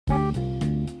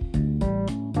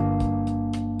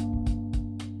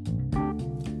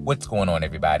What's going on,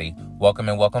 everybody? Welcome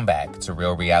and welcome back to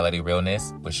Real Reality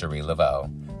Realness with Cherie Laveau,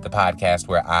 the podcast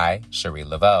where I, Cherie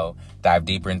Laveau, dive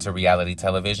deeper into reality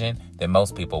television than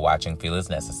most people watching feel is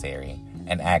necessary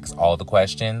and ask all the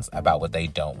questions about what they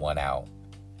don't want out.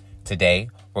 Today,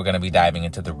 we're going to be diving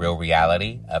into the real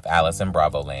reality of Alice in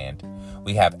Bravoland.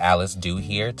 We have Alice Dew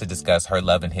here to discuss her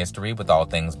love and history with all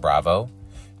things Bravo,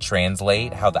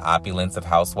 translate how the opulence of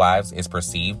housewives is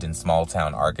perceived in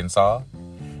small-town Arkansas,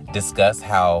 discuss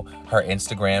how her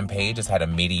Instagram page has had a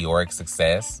meteoric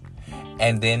success,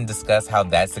 and then discuss how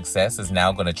that success is now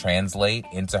going to translate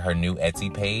into her new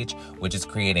Etsy page, which is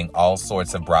creating all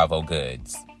sorts of Bravo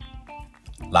goods.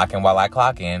 Lock in while I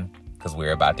clock in, because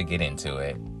we're about to get into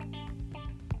it.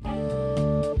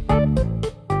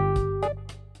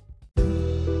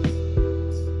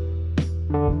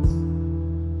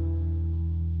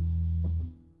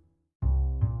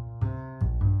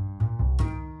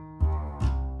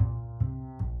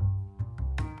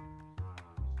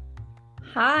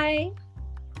 Hi.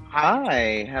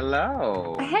 Hi,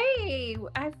 hello. Hey,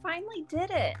 I finally did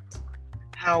it.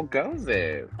 How goes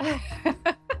it?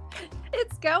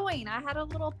 It's going. I had a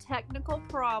little technical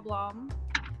problem,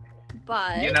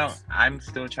 but... You know, I'm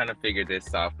still trying to figure this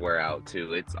software out,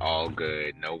 too. It's all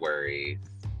good. No worries.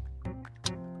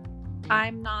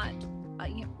 I'm not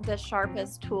the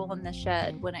sharpest tool in the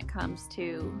shed when it comes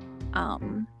to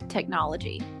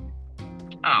technology.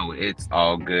 Oh, it's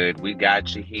all good. We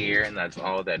got you here, and that's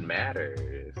all that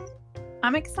matters.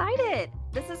 I'm excited.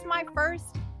 This is my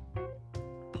first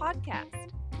podcast.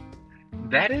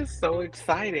 That is so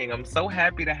exciting. I'm so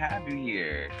happy to have you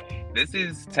here. This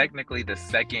is technically the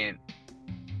second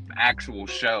actual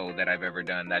show that I've ever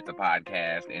done that's a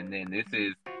podcast, and then this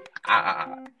is...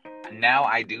 now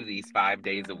I do these 5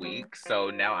 days a week,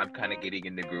 so now I'm kind of getting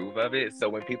in the groove of it. So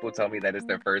when people tell me that it's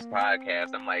their first podcast,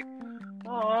 I'm like,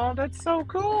 oh, that's so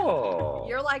cool.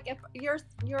 You're like,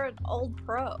 you're an old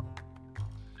pro.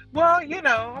 Well, you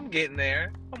know, I'm getting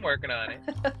there. I'm working on it.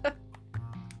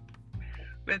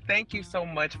 But thank you so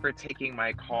much for taking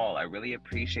my call. I really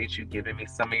appreciate you giving me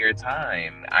some of your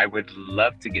time. I would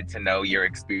love to get to know your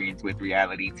experience with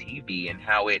reality TV and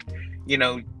how it, you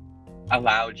know,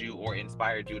 allowed you or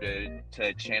inspired you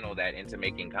to channel that into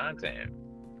making content.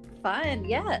 Fun,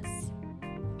 yes.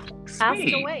 Sweet.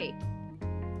 Ask away.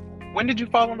 When did you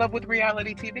fall in love with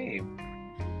reality TV?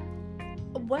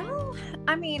 Well,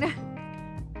 I mean,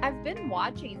 I've been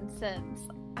watching since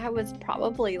I was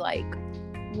probably like,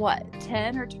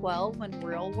 10 or 12 when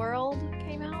Real World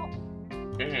came out?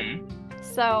 Mm-hmm.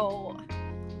 So,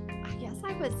 I guess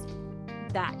I was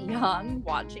that young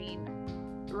watching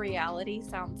reality.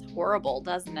 Sounds horrible,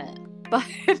 doesn't it? But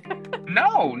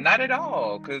No, not at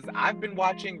all. Because I've been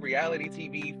watching reality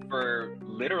TV for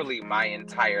literally my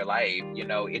entire life. You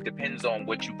know, it depends on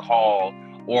what you call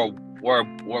or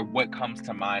what comes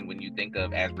to mind when you think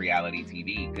of as reality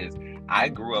TV. Because I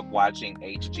grew up watching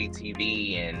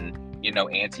HGTV and, you know,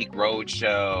 Antique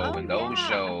Roadshow and those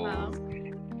shows.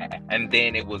 And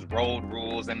then it was Road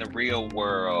Rules and The Real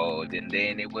World. And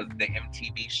then it was the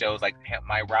MTV shows like Pimp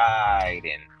My Ride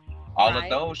and all of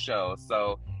those shows.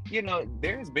 So, you know,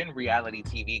 there's been reality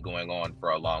TV going on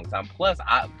for a long time. Plus,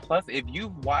 if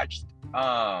you've watched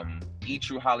E!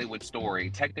 True Hollywood Story,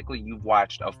 technically you've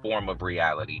watched a form of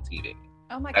reality TV.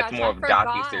 Oh my gosh, that's more of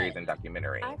docuseries and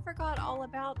documentary. I forgot all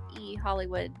about E!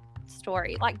 Hollywood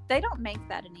Story. Like, they don't make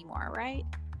that anymore, right?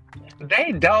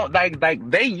 They don't. Like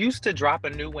they used to drop a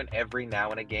new one every now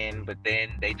and again, but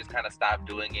then they just kind of stopped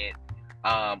doing it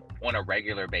on a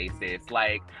regular basis.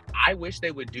 Like, I wish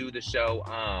they would do the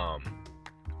show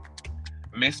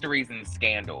Mysteries and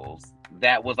Scandals.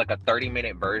 That was like a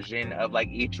 30-minute version of like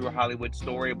E! True Hollywood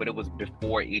Story, but it was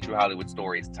before E! True Hollywood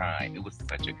Story's time. It was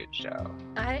such a good show.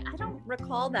 I don't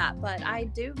recall that, but I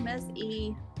do miss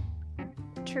E!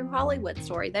 True Hollywood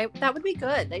Story. That would be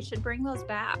good. They should bring those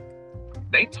back.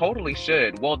 They totally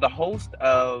should. Well, the host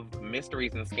of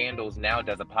Mysteries and Scandals now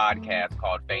does a podcast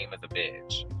called Fame is a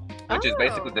Bitch, which is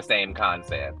basically the same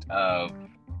concept of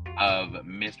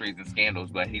Mysteries and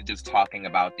Scandals, but he's just talking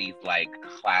about these like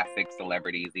classic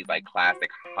celebrities, these like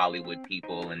classic Hollywood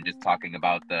people, and just talking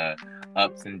about the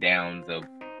ups and downs of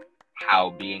how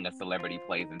being a celebrity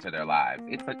plays into their lives.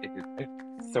 It's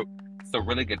a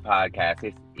really good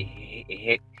podcast.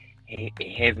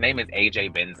 His name is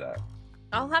AJ Benza.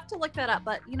 I'll have to look that up,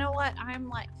 but you know what? I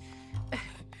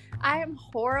am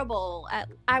horrible at,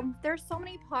 there's so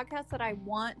many podcasts that I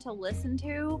want to listen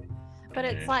to, but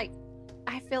it's like,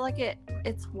 I feel like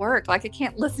it's work. Like, I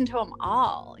can't listen to them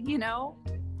all, you know?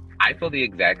 I feel the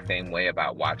exact same way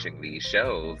about watching these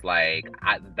shows. Like,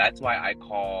 that's why I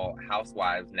call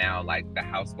Housewives now like the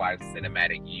Housewives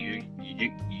cinematic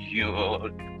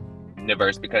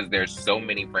universe, because there's so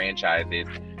many franchises,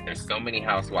 there's so many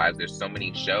Housewives, there's so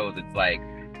many shows. It's like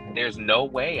there's no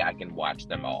way I can watch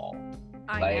them all.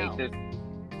 I know.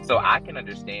 So I can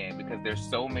understand, because there's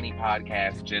so many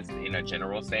podcasts just in a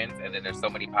general sense, and then there's so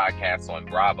many podcasts on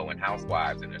Bravo and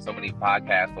Housewives, and there's so many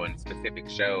podcasts on specific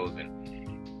shows, and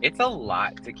it's a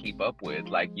lot to keep up with.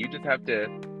 Like, you just have to,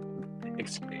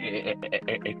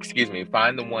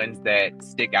 find the ones that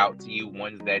stick out to you,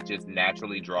 ones that just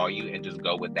naturally draw you, and just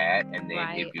go with that. And then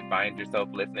if you find yourself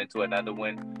listening to another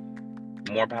one,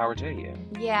 more power to you.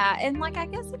 Yeah, and like, I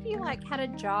guess if you like had a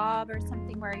job or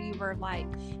something where you were like,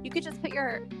 you could just put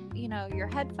your, your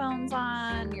headphones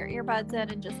on, your earbuds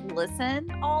in, and just listen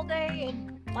all day,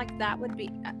 and like that would be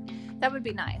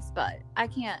nice. But I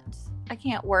can't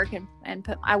work and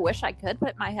put. I wish I could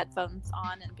put my headphones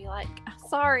on and be like,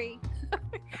 sorry,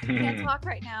 can't talk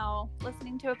right now,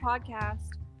 listening to a podcast.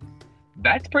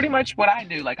 That's pretty much what I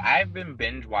do. Like, I've been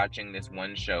binge watching this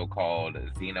one show called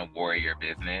Xena Warrior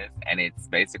Business, and it's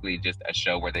basically just a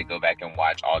show where they go back and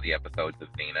watch all the episodes of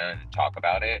Xena and talk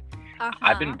about it.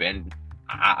 I've been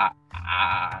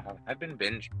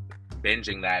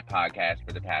binging that podcast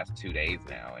for the past 2 days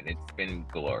now, and it's been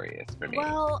glorious for me.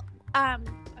 Well, I'm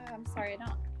sorry,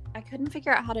 I couldn't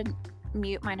figure out how to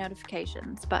mute my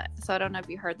notifications, so I don't know if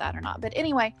you heard that or not. But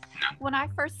anyway, when I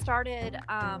first started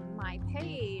my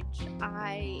page,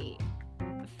 I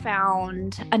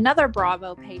found another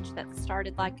Bravo page that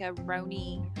started like a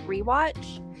Roni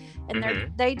rewatch, and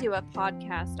they do a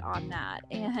podcast on that,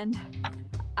 and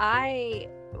I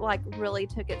like really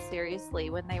took it seriously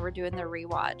when they were doing the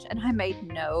rewatch, and I made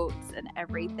notes and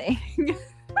everything.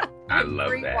 I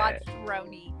love rewatched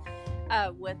Roni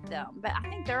with them, but I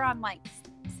think they're on like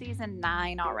season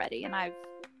 9 already, and I've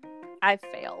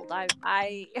failed.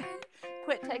 I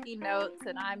quit taking notes,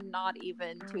 and I'm not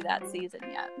even to that season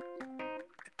yet.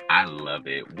 I love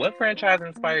it. What franchise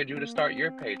inspired you to start your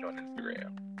page on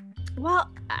Instagram? Well,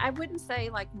 I wouldn't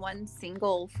say like one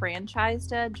single franchise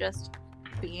did. Just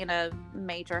being a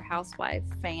major Housewife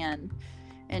fan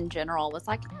in general was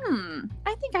like,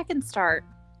 I think I can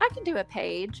do a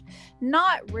page,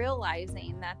 not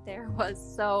realizing that there was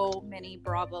so many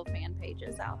Bravo fan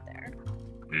pages out there.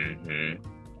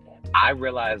 I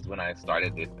realized when I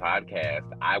started this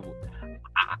podcast,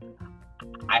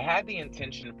 I had the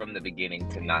intention from the beginning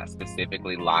to not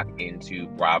specifically lock into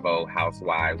Bravo,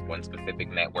 Housewives, one specific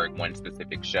network, one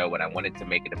specific show, and I wanted to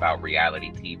make it about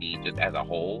reality TV just as a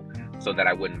whole, so that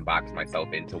I wouldn't box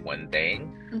myself into one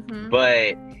thing.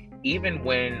 But even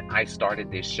when I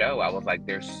started this show, I was like,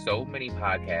 there's so many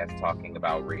podcasts talking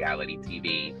about reality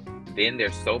TV. Then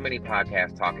there's so many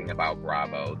podcasts talking about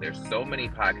Bravo. There's so many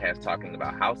podcasts talking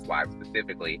about Housewives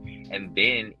specifically. And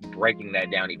then breaking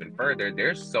that down even further,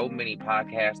 there's so many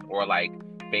podcasts or like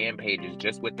fan pages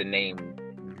just with the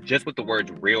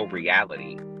words real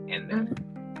reality in them.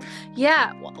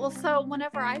 Yeah. Well, so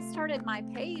whenever I started my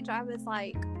page, I was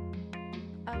like,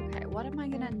 okay, what am I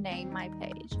going to name my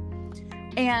page?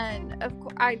 And of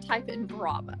course, I type in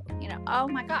Bravo. Oh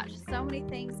my gosh, so many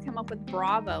things come up with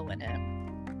Bravo in it,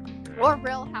 or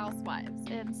Real Housewives.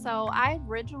 And so my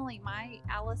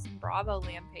Alice in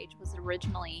Bravoland page was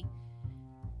originally,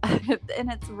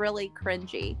 and it's really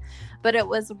cringy, but it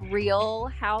was Real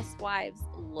Housewives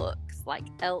Looks, like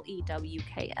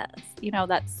LEWKS.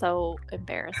 That's so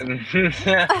embarrassing.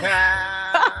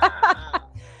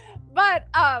 But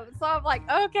so I'm like,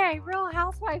 okay, Real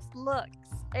Housewives Looks.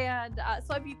 And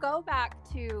so if you go back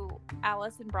to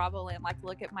Alice in Bravoland, like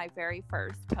look at my very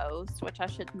first post, which I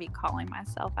shouldn't be calling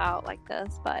myself out like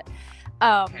this, but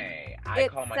hey, I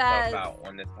call myself out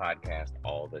on this podcast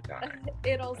all the time.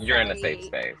 You're in a safe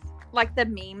space. Like the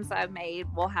memes I've made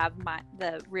will have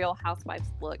the Real Housewives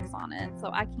Looks on it,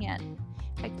 so I didn't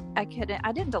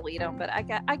delete them, but I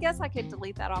guess I could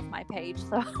delete that off my page,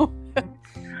 so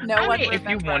if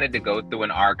you wanted to go through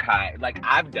an archive, like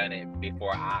I've done it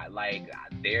before.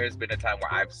 There's been a time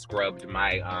where I've scrubbed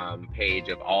my page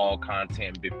of all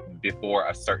content before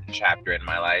a certain chapter in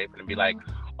my life, and be like,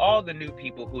 all the new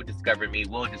people who discover me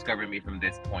will discover me from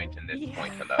this point and this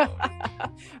point to those.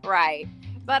 Right.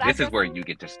 But this is where you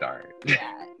get to start.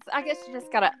 Yeah, I guess you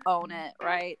just gotta own it,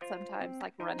 right? Sometimes,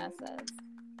 like Rena says.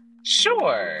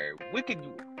 Sure, we could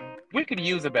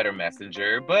use a better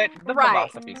messenger, but the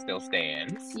philosophy still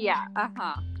stands. Yeah.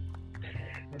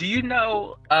 Do you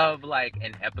know of like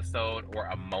an episode or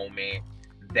a moment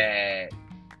that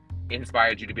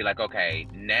inspired you to be like, okay,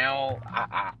 now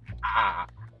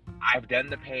I've done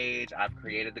the page, I've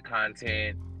created the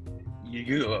content,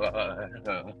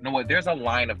 know what? There's a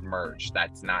line of merch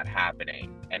that's not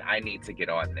happening, and I need to get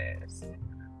on this.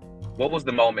 What was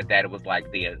the moment that it was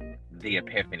like the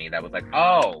epiphany that was like,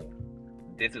 oh,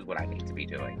 this is what I need to be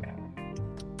doing now?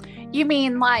 You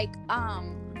mean like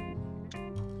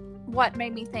what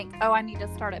made me think, oh, I need to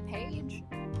start a page?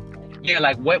 Yeah,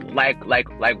 like what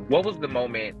what was the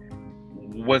moment?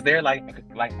 Was there like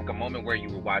a moment where you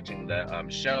were watching the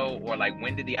show, or like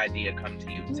when did the idea come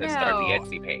to you to start the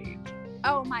Etsy page?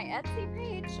 Oh, my Etsy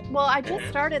page? Well, I just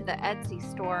started the Etsy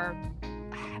store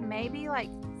maybe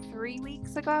like 3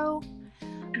 weeks ago.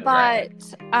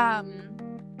 But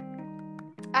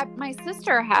my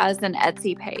sister has an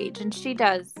Etsy page, and she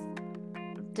does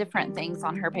different things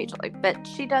on her page, but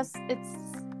she's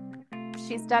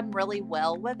done really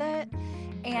well with it.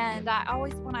 And I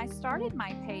always, when I started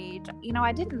my page, you know,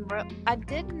 I didn't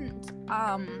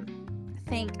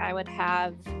think I would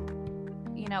have,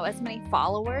 you know, as many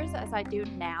followers as I do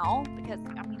now, because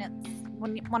I mean, it's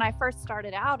when I first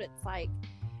started out, it's like,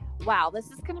 wow, this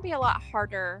is going to be a lot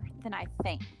harder than I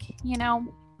think, you know,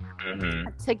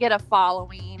 to get a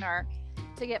following or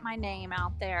to get my name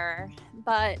out there.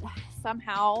 But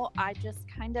somehow I just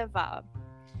kind of,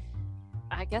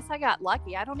 I guess I got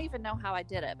lucky. I don't even know how I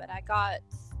did it, but I got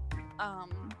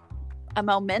a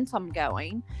momentum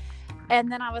going.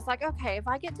 And then I was like, okay, if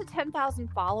I get to 10,000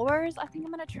 followers, I think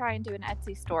I'm going to try and do an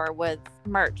Etsy store with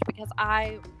merch, because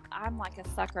I'm like a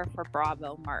sucker for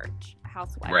Bravo merch,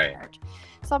 housewife merch.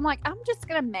 So I'm like, I'm just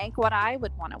going to make what I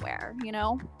would want to wear, you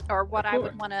know, or what I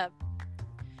would want to,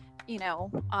 you know,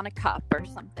 on a cup or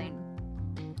something.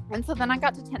 And so then I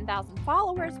got to 10,000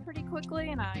 followers pretty quickly,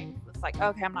 and I was like,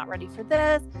 okay, I'm not ready for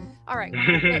this. All right,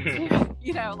 when I get to,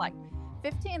 you know, like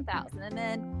 15,000. And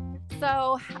then,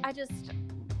 so I just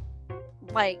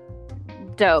like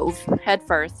dove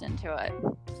headfirst into it.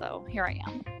 So here I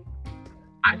am.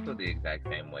 I feel the exact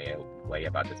same way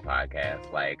about this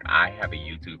podcast. Like, I have a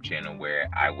YouTube channel where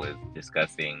I was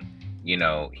discussing, you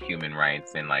know, human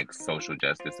rights and like social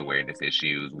justice awareness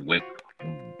issues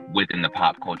within the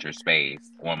pop culture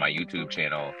space on my YouTube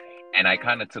channel. And I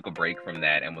kind of took a break from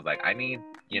that and was like, I need,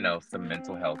 you know, some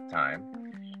mental health time.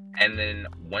 And then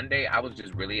one day I was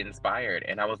just really inspired,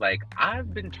 and I was like,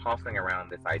 I've been tossing around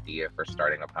this idea for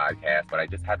starting a podcast, but I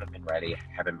just haven't been ready.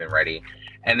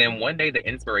 And then one day the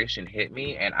inspiration hit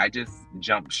me, and I just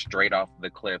jumped straight off the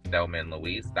cliff, Thelma and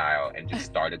Louise style, and just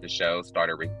started the show,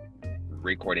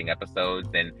 recording episodes.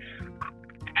 And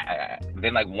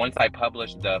then like once I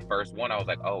published the first one, I was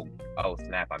like, oh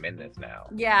snap, I'm in this now.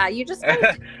 Yeah, you just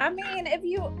I mean,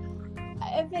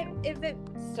 if it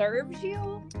serves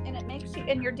you and it makes you,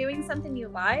 and you're doing something you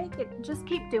like, just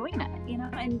keep doing it, you know,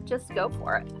 and just go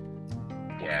for it.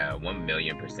 Yeah,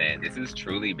 1,000,000%. This has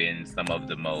truly been some of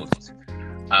the most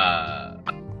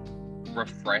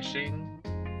refreshing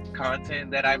content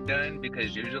that I've done,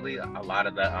 because usually a lot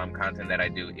of the content that I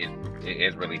do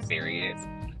is really serious.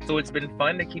 So it's been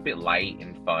fun to keep it light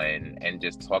and fun and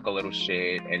just talk a little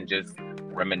shit and just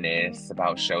reminisce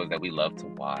about shows that we love to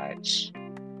watch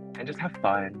and just have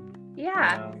fun.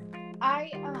 Yeah.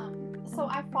 I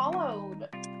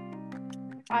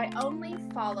only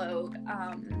followed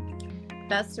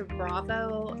Best of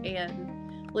Bravo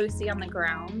and Lucy on the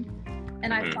Ground,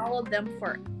 and I followed them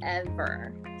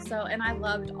forever. So, and I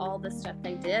loved all the stuff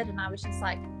they did, and I was just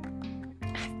like,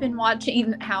 I've been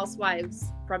watching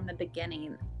Housewives from the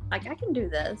beginning. Like, I can do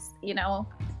this, you know?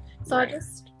 So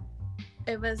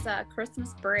it was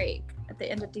Christmas break at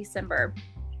the end of December.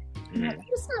 I'm like, I'm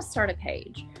just going to start a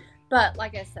page. But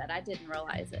like I said, I didn't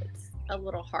realize it's a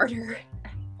little harder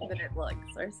than it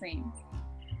looks or seems.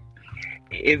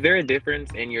 Is there a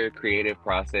difference in your creative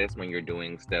process when you're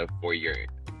doing stuff for your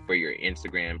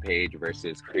Instagram page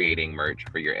versus creating merch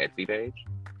for your Etsy page?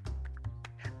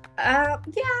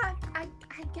 Yeah, I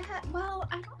get, well,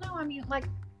 I don't know. I mean, like,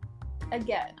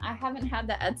 again, I haven't had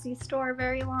the Etsy store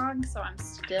very long, so I'm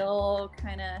still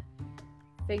kind of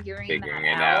figuring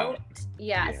it out.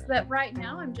 Yes, but right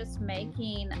now I'm just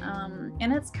making,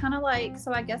 and it's kind of like,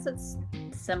 so I guess it's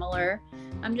similar.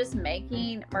 I'm just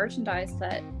making merchandise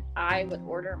that I would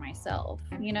order myself,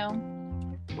 you know?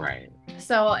 Right.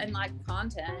 So, and like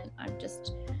content, I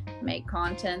just make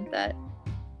content that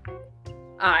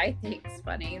I think's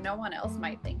funny. No one else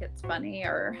might think it's funny,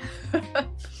 or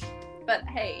but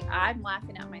hey, I'm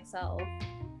laughing at myself.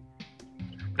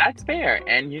 That's fair.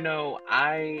 And you know,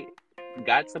 I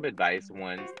got some advice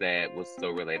once that was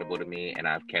so relatable to me, and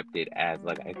I've kept it as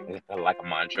like a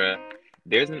mantra.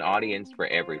 There's an audience for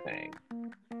everything.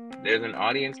 There's an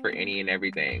audience for any and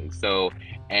everything. So,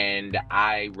 and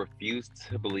I refuse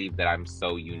to believe that I'm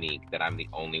so unique that I'm the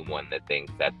only one that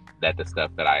thinks that the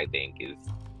stuff that I think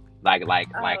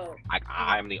Oh,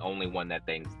 I'm the only one that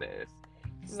thinks this.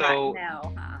 right. So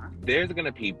No, huh? there's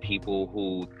gonna be people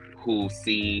who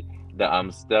see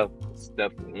the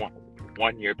stuff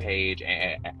on your page,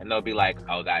 and they'll be like,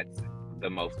 "Oh, that's the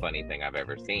most funny thing I've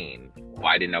ever seen.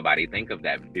 Why didn't nobody think of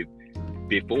that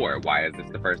before? Why is this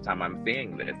the first time I'm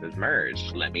seeing this as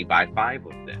merged? Let me buy 5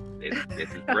 of them.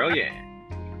 This is brilliant,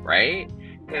 right?"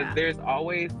 Because Yeah. there's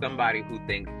always somebody who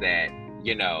thinks that,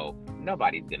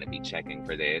 nobody's gonna be checking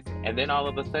for this, and then all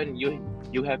of a sudden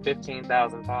you have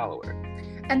 15,000 followers.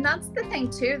 And that's the thing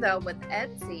too, though, with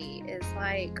Etsy is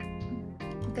like,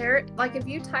 if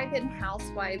you type in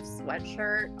housewife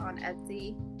sweatshirt on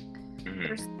Etsy,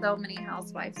 there's so many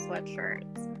housewife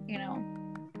sweatshirts,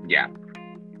 Yeah.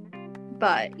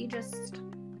 But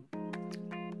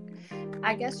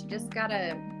I guess you just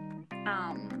gotta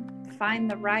find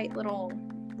the right little,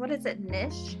 what is it,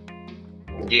 niche?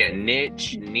 Yeah,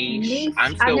 niche. Niche.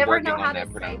 I'm I still never working know how on that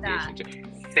to say that.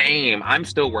 pronunciation. Same. I'm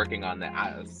still working on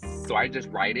that. So I just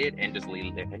write it and just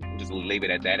leave it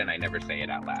at that, and I never say it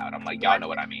out loud. I'm like, y'all know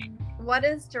what I mean. What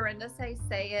does Dorinda say?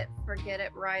 Say it, forget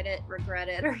it, write it, regret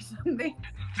it, or something.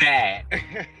 That.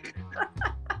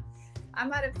 I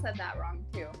might have said that wrong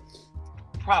too.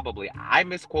 Probably. I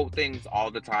misquote things all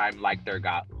the time, like they're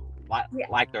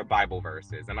like they're Bible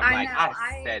verses, and I'm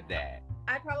I said that.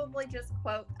 I probably just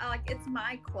quote, it's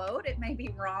my quote. It may be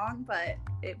wrong, but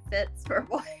it fits for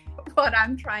what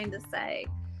I'm trying to say.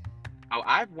 Oh,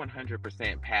 I've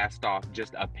 100% passed off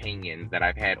just opinions that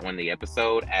I've had on the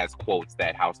episode as quotes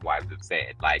that housewives have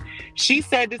said. Like, she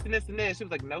said this and this and this. She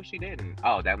was like, no, she didn't.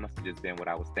 Oh, that must have just been what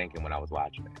I was thinking when I was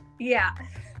watching it. Yeah.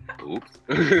 Oops.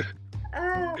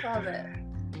 I love it.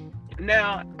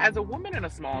 Now, as a woman in a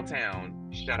small town,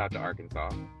 shout out to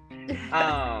Arkansas,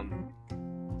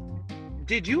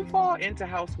 did you fall into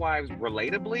housewives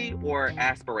relatably or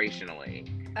aspirationally?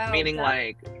 Meaning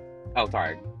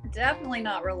sorry. Definitely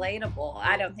not relatable.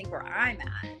 I don't think where I'm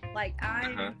at. Like,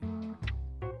 I'm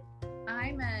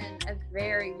in a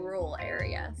very rural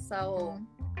area, so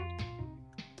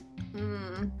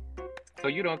So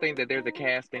you don't think that there's a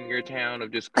cast in your town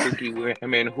of just kooky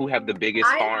women who have the biggest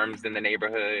farms in the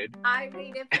neighborhood? I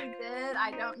mean, if we did,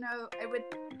 I don't know.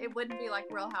 It wouldn't be like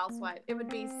Real Housewives. It would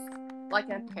be like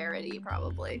a parody,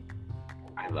 probably.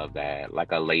 I love that,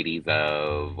 like a Ladies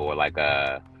of, or like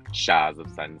a Shahs of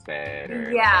Sunset,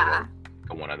 or like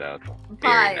one of those. But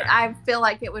I feel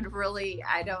like it would really,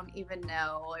 I don't even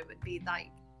know. It would be like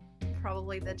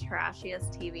probably the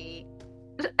trashiest TV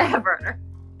ever.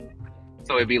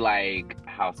 So it'd be like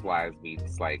Housewives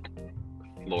meets like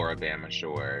Floribama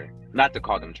Shore. Not to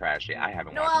call them trashy. I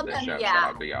haven't watched this show.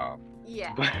 Shout out to y'all.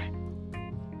 Yeah.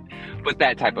 But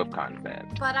that type of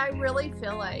concept. But I really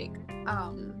feel like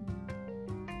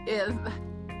if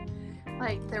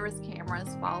like there was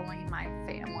cameras following my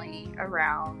family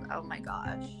around, oh my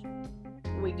gosh,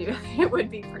 it would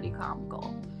be pretty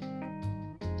comical.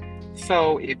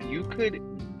 So if you could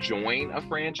join a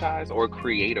franchise or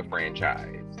create a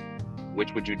franchise,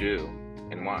 which would you do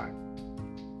and why?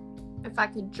 If I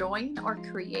could join or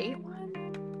create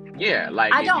one? Yeah,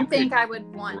 like I don't think I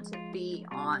would want to be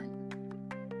on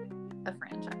a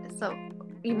franchise. So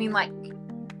you mean like?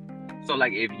 So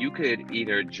like if you could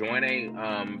either join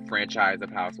a franchise of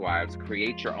Housewives,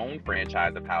 create your own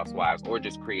franchise of Housewives, or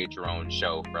just create your own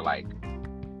show for like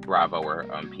Bravo or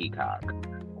Peacock,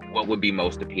 what would be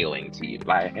most appealing to you?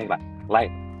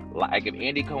 Like if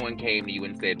Andy Cohen came to you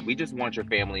and said, "We just want your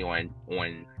family on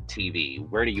TV,"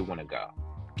 where do you want to go?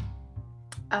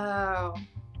 Oh,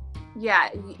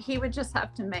 yeah, he would just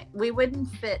have to make. We wouldn't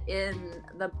fit in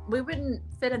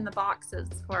the boxes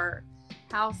for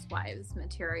Housewives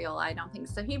material. I don't think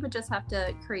so. He would just have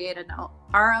to create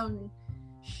our own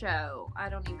show. I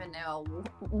don't even know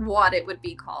what it would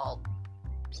be called.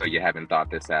 So you haven't thought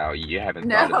this out? You haven't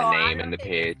thought of the name and the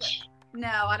pitch? No,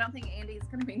 I don't think Andy's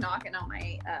going to be knocking on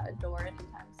my door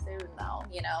anytime soon, though,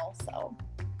 so.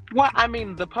 Well, I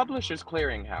mean, the Publishers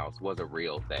Clearinghouse was a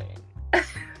real thing.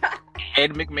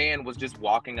 Ed McMahon was just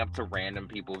walking up to random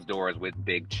people's doors with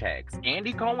big checks.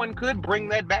 Andy Cohen could bring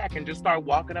that back and just start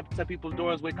walking up to people's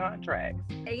doors with contracts.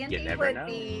 Andy would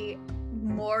be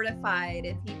mortified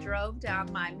if he drove down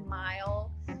my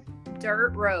mile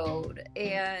dirt road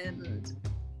and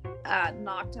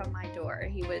knocked on my door.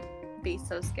 He would be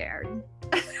so scared.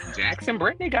 Jackson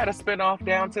Brittany got a spinoff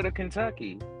down to the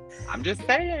Kentucky. I'm just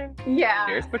saying. Yeah.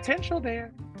 There's potential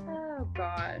there. Oh,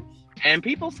 gosh. And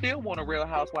people still want a Real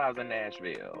Housewives in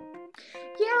Nashville.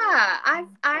 Yeah,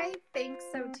 I think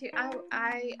so too.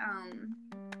 I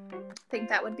think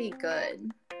that would be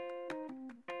good.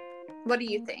 What do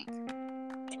you think?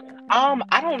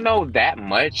 I don't know that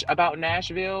much about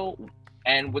Nashville.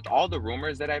 And with all the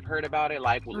rumors that I've heard about it,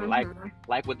 Mm-hmm.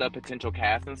 like with the potential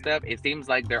cast and stuff, it seems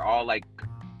like they're all like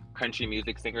country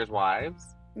music singers'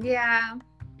 wives, Yeah.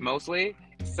 mostly.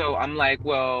 So I'm like,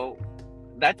 well,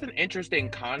 that's an interesting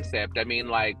concept. I mean,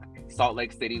 like Salt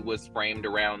Lake City was framed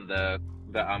around the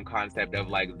concept of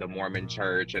like the Mormon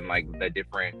church and like the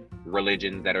different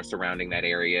religions that are surrounding that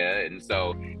area. And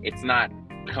so it's not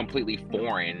completely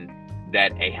foreign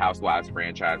that a Housewives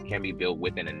franchise can be built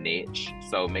within a niche.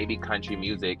 So maybe country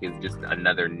music is just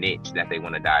another niche that they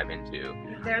want to dive into.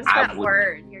 There's I that would,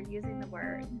 word. You're using the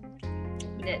word.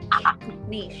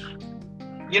 Niche.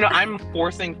 you know, I'm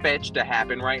forcing fetch to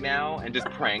happen right now and just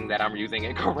praying that I'm using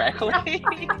it correctly.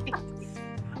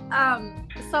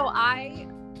 So I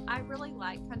really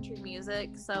like country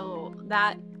music, so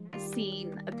that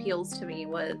scene appeals to me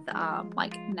with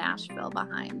like Nashville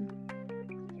behind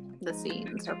the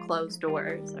scenes or closed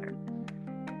doors or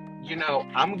You know,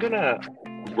 I'm gonna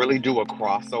really do a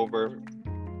crossover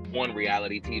on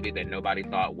reality TV that nobody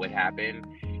thought would happen.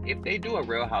 If they do a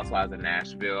Real Housewives of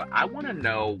Nashville, I want to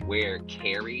know where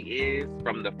Carrie is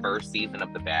from the first season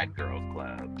of the Bad Girls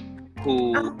Club,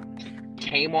 who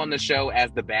came on the show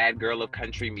as the bad girl of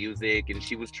country music, and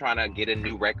she was trying to get a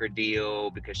new record deal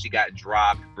because she got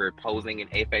dropped for posing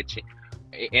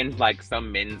in like some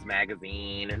men's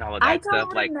magazine and all of I that stuff.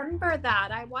 don't Like, remember that.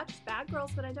 I watched Bad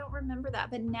Girls, but I don't remember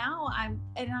that. But now I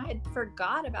had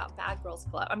forgot about Bad Girls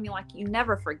Club. I mean, like you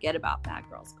never forget about Bad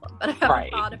Girls Club, but I haven't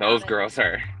right, thought about those it. girls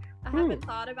are. I haven't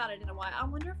thought about it in a while. I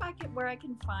wonder if where I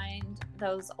can find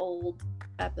those old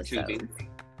episodes.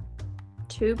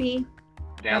 Tubi.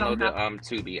 Download the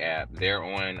Tubi app. They're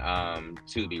on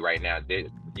Tubi right now.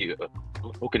 You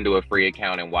can do a free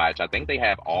account and watch. I think they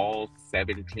have all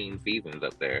 17 seasons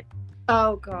up there.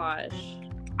 Oh gosh.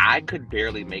 I could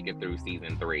barely make it through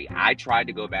season 3. I tried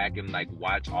to go back and like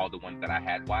watch all the ones that I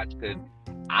had watched because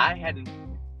I had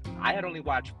only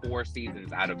watched 4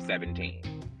 seasons out of 17.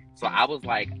 So I was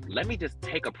like, let me just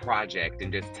take a project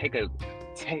and just take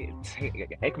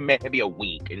maybe a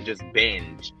week and just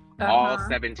binge all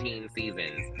 17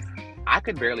 seasons. I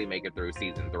could barely make it through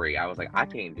season 3. I was like, I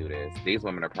can't do this. These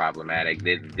women are problematic.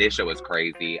 This show is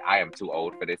crazy. I am too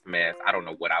old for this mess. I don't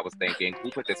know what I was thinking.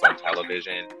 Who put this on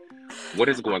television? What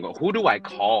is going on? Who do I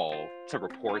call to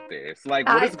report this? Like,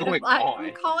 what is going on?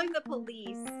 I'm calling the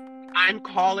police. I'm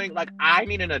calling, like, I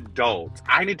need an adult.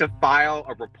 I need to file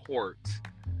a report.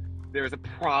 There's a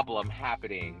problem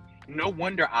happening. No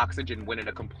wonder Oxygen went in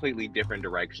a completely different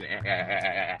direction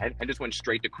and just went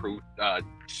straight to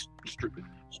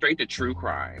true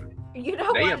crime. You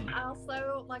know what?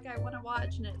 Also, like, I want to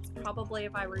watch, and it's probably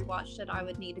if I rewatched it, I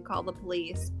would need to call the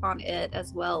police on it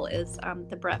as well as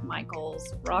the Bret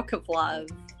Michaels Rock of Love.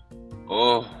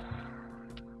 Oh,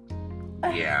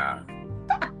 yeah.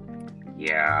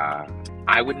 Yeah.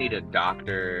 I would need a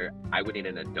doctor. I would need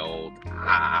an adult.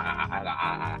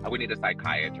 I would need a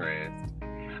psychiatrist.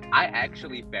 I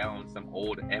actually found some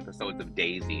old episodes of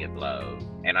Daisy in Love,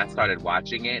 and I started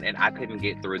watching it, and I couldn't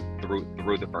get through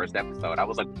the first episode. I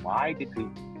was like, why did we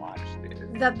watch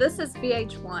this? This is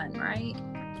VH1, right?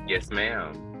 Yes,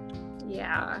 ma'am.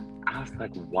 Yeah. I was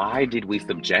like, why did we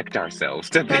subject ourselves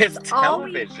to this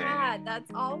television? All we had.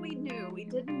 That's all we knew. We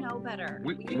didn't know better.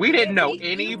 We didn't know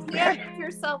any better. You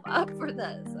yourself up for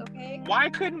this, okay? Why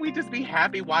couldn't we just be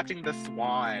happy watching The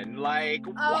Swan? Like,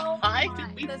 why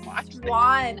did we watch The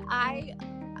Swan? I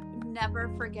never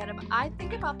forget about. I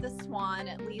think about The Swan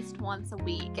at least once a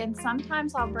week, and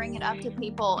sometimes I'll bring it up to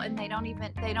people, and they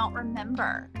don't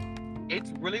remember.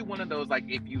 It's really one of those, like,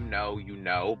 if you know, you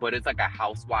know, but it's like a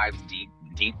Housewives deep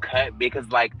cut because,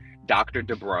 like, Dr.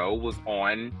 Dubrow was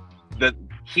on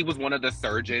he was one of the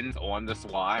surgeons on The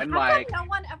Swan. How come no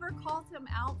one ever calls him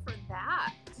out for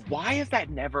that? Why has that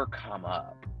never come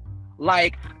up?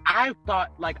 Like, I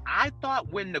thought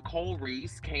when Nicole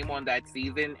Reese came on that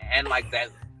season and like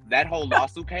that whole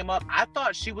lawsuit came up, I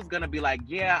thought she was gonna be like,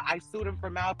 yeah, I sued him for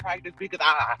malpractice because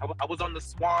I was on The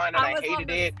Swan and I hated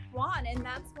it. Swan, and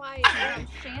that's why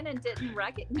Shannon didn't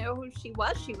know who she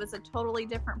was. She was a totally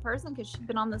different person because she'd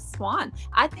been on The Swan.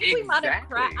 I think we might have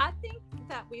cracked. I think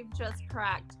that we've just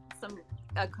cracked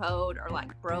a code or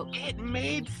like broke. It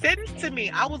made sense to me.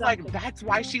 I was like, that's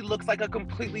why she looks like a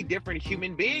completely different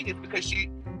human being. It's because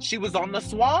she was on The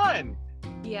Swan.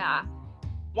 Yeah.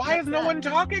 Why is no one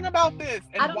talking about this?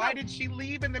 And why did she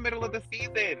leave in the middle of the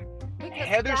season? Because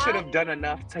Heather should have done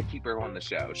enough to keep her on the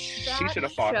show. She should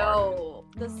have fought harder.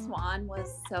 The Swan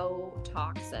was so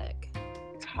toxic.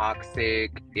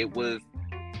 It was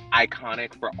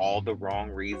iconic for all the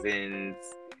wrong reasons.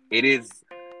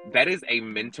 That is a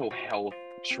mental health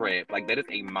trip. Like, that is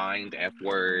a mind F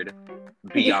word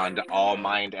beyond all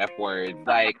mind F words.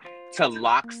 Like, to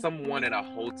lock someone in a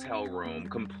hotel room,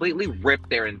 completely rip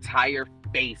their entire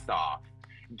face off,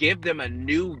 give them a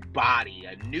new body,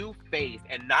 a new face,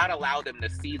 and not allow them to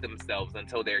see themselves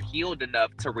until they're healed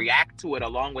enough to react to it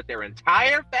along with their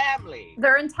entire family.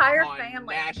 Their entire on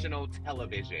family. National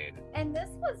television. And this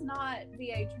was not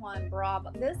VH1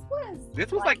 Bravo. This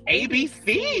was like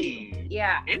ABC.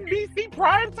 Yeah. NBC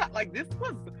prime time. Like this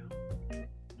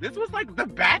was like The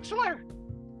Bachelor.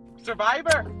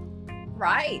 Survivor.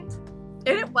 Right.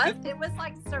 And it was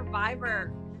like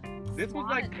Survivor. This was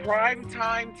like prime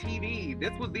time TV.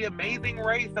 This was the Amazing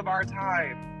Race of our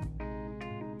time.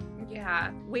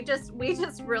 Yeah, we just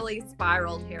really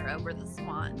spiraled here over the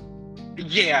Swan.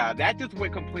 Yeah, that just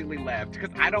went completely left because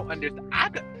I don't understand.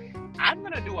 I'm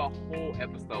gonna do a whole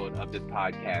episode of this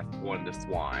podcast on the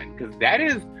Swan because that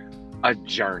is a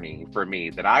journey for me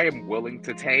that I am willing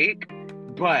to take.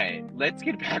 But let's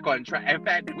get back on track. In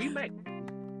fact,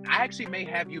 I actually may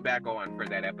have you back on for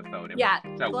that episode. Yeah.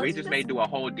 So we just may do a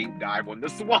whole deep dive on the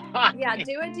Swan. Yeah,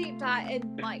 do a deep dive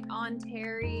and like on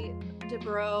Terry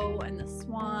DeBro and the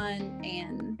Swan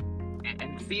and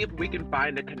see if we can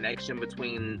find a connection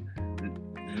between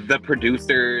the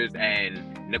producers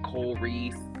and Nicole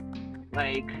Reese.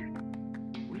 Like,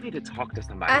 we need to talk to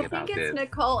somebody about this. I think it's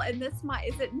Nicole, and is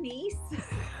it Niece?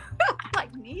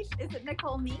 Like niche? Is it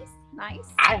Nicole Niece?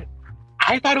 Nice.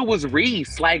 I thought it was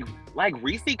Reese, like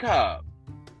Reese Cup.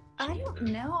 I don't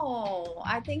know.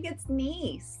 I think it's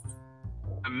Niece.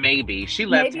 Maybe. She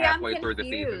left maybe halfway through the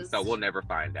season, so we'll never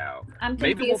find out. I'm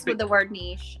confused with the word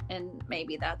niche, and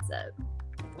maybe that's it.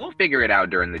 We'll figure it out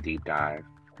during the deep dive.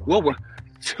 We'll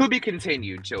to be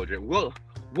continued, children. We'll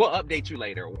update you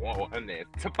later on this.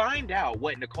 To find out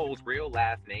what Nicole's real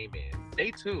last name is,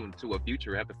 stay tuned to a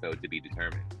future episode to be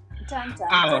determined. Dun,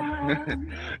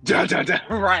 dun, dun, dun, dun.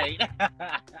 Right.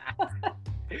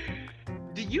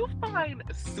 Do you find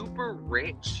super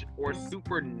rich or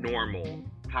super normal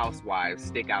housewives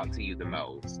stick out to you the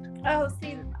most? Oh,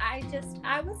 see,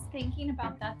 I was thinking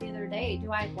about that the other day.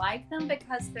 Do I like them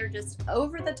because they're just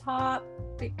over the top,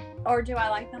 or do I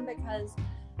like them because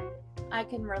I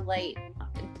can relate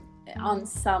on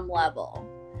some level?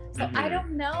 So I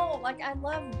don't know. Like, I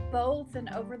love both an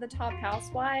over-the-top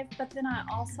housewife, but then I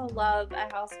also love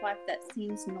a housewife that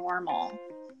seems normal.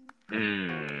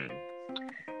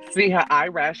 See, how I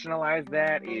rationalize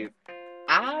that is,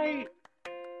 how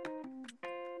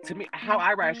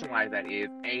I rationalize that is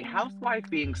a housewife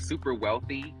being super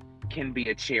wealthy can be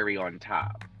a cherry on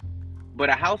top. But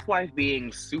a housewife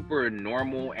being super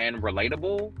normal and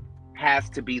relatable has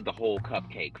to be the whole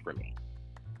cupcake for me.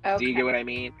 Okay. Do you get what I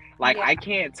mean? Like, yeah. I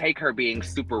can't take her being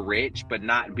super rich, but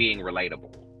not being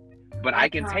relatable. But I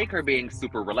can take her being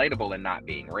super relatable and not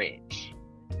being rich.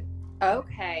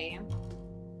 Okay.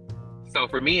 So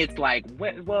for me, it's like,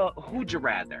 well, who'd you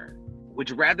rather?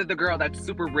 Would you rather the girl that's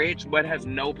super rich but has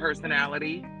no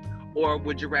personality? Or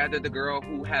would you rather the girl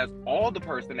who has all the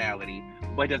personality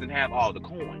but doesn't have all the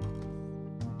coins?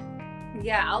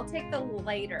 Yeah, I'll take the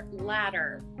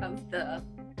latter of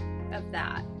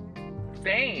that.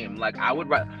 Same. Like, I would,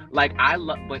 like, I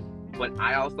love, but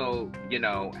I also,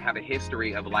 have a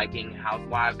history of liking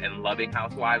housewives and loving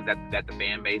housewives that the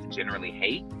fan base generally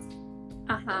hates.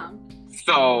 Uh-huh.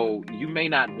 So you may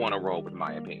not want to roll with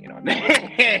my opinion on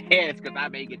this because I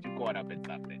may get you caught up in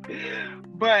something.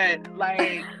 But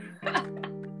like,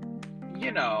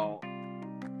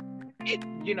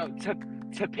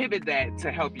 to pivot that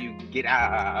to help you get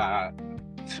to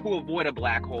avoid a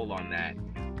black hole on that.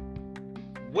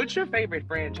 What's your favorite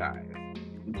franchise?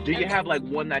 Do you have like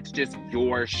one that's just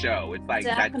your show? It's like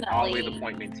that's always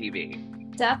appointment TV.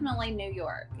 Definitely New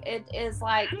York. It is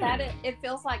like that. It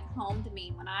feels like home to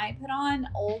me. When I put on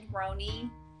Old Roni,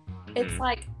 it's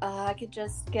like I could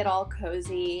just get all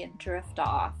cozy and drift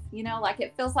off. Like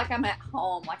it feels like I'm at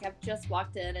home. Like I've just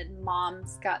walked in and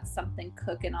Mom's got something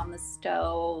cooking on the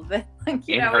stove. Like,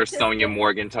 in her Sonia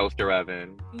Morgan toaster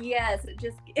oven. Yes, it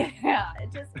just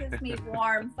gives me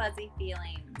warm, fuzzy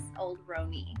feelings. Old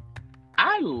Roni.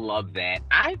 I love that.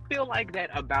 I feel like that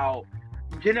about.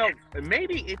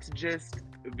 Maybe it's just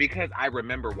because I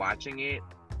remember watching it,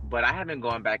 but I haven't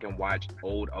gone back and watched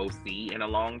old OC in a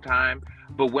long time.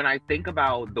 But when I think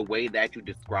about the way that you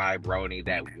describe Roni,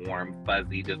 that warm,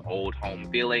 fuzzy, just old home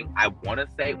feeling, I want to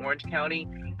say Orange County,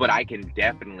 but I can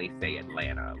definitely say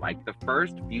Atlanta. Like the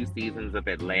first few seasons of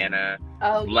Atlanta,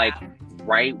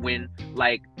 right when,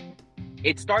 like,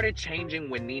 it started changing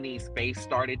when Nene's face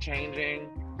started changing,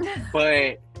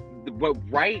 but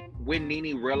right when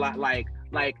Nene realized, like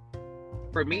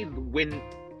for me, when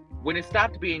it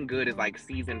stopped being good is like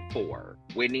season 4,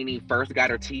 when Nene first got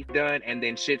her teeth done and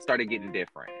then shit started getting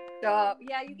different. Yeah,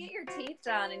 you get your teeth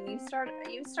done and you start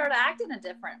acting a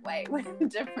different way with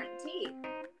different teeth.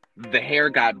 The hair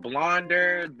got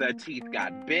blonder, the teeth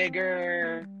got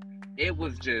bigger. It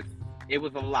was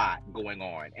a lot going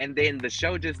on. And then the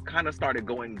show just kind of started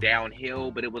going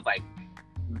downhill, but it was like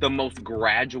the most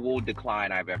gradual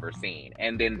decline I've ever seen.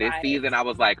 And then this season, I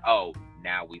was like, oh,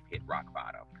 now we've hit rock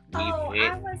bottom.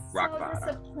 I was so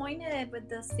disappointed with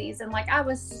this season. Like, I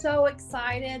was so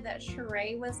excited that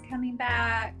Sheree was coming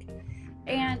back.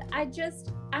 And I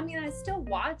still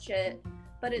watch it,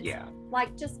 but it's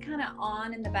like just kind of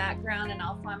on in the background, and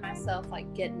I'll find myself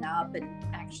like getting up and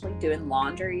actually doing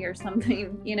laundry or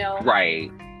something, you know?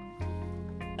 Right.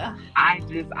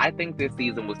 I think this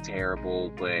season was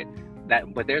terrible, but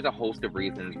there's a host of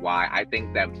reasons why. I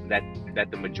think that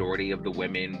the majority of the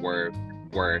women were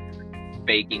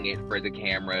faking it for the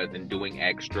cameras and doing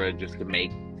extra just to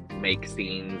make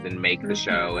scenes and make the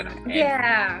show, and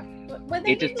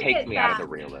it just takes me out of the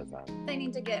realism. They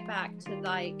need to get back to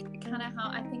like kind of how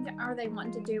I think are they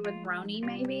wanting to do with Roni,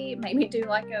 maybe do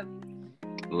like a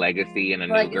legacy and a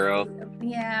new girl.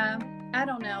 Yeah, I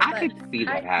don't know. I could see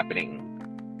that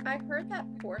happening. I heard that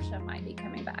Portia might be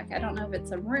coming back. I don't know if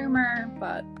it's a rumor,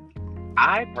 but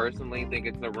I personally think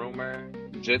it's a rumor,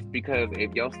 just because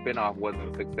if your spinoff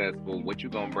wasn't successful, what you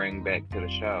gonna bring back to the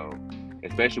show?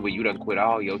 Especially when you done quit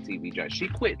all your TV jobs. She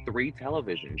quit 3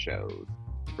 television shows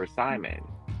for Simon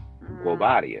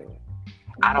Guobadia.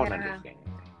 I don't understand.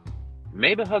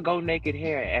 Maybe her go naked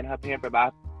hair and her pampered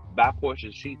by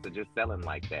Portia sheets are just selling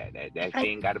like that. That she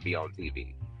ain't got to be on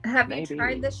TV. Have you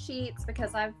tried the sheets?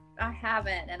 Because I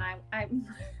haven't, and I've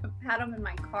had them in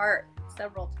my cart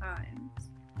several times.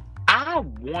 I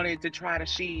wanted to try the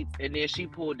sheets, and then she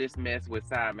pulled this mess with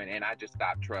Simon, and I just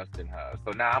stopped trusting her.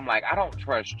 So now I'm like, I don't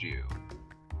trust you.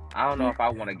 I don't know if I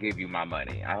want to give you my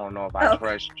money. I don't know if I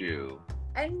trust you.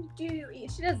 And she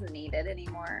doesn't need it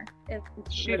anymore.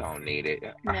 She don't need it.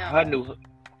 No.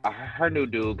 Her new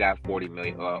dude got 40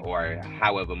 million or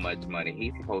however much money.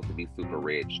 He's supposed to be super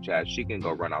rich. Child. She can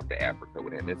go run off to Africa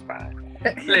with him. It's fine.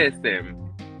 Listen,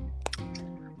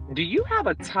 do you have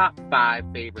a top 5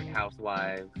 favorite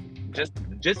housewives?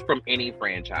 Just from any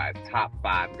franchise, top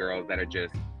 5 girls that are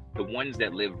just the ones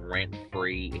that live rent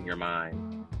free in your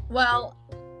mind. Well,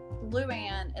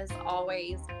 Luann is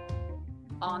always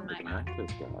on my mind.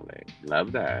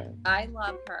 Love that. I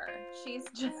love her. She's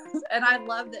just, and I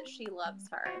love that she loves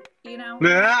her, you know?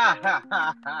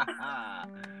 I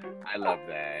love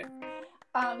that.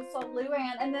 So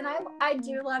Luann, and then I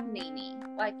do love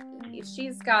Nene. Like,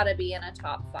 she's got to be in a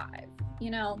top 5, you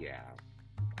know? Yeah.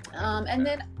 And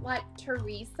then like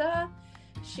Teresa,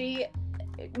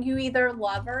 you either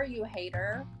love her, you hate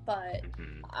her, but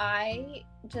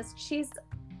she's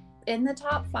in the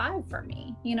top 5 for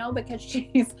me, you know, because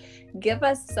she's give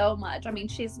us so much. I mean,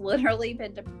 she's literally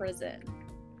been to prison.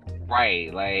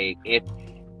 Right. Like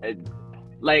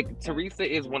Teresa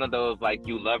is one of those, like,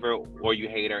 you love her or you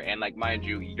hate her, and like, mind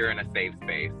you, you're in a safe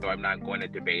space, so I'm not going to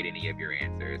debate any of your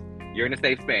answers. You're in a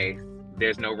safe space.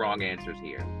 There's no wrong answers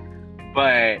here.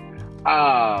 But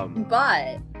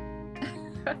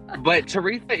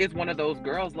Teresa is one of those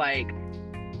girls, like,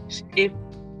 if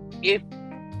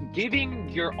giving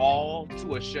your all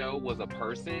to a show was a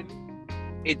person,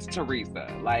 it's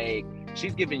Teresa. Like,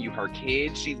 she's giving you her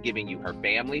kids, she's giving you her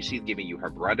family, she's giving you her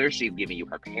brother, she's giving you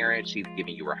her parents, she's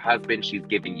giving you her husband, she's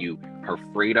giving you her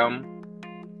freedom.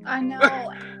 I know.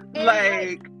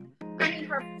 Like, I mean,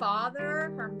 her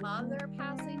father, her mother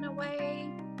passing away.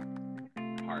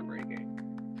 Heartbreaking.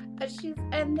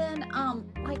 And then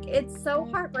like, it's so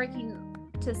heartbreaking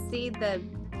to see the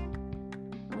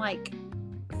like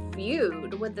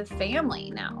feud with the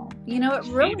family now. You know, it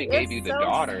really She even gave you the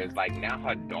daughters. Like, now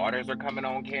her daughters are coming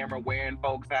on camera wearing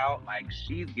folks out. Like,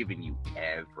 she's giving you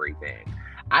everything.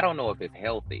 I don't know if it's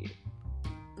healthy,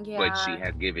 but she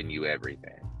has given you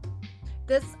everything.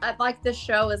 This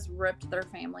show has ripped their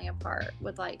family apart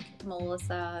with like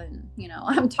Melissa, and you know,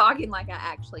 I'm talking like I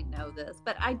actually know this,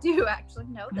 but I do actually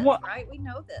know this, right? We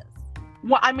know this.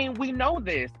 Well, I mean, we know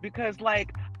this because,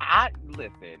 like,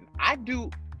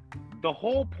 the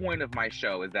whole point of my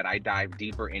show is that I dive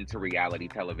deeper into reality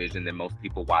television than most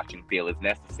people watching feel is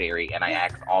necessary, and I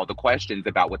ask all the questions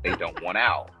about what they don't want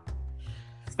out.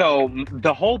 So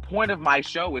the whole point of my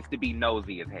show is to be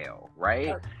nosy as hell, right?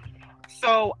 Okay.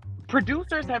 So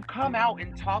producers have come out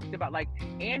and talked about, like,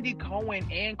 Andy Cohen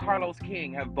and Carlos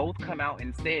King have both come out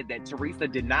and said that Teresa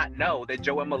did not know that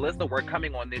Joe and Melissa were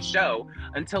coming on this show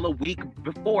until a week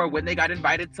before, when they got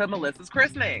invited to Melissa's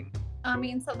christening. I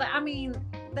mean,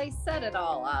 they set it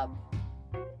all up.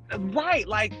 Right,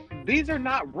 like, these are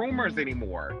not rumors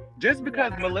anymore. Just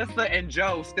because Melissa and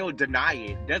Joe still deny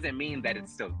it doesn't mean that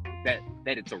it's still that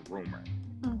it's a rumor.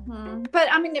 Mm-hmm.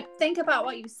 But I mean, think about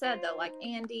what you said though. Like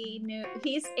Andy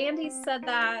said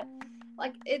that.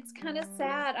 Like, it's kind of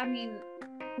sad. I mean,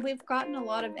 we've gotten a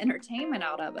lot of entertainment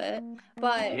out of it,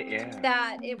 but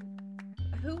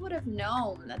who would have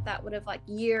known that would have, like,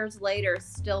 years later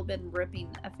still been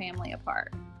ripping a family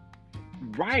apart?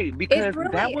 Right, because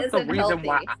really that was the reason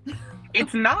why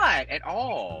it's not at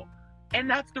all. And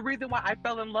that's the reason why I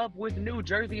fell in love with New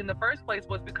Jersey in the first place,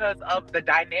 was because of the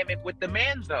dynamic with the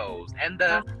Manzos and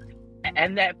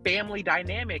that family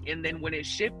dynamic. And then when it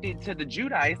shifted to the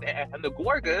Judice and the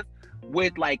Gorgas,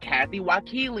 with like Kathy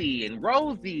Wakili and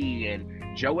Rosie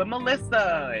and Joe and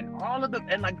Melissa and all of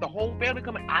and like the whole family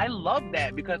coming. I love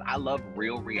that because I love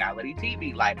real reality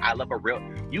TV. Like, I love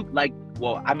you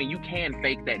can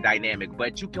fake that dynamic,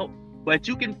 but you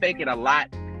can fake it a lot.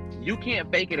 You can't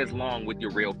fake it as long with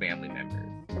your real family members.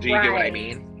 Do you get what I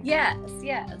mean? Yes.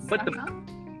 But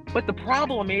the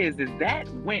problem is that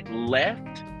went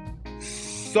left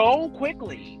so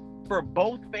quickly for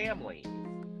both families.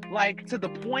 Like, to the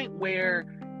point where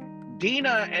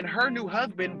Dina and her new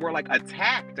husband were like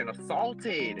attacked and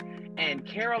assaulted, and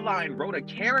Caroline wrote a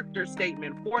character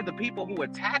statement for the people who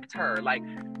attacked her. Like,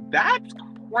 that's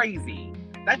crazy.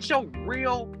 That's your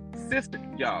real sister.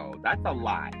 Yo, that's a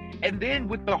lot. And then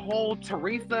with the whole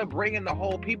Teresa bringing the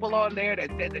whole people on there that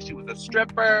said that she was a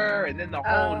stripper, and then the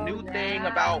whole new thing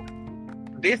about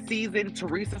this season,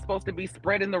 Teresa's supposed to be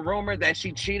spreading the rumor that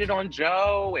she cheated on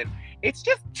Joe, and it's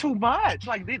just too much.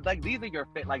 These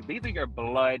are your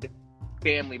blood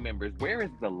family members. Where is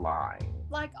the line?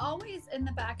 Like, always in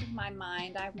the back of my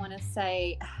mind, I want to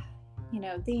say,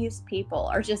 these people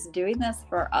are just doing this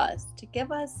for us, to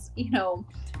give us,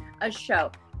 a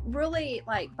show. Really,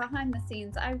 like, behind the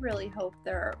scenes, I really hope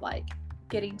they're like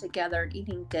getting together and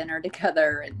eating dinner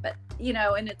together, and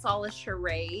it's all a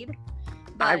charade.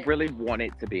 I really want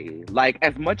it to be. Like,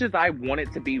 as much as I want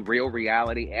it to be real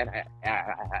reality, and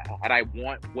I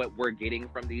want what we're getting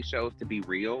from these shows to be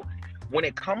real, when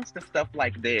it comes to stuff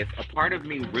like this, a part of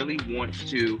me really wants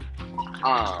to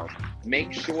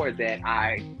make sure that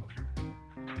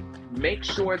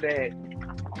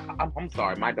I'm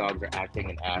sorry, my dogs are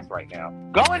acting an ass right now.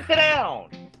 Go and sit down!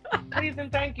 Please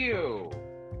and thank you.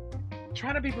 I'm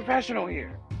trying to be professional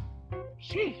here.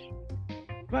 Sheesh.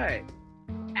 But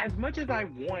as much as I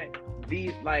want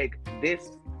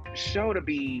this show to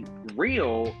be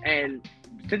real, and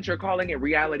since you're calling it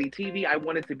reality TV, I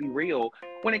want it to be real.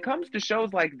 When it comes to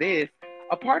shows like this,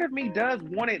 a part of me does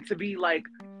want it to be like,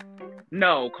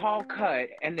 no, call cut,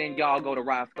 and then y'all go to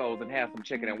Roscoe's and have some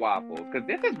chicken and waffles, because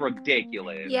this is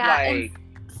ridiculous. Yeah,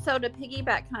 so to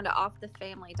piggyback kind of off the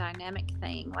family dynamic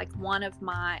thing, like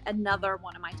another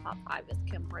one of my top 5 is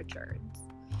Kim Richards.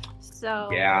 So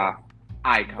yeah.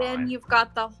 Icon. Then you've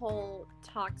got the whole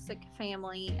toxic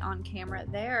family on camera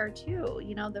there too,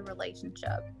 the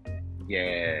relationship.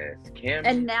 Yes, Kim.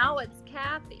 And now it's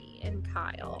Kathy and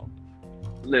Kyle.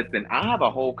 Listen, I have a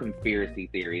whole conspiracy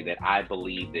theory that I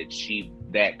believe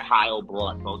that Kyle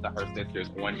brought both of her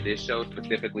sisters on this show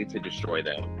specifically to destroy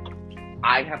them.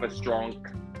 I have a strong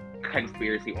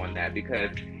conspiracy on that,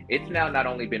 because it's now not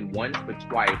only been once but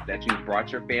twice that you've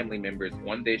brought your family members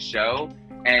on this show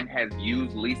and has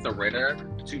used Lisa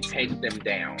Rinna to take them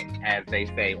down, as they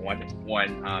say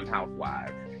on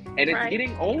Housewives. And it's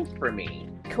getting old for me.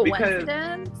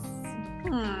 Coincidence?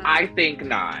 I think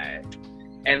not.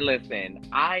 And listen,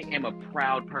 I am a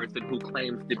proud person who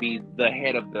claims to be the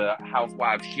head of the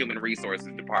Housewives Human Resources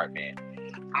Department.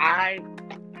 I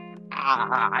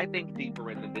think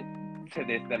deeper into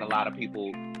this than a lot of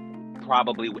people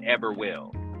probably ever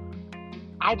will.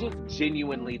 I just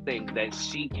genuinely think that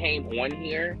she came on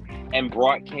here and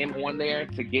brought Kim on there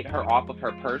to get her off of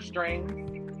her purse strings.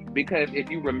 Because if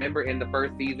you remember in the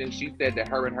first season, she said that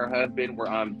her and her husband were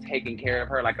taking care of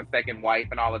her like a second wife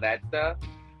and all of that stuff.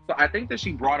 So I think that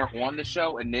she brought her on the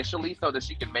show initially so that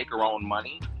she could make her own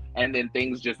money. And then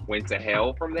things just went to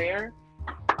hell from there.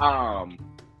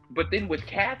 But then with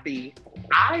Kathy,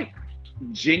 I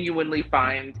genuinely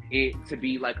find it to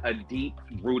be like a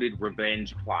deep-rooted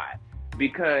revenge plot.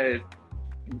 Because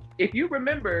if you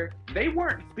remember, they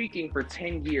weren't speaking for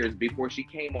 10 years before she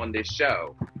came on this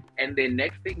show. And then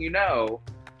next thing you know,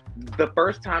 the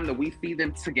first time that we see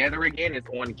them together again is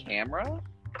on camera.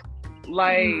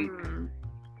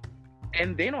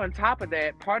 And then on top of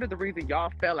that, part of the reason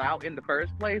y'all fell out in the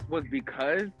first place was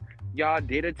because y'all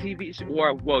did a TV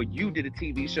show, you did a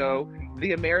TV show,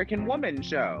 The American Woman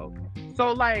Show.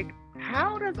 So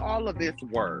how does all of this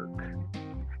work?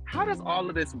 how does all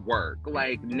of this work?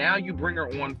 Like, now you bring her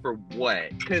on for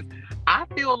what? Because I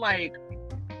feel like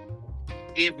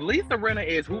if Lisa Rinna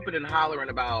is hooping and hollering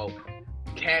about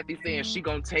Kathy saying she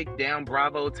gonna take down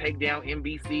Bravo, take down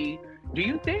NBC, do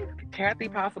you think Kathy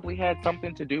possibly had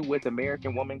something to do with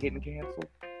American Woman getting canceled?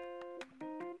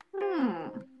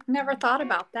 Never thought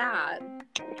about that.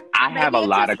 I have a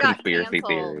lot of conspiracy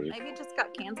theories. Maybe it just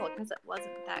got canceled because it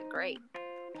wasn't that great.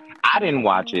 I didn't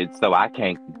watch it, so I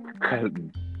can't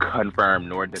confirm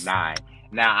nor deny.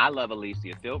 Now, I love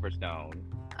Alicia Silverstone,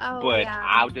 but yeah,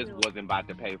 I just wasn't about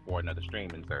to pay for another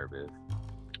streaming service.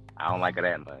 I don't like it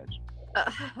that much.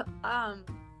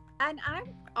 And I'm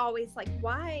always like,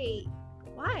 why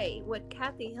would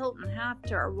Kathy Hilton have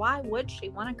to, or why would she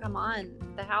want to come on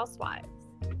The Housewives?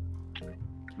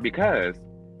 Because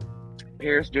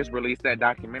Paris just released that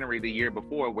documentary the year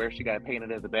before where she got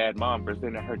painted as a bad mom for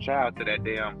sending her child to that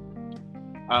damn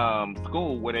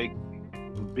school where they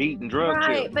beat and drug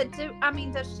children. Right, but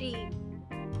does she?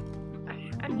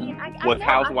 I mean,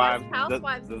 Housewives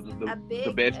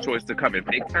the best choice to come and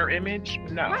fix her image?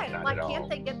 No, right. Not like, at can't all.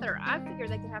 they get their? I figure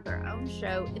they could have their own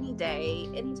show any day,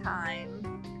 anytime.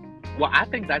 Well, I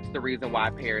think that's the reason why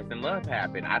Paris in Love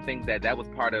happened. I think that was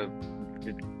part of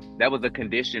that was a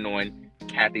condition on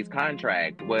Kathy's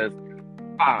contract. Was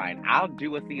fine, I'll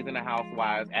do a season of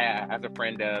Housewives as a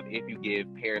friend of if you give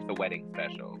Paris a wedding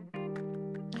special.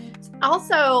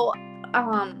 Also,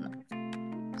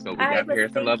 so we got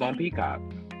Paris in Love on Peacock.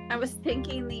 I was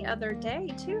thinking the other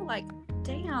day too, like,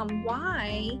 damn,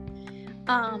 why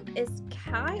is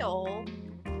Kyle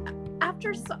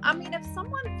after? If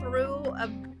someone threw a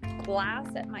glass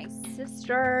at my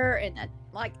sister and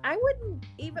I wouldn't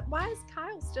even. Why is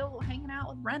Kyle still hanging out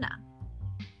with Rinna?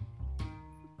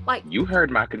 Like, you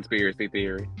heard my conspiracy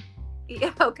theory.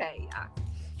 Yeah. Okay.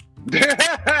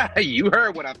 Yeah. You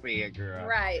heard what I said, girl.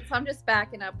 Right. So I'm just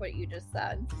backing up what you just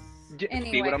said.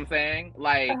 Anyway. See what I'm saying?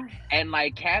 Like, and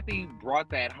like Kathy brought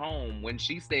that home when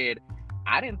she said,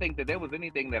 I didn't think that there was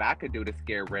anything that I could do to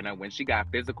scare Rinna when she got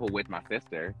physical with my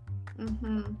sister.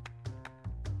 Mm-hmm.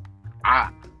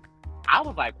 I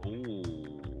was like,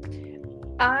 ooh.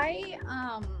 I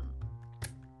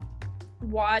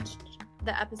watched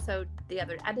the episode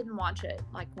I didn't watch it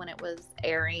like when it was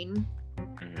airing.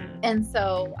 Mm-hmm. And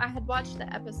so I had watched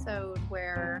the episode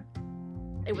where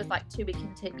it was like to be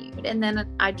continued. And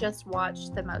then I just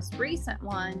watched the most recent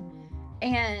one,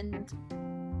 and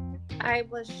I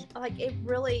was like, it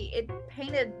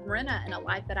painted Rinna in a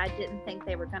light that I didn't think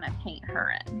they were going to paint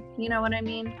her in. You know what I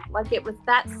mean? Like, it was,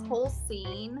 that whole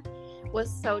scene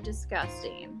was so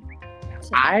disgusting.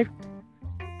 I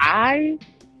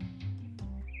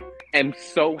am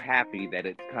so happy that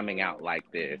it's coming out like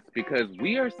this, because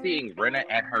we are seeing Rinna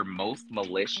at her most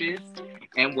malicious,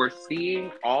 and we're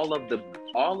seeing all of the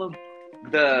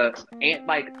and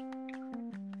like,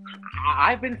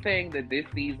 I've been saying that this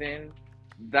season,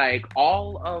 like,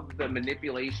 all of the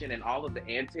manipulation and all of the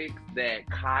antics that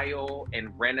Kyle and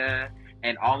Rinna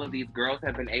and all of these girls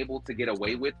have been able to get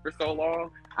away with for so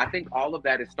long, I think all of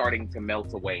that is starting to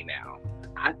melt away now.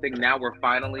 I think now we're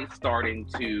finally starting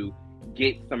to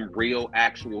get some real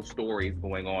actual stories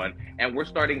going on, and we're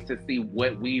starting to see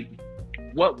what we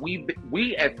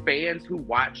as fans who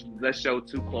watch the show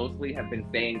too closely have been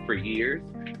saying for years,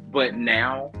 but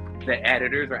now the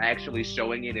editors are actually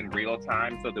showing it in real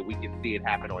time so that we can see it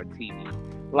happen on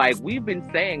TV. Like, we've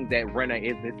been saying that Rinna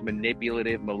is this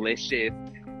manipulative, malicious,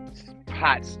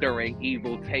 pot-stirring,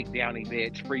 evil, takedowny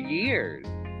bitch for years.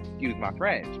 Excuse my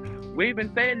French. We've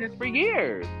been saying this for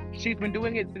years. She's been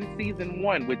doing it since season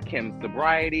 1 with Kim's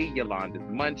sobriety, Yolanda's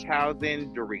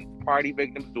Munchausen, Dorit's party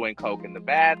victims doing coke in the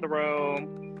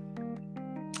bathroom.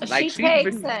 Like, she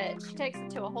takes it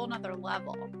to a whole nother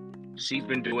level. She's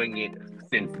been doing it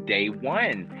since day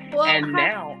 1. Well, and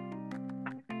now...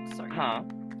 Sorry. Huh?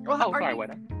 Well, sorry,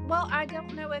 what? Well, I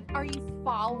don't know if... Are you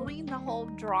following the whole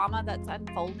drama that's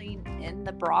unfolding in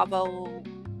the Bravo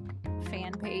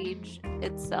fan page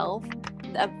itself?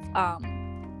 Of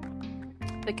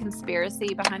the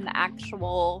conspiracy behind the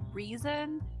actual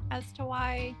reason as to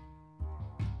why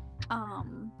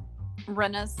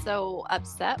Rinna's so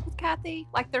upset with Kathy.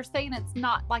 Like, they're saying it's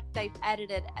not like they've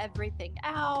edited everything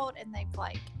out and they've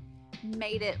like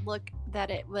made it look that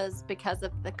it was because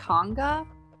of the conga.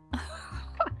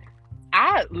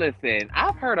 Listen,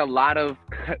 I've heard a lot of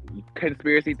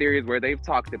conspiracy theories where they've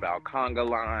talked about conga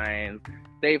lines.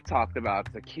 They've talked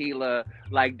about tequila.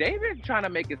 Like, they've been trying to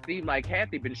make it seem like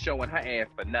Kathy been showing her ass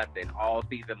for nothing all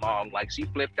season long. Like, she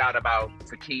flipped out about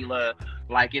tequila,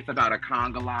 like it's about a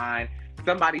conga line.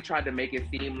 Somebody tried to make it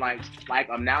seem like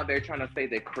now they're trying to say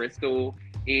that Crystal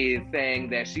is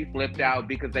saying that she flipped out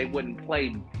because they wouldn't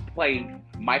play play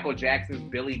Michael Jackson's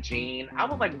Billie Jean. I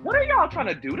was like, what are y'all trying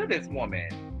to do to this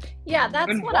woman? Yeah,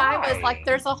 that's And what why? I was like.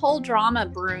 There's a whole drama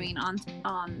brewing on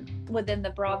within the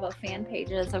Bravo fan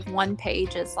pages. Of one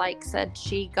page is like said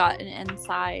she got an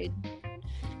inside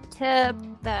tip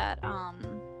that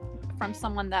from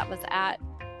someone that was at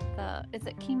is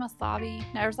it Kemosabe?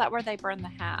 No, or is that where they burn the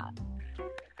hat?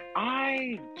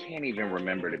 I can't even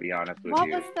remember, to be honest with What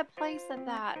you. was the place of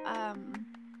that?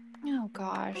 Oh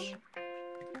gosh,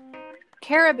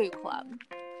 Caribou Club.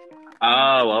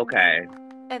 Oh, okay.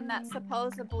 And that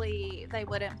supposedly they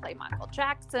wouldn't play Michael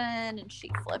Jackson, and she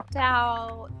flipped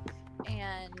out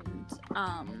and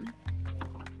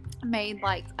made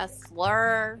like a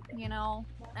slur, you know.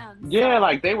 And Yeah, so,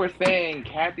 like they were saying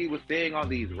Kathy was saying all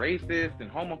these racist and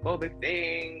homophobic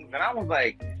things, and I was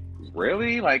like,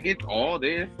 really? Like it's all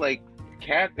this? Like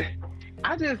Kathy,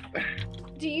 I just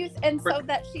do you? And so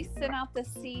that she sent out the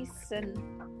cease and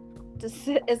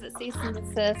desist. Is it cease and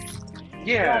desist?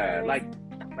 yeah, letters?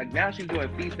 like now she's doing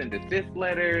cease and desist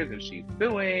letters and she's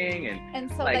suing and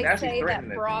so like, they say that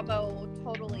Bravo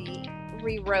totally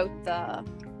rewrote the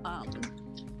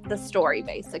story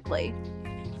basically.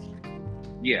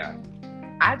 Yeah.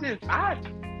 I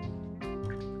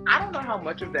don't know how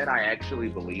much of that I actually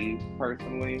believe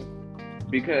personally,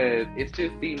 because it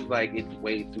just seems like it's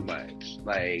way too much.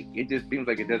 Like it just seems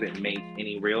like it doesn't make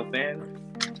any real sense.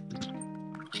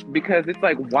 Because it's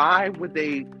like, why would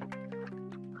they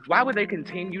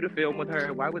continue to film with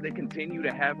her? Why would they continue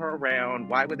to have her around?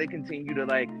 Why would they continue to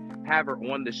like have her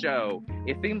on the show?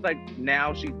 It seems like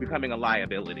now she's becoming a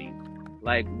liability.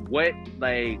 Like what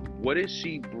is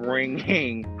she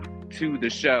bringing to the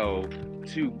show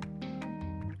to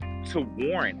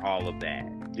warrant all of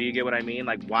that? Do you get what I mean?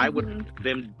 Like why would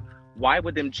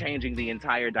them changing the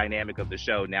entire dynamic of the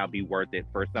show now be worth it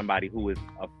for somebody who is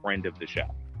a friend of the show?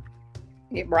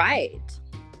 Right.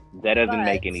 That doesn't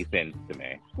make any sense to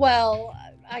me. Well,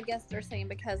 I guess they're saying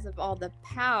because of all the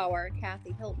power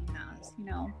Kathy Hilton has, you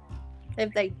know.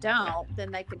 If they don't,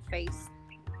 then they could face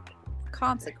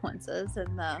consequences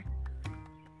and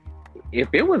if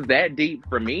it was that deep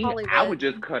for me, Hollywood. I would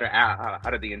just cut her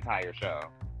out of the entire show.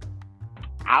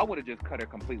 I would have just cut her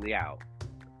completely out.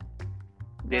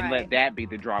 Then let that be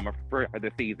the drama for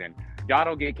the season. Y'all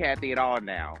don't get Kathy at all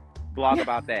now. Blog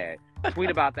about that. Tweet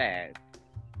about that.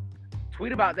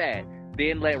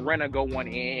 Then let Renna go on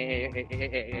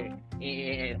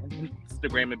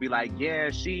Instagram and be like, yeah,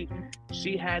 she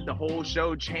had the whole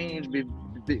show changed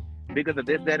because of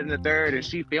this, that, and the third, and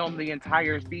she filmed the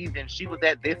entire season. She was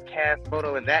at this cast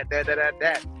photo and that.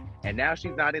 And now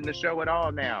she's not in the show at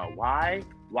all now. Why?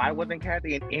 Why wasn't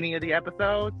Kathy in any of the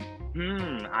episodes?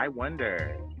 I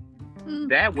wonder.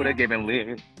 That would have given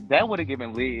Liz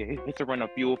to run a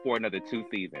fuel for another 2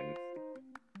 seasons.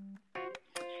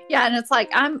 Yeah, and it's like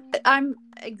I'm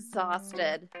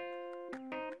exhausted.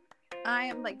 I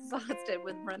am exhausted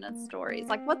with Renna's stories.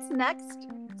 Like, what's next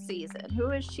season?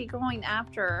 Who is she going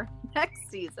after next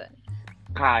season?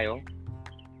 Kyle.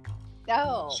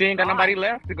 Oh, she ain't got nobody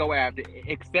left to go after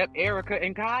except Erica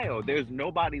and Kyle. There's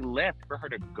nobody left for her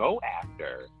to go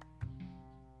after.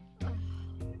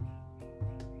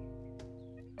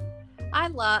 I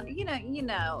love, you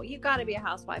got to be a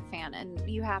Housewife fan, and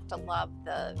you have to love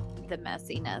the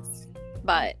messiness.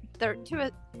 But there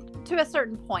to a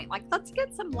certain point, like, let's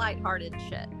get some lighthearted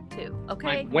shit too,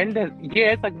 okay? Like, when does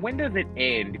it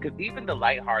end? Because even the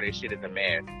lighthearted shit is a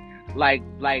mess. Like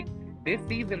this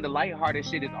season, the lighthearted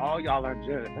shit is all y'all are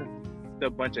just a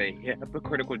bunch of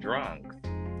hypocritical drunks.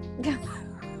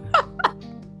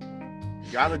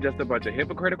 Y'all are just a bunch of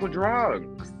hypocritical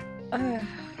drunks.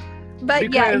 But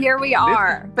because yeah, here we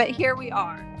are.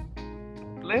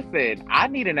 Listen, I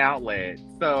need an outlet.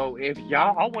 So if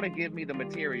y'all all want to give me the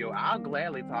material, I'll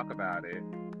gladly talk about it.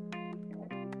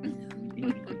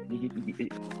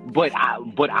 But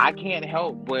I can't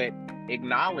help but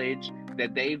acknowledge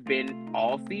that they've been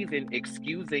all season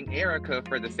excusing Erica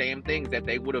for the same things that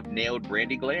they would have nailed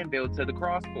Brandi Glanville to the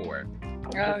cross for.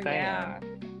 Yeah.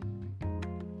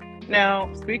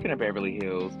 Now, speaking of Beverly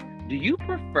Hills, do you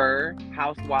prefer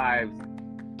Housewives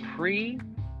pre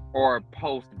or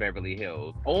post Beverly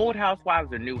Hills? Old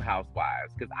Housewives or new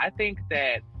Housewives? Because I think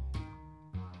that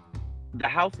the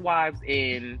Housewives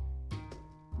in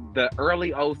the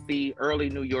early OC, early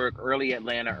New York, early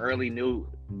Atlanta, early New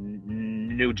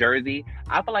Jersey,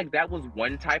 I feel like that was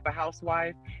one type of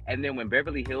housewife. And then when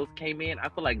Beverly Hills came in, I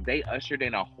feel like they ushered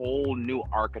in a whole new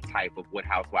archetype of what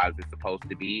Housewives is supposed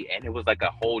to be. And it was like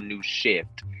a whole new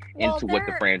shift into what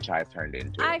the franchise turned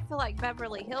into. I feel like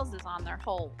Beverly Hills is on their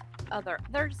whole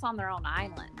they're just on their own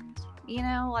island. You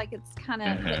know, like it's kind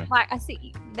of Mhm. like I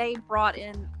see they brought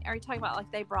in. Are you talking about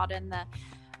like they brought in the?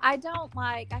 I don't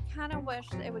like. I kind of wish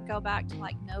it would go back to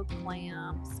like no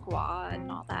glam squad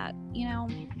and all that. You know.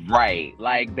 Right.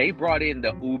 Like they brought in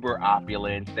the Uber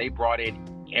opulence. They brought in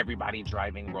everybody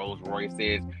driving Rolls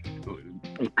Royces.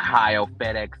 Kyle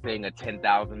FedExing a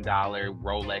 $10,000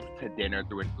 Rolex to dinner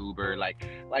through an Uber.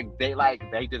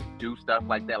 They just do stuff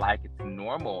like that like it's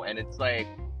normal. And it's like,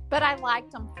 But I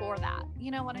liked them for that.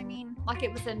 You know what I mean? Like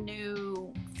it was a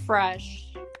new,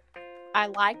 fresh. I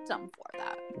liked them for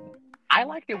that. I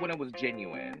liked it when it was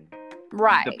genuine.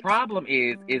 Right. The problem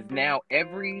is now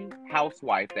every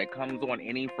housewife that comes on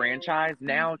any franchise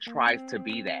now tries to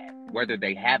be that, whether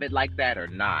they have it like that or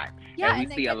not. Yeah, and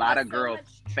we see a lot of girls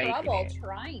faking it.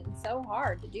 Trying so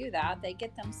hard to do that. They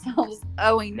get themselves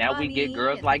owing now money. We get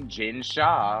girls like Jen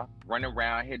Shaw running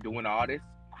around here doing all this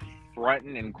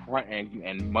fronting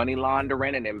and money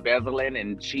laundering and embezzling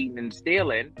and cheating and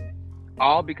stealing,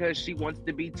 all because she wants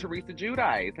to be Teresa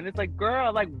Giudice. And it's like,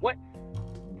 girl, like what?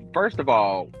 First of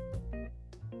all,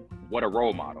 what a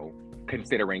role model,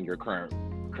 considering your current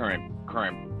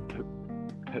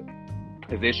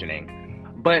positioning.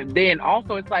 But then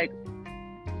also, it's like,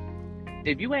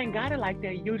 if you ain't got it like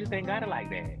that, you just ain't got it like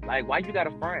that. Like, why you got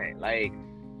a front? Like,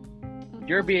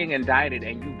 you're being indicted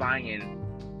and you buying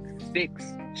 6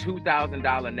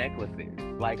 $2,000 necklaces.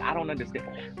 Like, I don't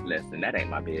understand. Listen, that ain't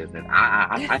my business.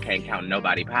 I can't count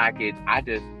nobody's pockets.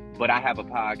 But I have a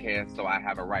podcast, so I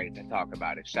have a right to talk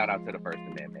about it. Shout out to the First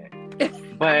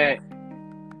Amendment. But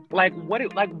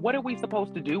what are we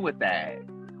supposed to do with that?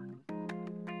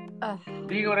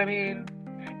 Do you know what I mean?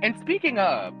 And speaking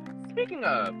of,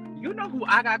 you know who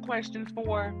I got questions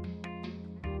for?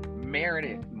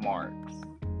 Meredith Marks.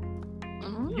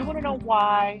 You want to know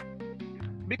why?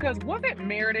 Because wasn't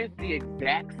Meredith the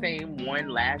exact same one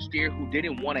last year who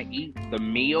didn't want to eat the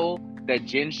meal that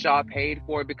Jen Shaw paid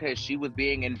for because she was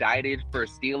being indicted for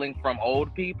stealing from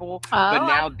old people? But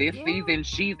now this season,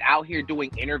 she's out here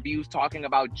doing interviews talking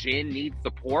about Jen needs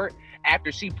support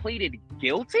after she pleaded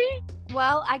guilty?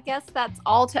 Well, I guess that's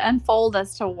all to unfold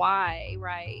as to why,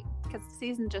 right? Because the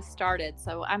season just started,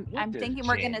 so I'm thinking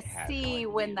we're going to see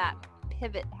when that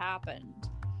pivot happened.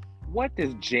 What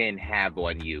does Jen have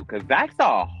on you? Because that's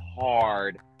a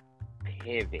hard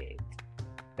pivot.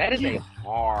 That is a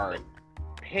hard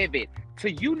pivot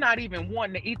to you not even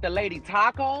wanting to eat the lady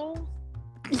tacos.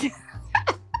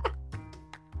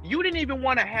 You didn't even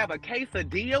want to have a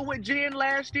quesadilla with Jen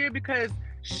last year because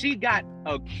she got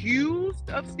accused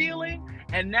of stealing,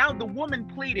 and now the woman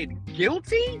pleaded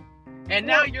guilty, and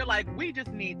now you're like, we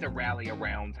just need to rally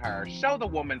around her, show the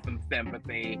woman some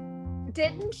sympathy.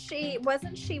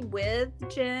 Wasn't she with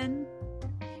Jen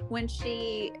when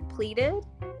she pleaded?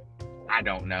 I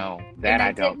don't know.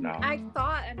 I don't know. I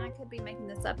thought, and I could be making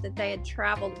this up, that they had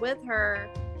traveled with her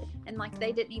and like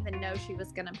they didn't even know she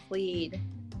was going to plead.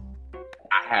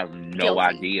 I have no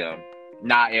idea.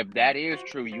 Now, if that is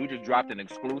true, you just dropped an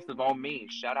exclusive on me.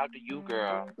 Shout out to you,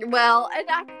 girl. Well, and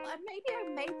maybe I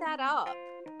made that up.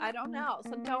 I don't know.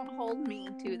 So don't hold me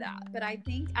to that. But I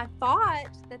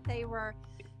thought that they were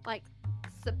like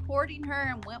supporting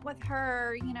her and went with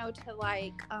her, you know, to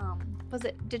like,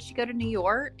 did she go to New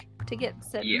York to get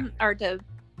sentenced or to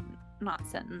not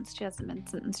sentenced? She hasn't been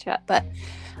sentenced yet, but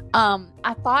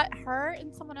I thought her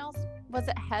and someone else, was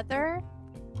it Heather,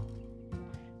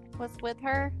 was with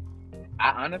her?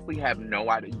 I honestly have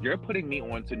no idea. You're putting me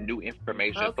on to new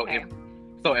information. Okay.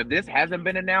 So if this hasn't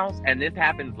been announced and this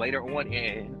happens later on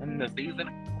in the season,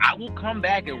 I will come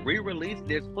back and re-release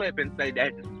this clip and say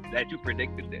that you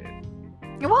predicted this.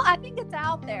 Well, I think it's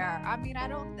out there. I mean, I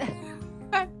don't.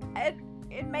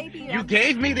 It may be. You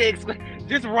gave me the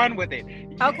just run with it.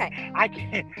 Okay. I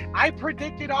can't. I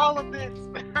predicted all of this.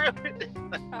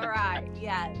 All right.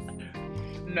 Yes.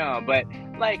 No, but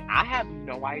like I have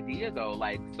no idea though.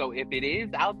 Like, so if it is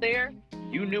out there,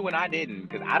 you knew and I didn't,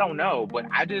 because I don't know. But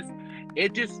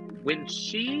when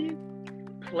she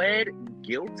pled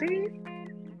guilty,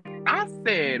 I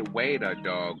said, wait a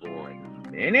doggone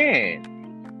minute.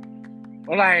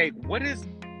 Like, what?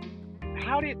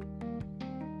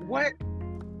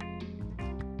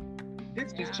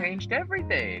 This just changed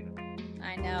everything.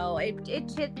 I know.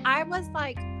 I was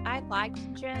like, I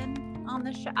liked Jen on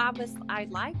the show. I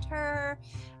liked her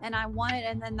and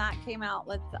and then that came out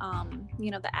with,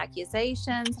 the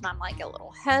accusations, and I'm like a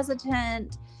little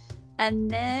hesitant. And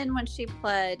then when she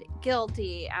pled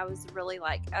guilty, I was really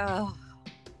like, oh,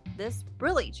 this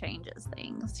really changes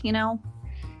things, you know?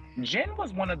 Jen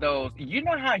was one of those, you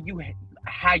know how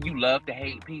you love to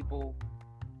hate people?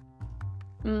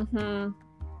 Mm-hmm.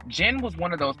 Jen was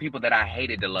one of those people that I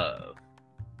hated to love.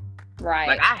 Right.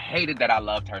 Like, I hated that I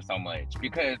loved her so much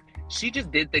because she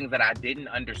just did things that I didn't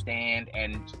understand,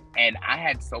 and I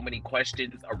had so many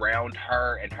questions around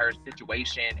her and her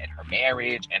situation and her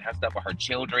marriage and her stuff with her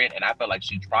children, and I felt like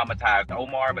she traumatized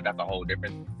Omar, but that's a whole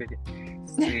different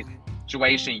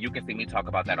situation. You can see me talk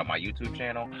about that on my YouTube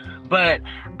channel. But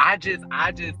I just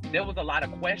there was a lot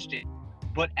of questions.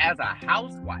 But as a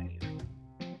housewife,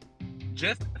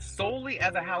 just solely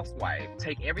as a housewife,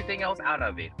 take everything else out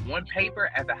of it. On paper,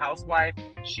 as a housewife,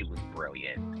 she was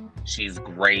brilliant. She's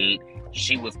great.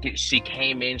 She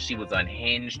came in, she was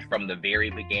unhinged from the very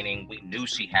beginning. We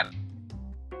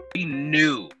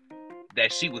knew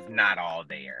that she was not all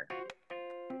there.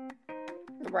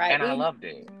 Right. And I loved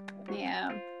it.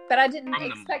 Yeah. But I didn't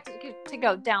expect it to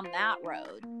go down that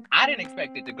road. I didn't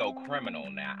expect it to go criminal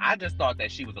now. I just thought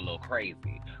that she was a little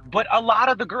crazy. But a lot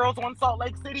of the girls on Salt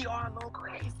Lake City are a little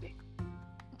crazy.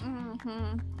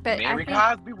 Mm-hmm. But Mary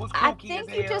Cosby was kooky. I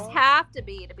think you just have to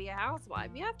be a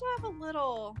housewife. You have to have a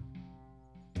little...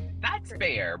 That's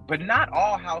fair, but not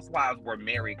all housewives were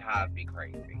Mary Cosby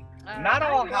crazy. Not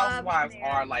all housewives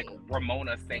are like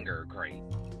Ramona Singer crazy.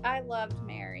 I loved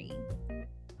Mary.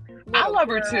 I love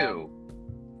her too.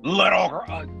 Little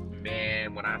girl.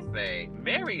 Man, when I say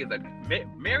Mary is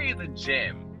a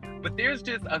gem, but there's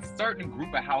just a certain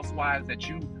group of housewives that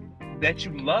you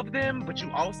love them, but you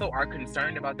also are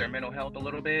concerned about their mental health a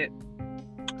little bit.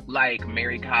 Like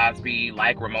Mary Cosby,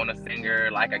 like Ramona Singer,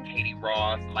 like a Katie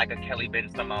Ross, like a Kelly Ben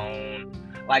Simone.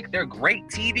 Like, they're great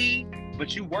TV,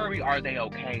 but you worry, are they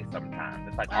okay sometimes?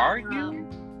 It's like, are you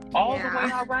all the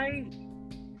way all right?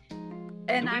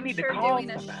 And I'm sure doing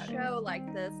a show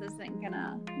like this isn't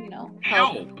gonna,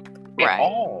 help at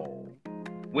all.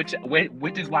 Which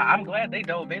is why I'm glad they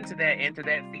dove into that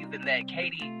season that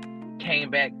Katie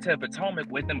came back to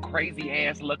Potomac with them crazy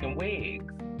ass looking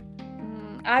wigs.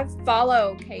 I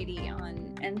follow Katie on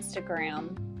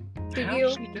Instagram.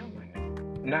 How's she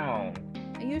doing? No.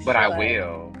 You should. But I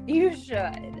will. You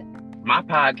should. My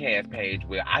podcast page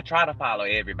will. I try to follow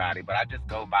everybody, but I just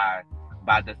go by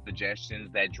the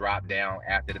suggestions that drop down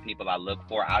after the people I look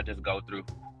for. I'll just go through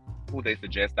who they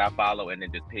suggest I follow and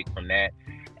then just pick from that.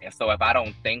 And so if I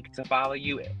don't think to follow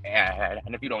you, and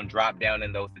if you don't drop down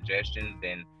in those suggestions,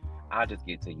 then I'll just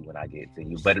get to you when I get to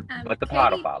you. But the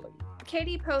pod will follow you.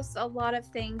 Katie posts a lot of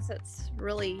things that's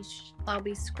really, I'll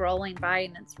be scrolling by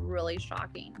and it's really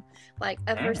shocking. Like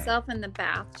of herself in the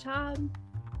bathtub.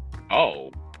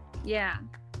 Oh. Yeah.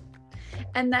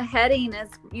 And the heading is,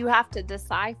 you have to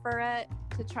decipher it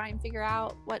to try and figure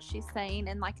out what she's saying.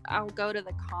 And like, I'll go to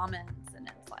the comments and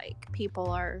it's like, people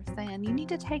are saying, you need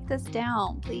to take this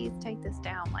down. Please take this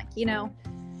down. Like, yeah.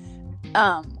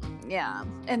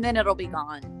 And then it'll be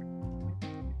gone.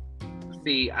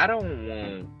 See, I don't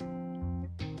want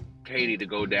Katie to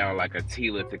go down like a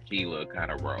Tila Tequila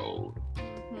kind of road.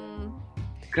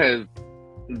 Because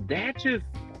this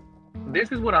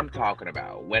is what I'm talking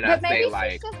about when I say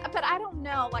like. But I don't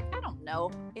know. Like, I don't know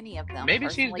any of them. Maybe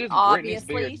personally. She's just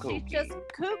obviously kooky. She's just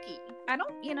kooky. I don't.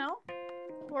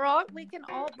 We're all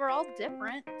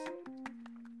different.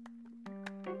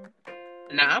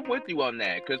 Now I'm with you on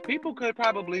that because people could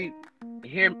probably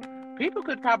hear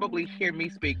me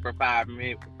speak for 5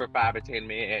 or 10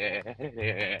 minutes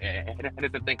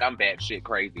and think I'm batshit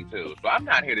crazy too. So I'm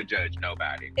not here to judge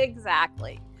nobody.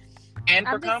 Exactly. And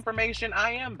for confirmation,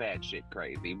 I am batshit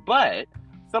crazy, but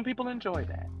some people enjoy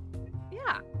that.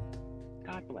 Yeah.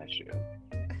 God bless you.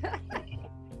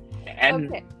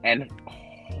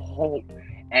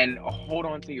 And hold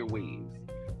on to your weaves.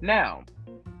 Now,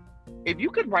 if you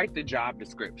could write the job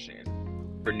description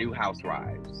for new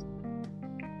housewives,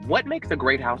 what makes a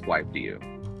great housewife to you?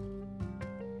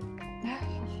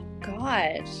 Oh,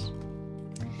 gosh.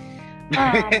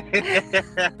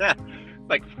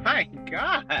 Like, my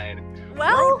God.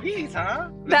 Well, world peace, huh?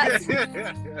 That's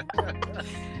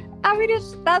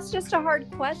just a hard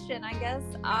question, I guess.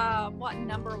 What,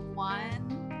 number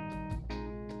one?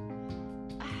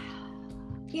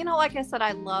 Like I said,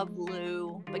 I love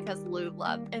Lou because Lou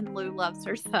loves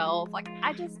herself. Like,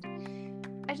 I just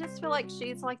feel like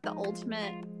she's like the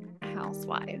ultimate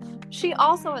housewife. She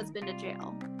also has been to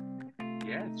jail.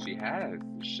 Yes, she has.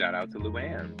 Shout out to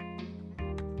Luann.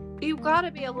 You got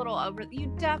to be a little I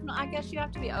guess you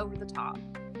have to be over the top.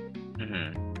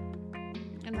 Mm-hmm.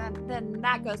 And then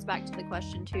that goes back to the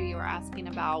question too you were asking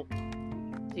about,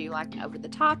 do you like an over the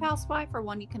top housewife or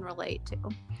one you can relate to?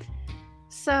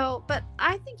 So, but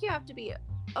I think you have to be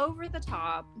over the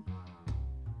top.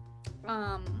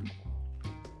 I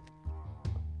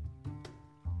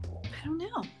don't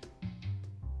know.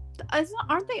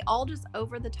 Aren't they all just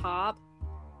over the top?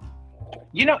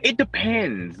 It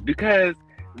depends because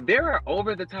there are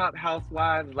over-the-top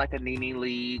housewives like a Nene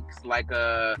Leakes, like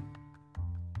a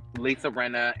Lisa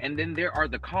Rinna, and then there are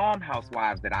the calm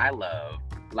housewives that I love,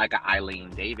 like a Eileen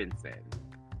Davidson,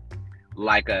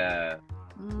 like a,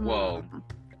 well, Mm.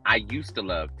 I used to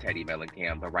love Teddy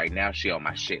Mellencamp, but right now she on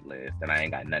my shit list, and I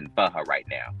ain't got nothing for her right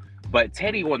now. But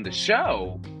Teddy on the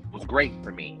show was great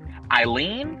for me.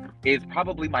 Eileen is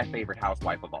probably my favorite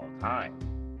housewife of all time.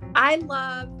 I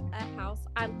love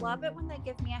I love it when they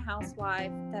give me a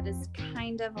housewife that is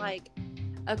kind of like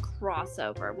a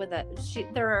crossover with it.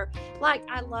 They're like,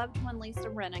 I loved when Lisa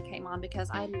Rinna came on because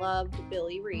I loved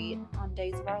Billy Reed on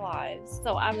Days of Our Lives.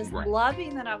 So I was Right.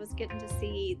 loving that I was getting to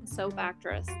see the soap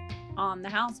actress on The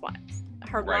Housewives.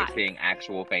 Her Right, life. seeing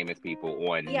actual famous people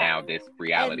on Yeah. now this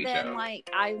reality And then show. like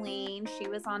Eileen, she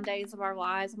was on Days of Our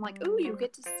Lives. I'm like, ooh, you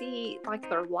get to see like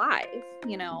their life,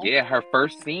 you know? Yeah, her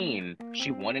first scene,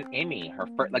 she won an Emmy. Her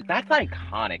first, like, that's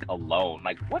iconic alone.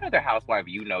 Like, what other housewife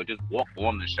you know just walked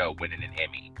on the show winning an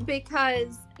Emmy?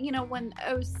 Because, you know, when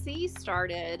OC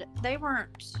started, they were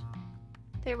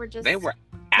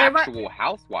Actual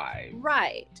housewives.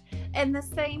 right. And the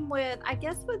same with, I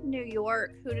guess, with New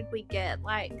York, who did we get?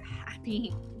 Like, I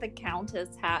mean, the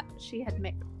Countess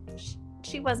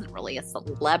she wasn't really a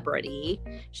celebrity.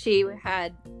 She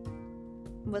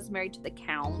was married to the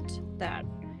Count. That,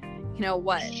 you know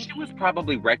what? She was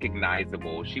probably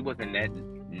recognizable. She wasn't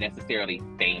necessarily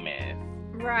famous.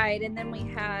 Right, and then we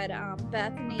had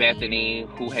Bethany. Bethany,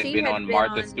 who had been on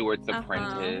Martha Stewart's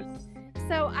Apprentice.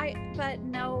 So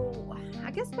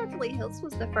I guess Beverly Hills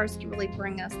was the first to really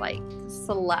bring us like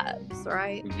celebs,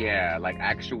 right? Yeah, like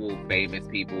actual famous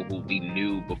people who we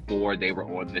knew before they were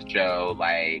on the show.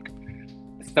 Like,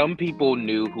 some people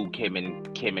knew who Kim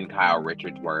and Kyle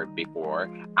Richards were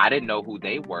before. I didn't know who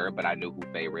they were, but I knew who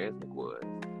Faye Resnick was.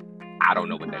 I don't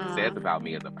know what that says about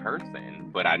me as a person,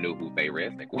 but I knew who Faye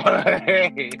Resnick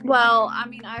was. Well, I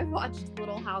mean, I watched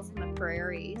Little House on the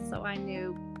Prairie, so I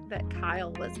knew that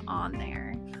Kyle was on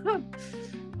there.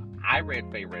 I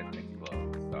read Faye Resnick's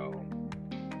book, so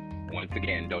once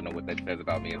again, don't know what that says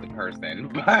about me as a person.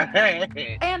 But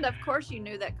and of course, you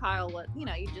knew that Kyle was. You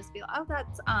know, you'd just be like, "Oh,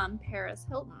 that's Paris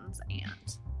Hilton's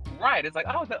aunt." Right? It's like,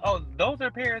 oh, those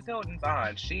are Paris Hilton's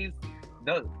aunt.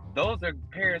 Those are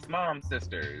Paris' mom's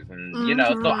sisters, and you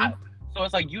know, so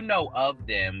it's like you know of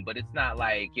them, but it's not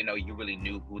like you really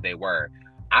knew who they were.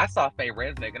 I saw Faye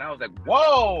Resnick, and I was like,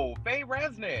 whoa, Faye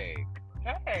Resnick!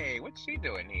 Hey, what's she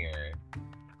doing here?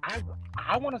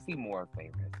 I want to see more of Faye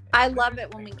Resnick. I love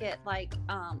it when we get like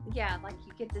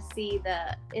you get to see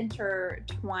the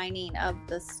intertwining of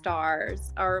the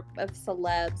stars or of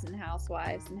celebs and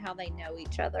housewives and how they know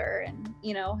each other, and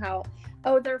you know how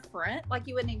they're friends. Like,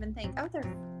 you wouldn't even think,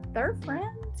 they're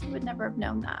friends. You would never have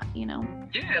known that, you know?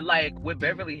 Yeah, like with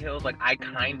Beverly Hills, like I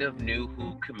kind of knew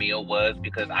who Camille was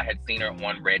because I had seen her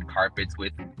on red carpets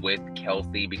with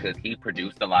Kelsey, because he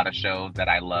produced a lot of shows that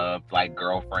I loved, like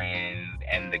Girlfriends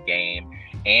and The Game,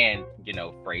 and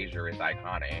Frasier is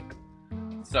iconic.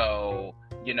 So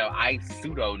I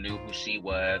pseudo knew who she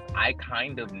was. I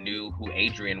kind of knew who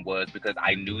Adrian was because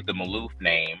I knew the Maloof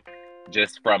name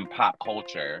just from pop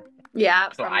culture. Yeah.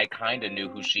 So I kind of knew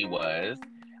who she was.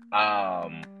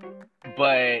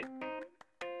 But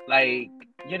like,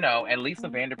 and Lisa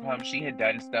Vanderpump, she had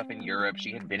done stuff in Europe.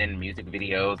 She had been in music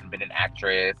videos and been an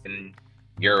actress in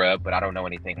Europe, but I don't know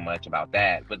anything much about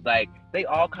that. But like, they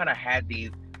all kind of had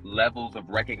these levels of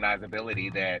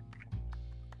recognizability that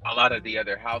a lot of the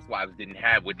other housewives didn't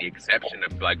have, with the exception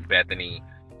of like Bethany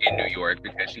in New York,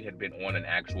 because she had been on an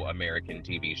actual American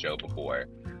TV show before.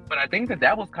 But I think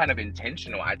that was kind of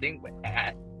intentional. I think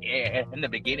in the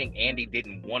beginning, Andy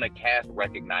didn't want to cast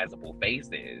recognizable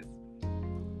faces.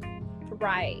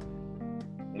 Right.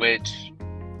 Which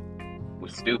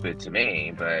was stupid to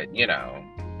me, but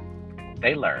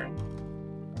they learn.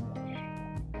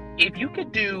 If you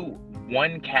could do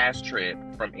one cast trip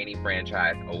from any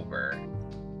franchise over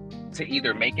to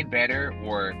either make it better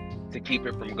or to keep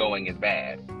it from going as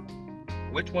bad,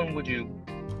 which one would you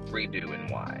redo and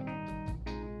why?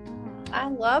 I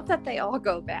love that they all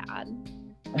go bad.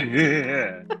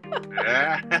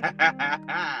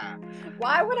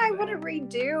 Why would I want to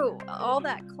redo all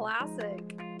that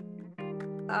classic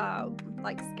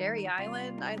like Scary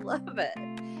Island? I love it.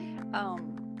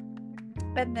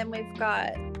 And then we've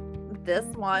got this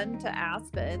one to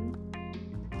Aspen.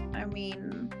 I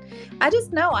mean, I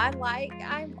just know I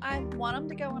want them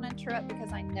to go on a trip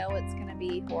because I know it's going to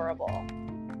be horrible.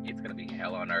 It's going to be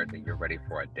hell on earth and you're ready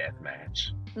for a death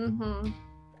match. Mm-hmm.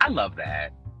 I love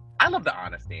that. I love the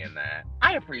honesty in that.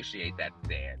 I appreciate that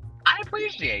stance. I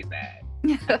appreciate that.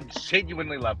 I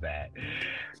genuinely love that.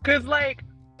 Because, like,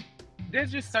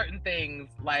 there's just certain things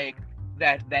like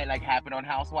that like happen on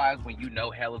Housewives when you know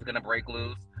hell is gonna break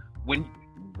loose.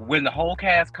 When the whole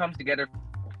cast comes together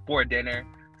for dinner,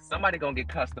 somebody gonna get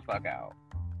cussed the fuck out.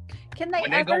 Can they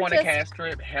when they ever go on just, a cast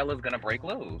trip, hell is gonna break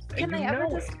loose. Can and they you ever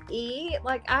know just it. eat?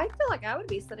 Like, I feel like I would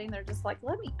be sitting there just like,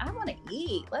 I want to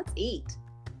eat. Let's eat.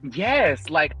 Yes,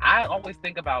 like I always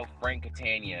think about Frank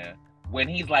Catania when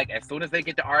he's like, as soon as they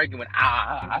get to arguing,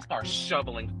 I start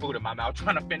shoveling food in my mouth,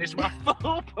 trying to finish my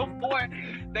food before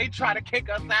they try to kick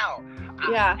us out.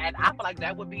 Yeah. And I feel like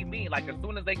that would be me. Like, as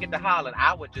soon as they get to Holland,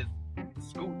 I would just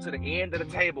scoot to the end of the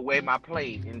table, weigh my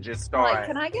plate, and just start. Like,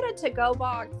 can I get a to-go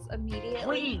box immediately?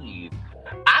 Please.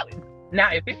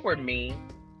 Now, if it were me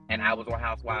and I was on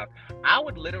Housewives, I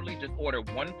would literally just order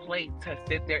one plate to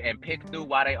sit there and pick through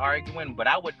while they arguing, but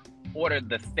I would order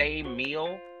the same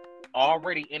meal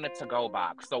already in a to-go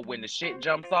box. So when the shit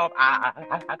jumps off,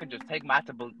 I could just take my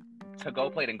to-go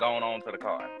plate and go on to the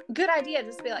car. Good idea.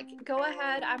 Just be like, go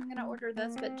ahead. I'm going to order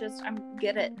this, but just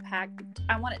get it packed.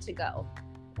 I want it to go.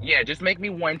 Yeah, just make me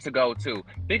one to go too.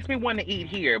 Fix me one to eat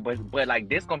here, but like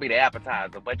this gonna be the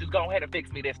appetizer. But just go ahead and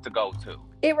fix me this to go too.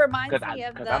 It reminds me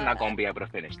of because I'm not gonna be able to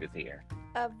finish this here.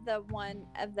 Of the one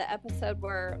of the episode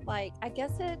where, like, I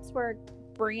guess it's where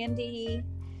Brandy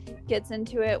gets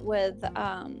into it with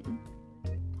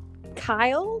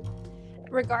Kyle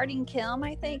regarding Kim,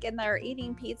 I think, and they're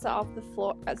eating pizza off the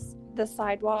floor, the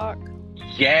sidewalk.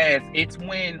 Yes, it's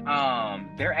when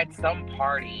they're at some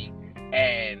party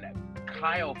and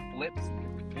Kyle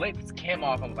flips Kim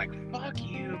off and was like, "Fuck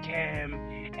you, Kim,"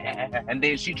 and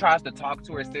then she tries to talk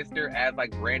to her sister as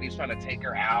like Brandy's trying to take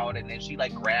her out, and then she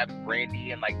like grabs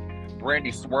Brandy and like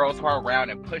Brandy swirls her around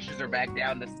and pushes her back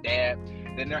down the steps.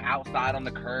 Then they're outside on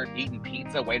the curb eating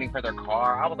pizza, waiting for their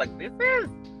car. I was like, this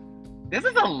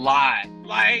is a lot.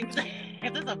 Like,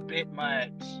 this is a bit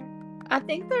much. I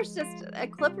think there's just a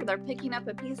clip where they're picking up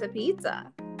a piece of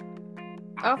pizza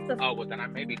off the. Oh, well, then I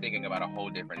may be thinking about a whole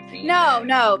different scene.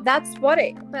 No, that's what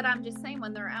it. But I'm just saying,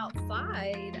 when they're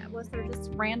outside, was there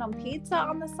just random pizza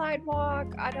on the sidewalk?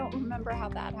 I don't remember how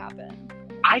that happened.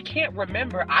 I can't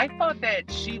remember. I thought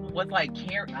that she was like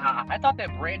I thought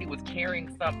that Brandy was carrying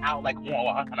some out like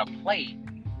on a plate.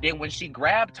 Then when she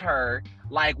grabbed her,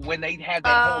 like when they had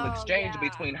that whole exchange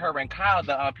between her and Kyle,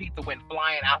 the pizza went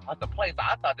flying out of the plate. So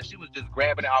I thought that she was just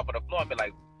grabbing it off of the floor and be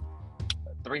like,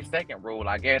 3-second rule,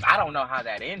 I guess. I don't know how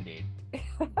that ended.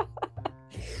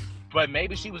 But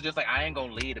maybe she was just like, I ain't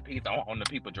gonna leave the pizza on the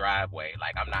people's driveway.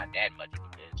 Like, I'm not that much of a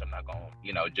bitch. I'm not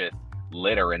gonna, just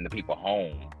litter in the people's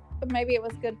home. But maybe it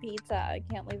was good pizza. I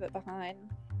can't leave it behind.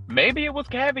 Maybe it was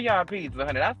caviar pizza,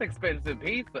 honey. That's expensive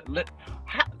pizza.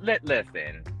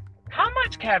 Listen, how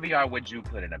much caviar would you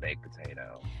put in a baked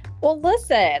potato? Well,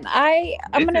 listen, I'm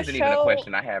going to show... This isn't even a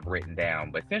question I have written down,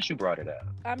 but since you brought it up.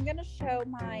 I'm going to show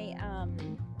my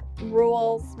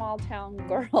rural small town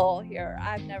girl here.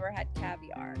 I've never had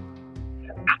caviar.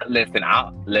 Listen,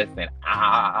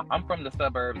 I'm from the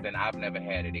suburbs and I've never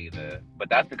had it either.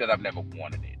 But that's because I've never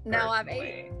wanted it. No, I've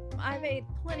ate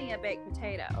plenty of baked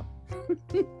potato.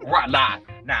 Right,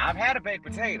 now I've had a baked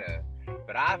potato,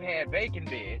 but I've had bacon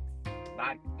bits,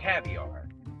 not caviar.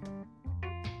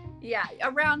 Yeah,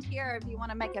 around here, if you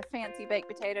want to make a fancy baked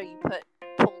potato, you put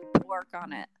pulled pork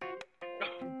on it.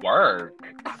 Work?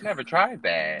 I've never tried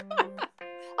that.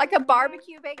 Like a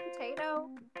barbecue baked potato?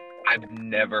 I've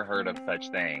never heard of such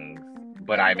things,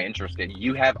 but I'm interested.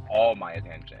 You have all my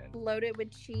attention. Loaded with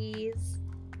cheese.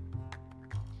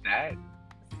 That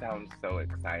sounds so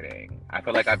exciting. I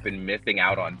feel like I've been missing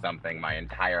out on something my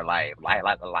entire life.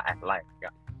 I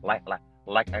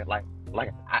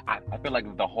feel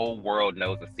like the whole world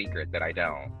knows a secret that I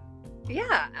don't.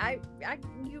 Yeah,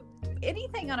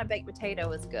 anything on a baked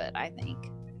potato is good, I think.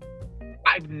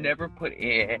 I've never put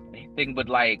anything but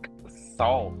like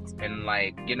salt and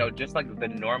like, just like the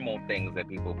normal things that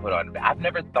people put on. I've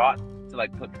never thought to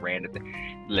like put random things.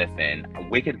 Listen,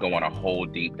 we could go on a whole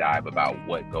deep dive about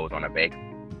what goes on a baked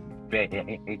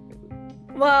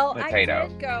well, potato. I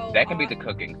did go that can be the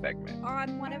cooking segment.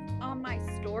 On my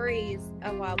stories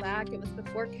a while back, it was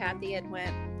before Kathy had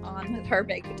went on with her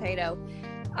baked potato.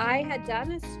 I had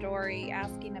done a story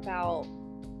asking about,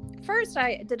 first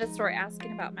I did a story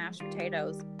asking about mashed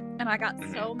potatoes, and I got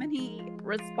so many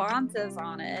responses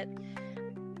on it.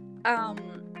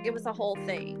 It was a whole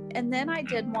thing. And then I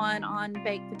did one on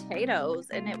baked potatoes,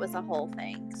 and it was a whole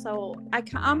thing. So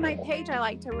on my page, I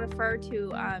like to refer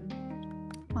to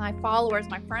my followers,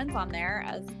 my friends on there,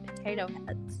 as potato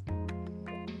heads.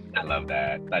 I love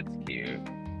that. That's cute.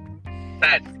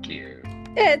 That's cute.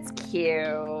 It's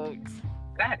cute.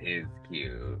 That is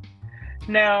cute.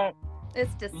 Now,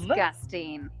 it's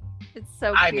disgusting. It's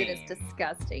so cute. It's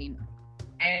disgusting.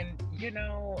 And,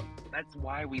 that's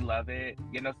why we love it.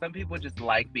 Some people just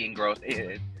like being gross.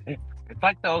 It's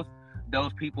like those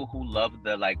people who love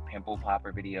the, like, pimple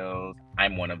popper videos.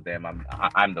 I'm one of them.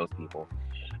 I'm those people.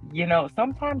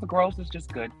 Sometimes gross is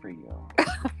just good for you.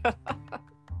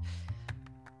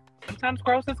 Sometimes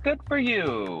gross is good for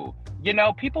you.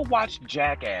 People watched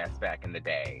Jackass back in the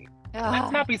day.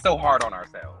 Let's not be so hard on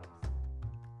ourselves.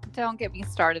 Don't get me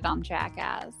started on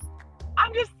Jackass.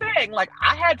 I'm just saying, like,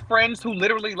 I had friends who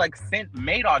literally, like,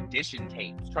 made audition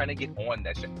tapes trying to get on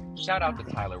that shit. Shout out to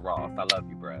Tyler Ross. I love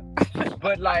you, bro.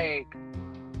 But, like,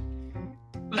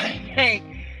 I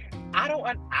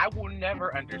will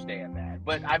never understand that.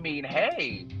 But, I mean,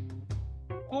 hey,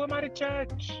 who am I to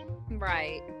judge?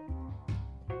 Right.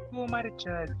 Who am I to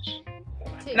judge?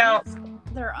 Now,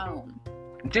 their own.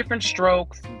 Different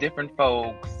strokes, different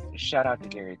folks. Shout out to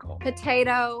Gary Cole.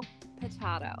 Potato.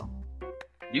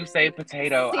 You say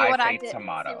potato, I say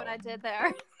tomato. See what I did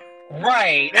there?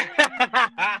 Right.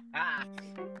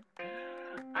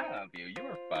 I love you. You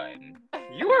were fun.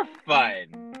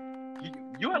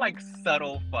 You are like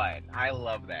subtle fun. I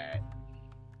love that.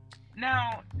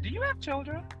 Now, do you have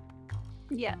children?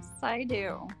 Yes, I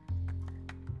do.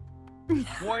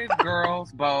 Boys,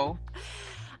 girls, both?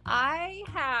 I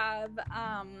have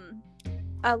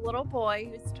a little boy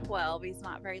who's 12. He's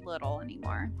not very little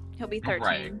anymore. He'll be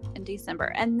 13 in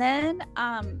December. And then,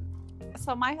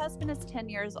 so my husband is 10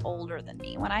 years older than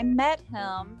me. When I met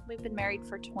him, we've been married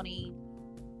for 20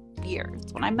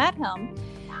 years. When I met him,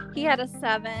 he had a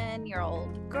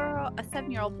 7-year-old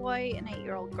boy, and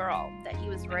 8-year-old girl that he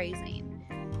was raising.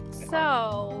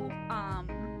 So,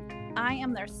 I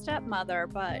am their stepmother,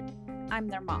 but I'm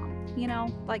their mom, Yeah,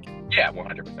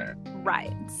 100%.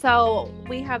 Right. So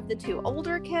we have the 2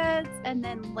 older kids, and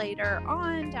then later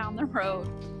on down the road,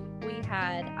 we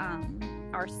had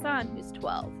our son who's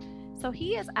 12. So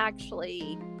he is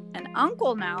actually an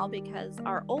uncle now because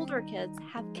our older kids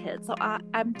have kids. So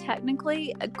I'm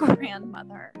technically a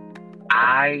grandmother.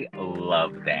 I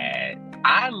love that.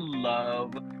 I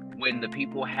love when the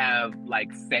people have,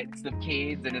 like, sets of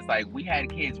kids, and it's like, we had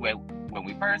kids when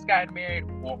we first got married,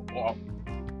 or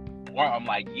I'm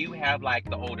like, you have, like,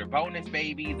 the older bonus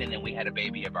babies, and then we had a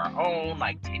baby of our own,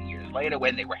 like, 10 years later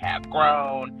when they were half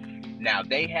grown. Now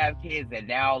they have kids, and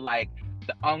now, like,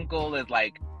 the uncle is,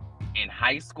 like, in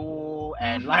high school,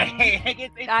 and like,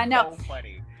 it's I know. So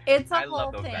funny. It's a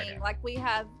whole thing. Dynamics. Like, we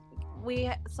have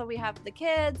the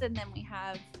kids, and then we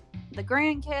have the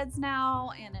grandkids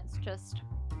now, and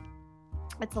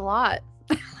it's a lot.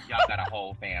 Y'all got a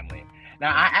whole family.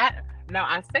 Now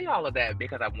I say all of that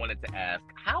because I wanted to ask,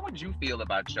 how would you feel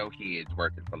about your kids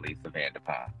working for Lisa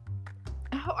Vanderpump?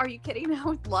 Oh, are you kidding? I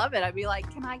would love it. I'd be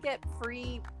like, can I get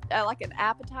free, like an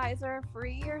appetizer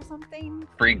free or something?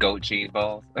 Free goat cheese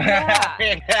balls? Yeah.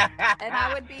 And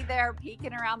I would be there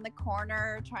peeking around the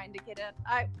corner trying to get it.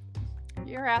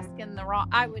 You're asking the wrong.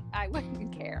 I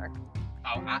wouldn't care.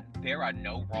 Oh, there are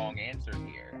no wrong answers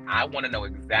here. I want to know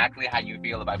exactly how you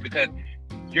feel about it, because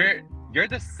you're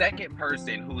the second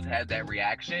person who's had that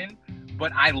reaction,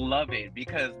 but I love it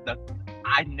because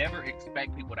I never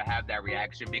expect people to have that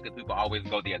reaction because people always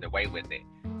go the other way with it.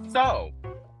 So,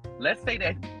 let's say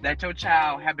that your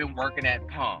child have been working at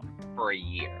Pump for a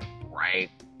year,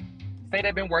 right? Say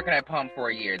they've been working at Pump for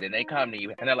a year, then they come to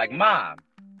you and they're like, Mom,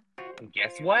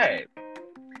 guess what?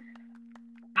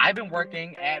 I've been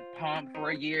working at Pump for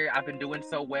a year. I've been doing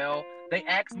so well. They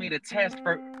asked me to test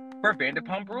for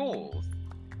Vanderpump Rules.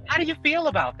 How do you feel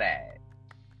about that?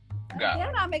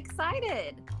 Again, I'm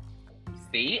excited.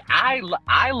 See, I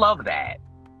love that.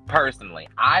 Personally,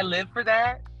 I live for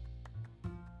that.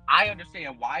 I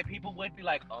understand why people would be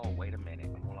like, oh, wait a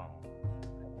minute, hold on.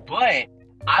 But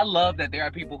I love that there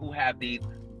are people who have these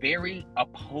very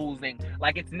opposing,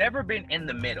 like, it's never been in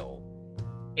the middle.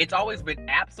 It's always been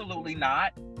absolutely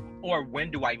not, or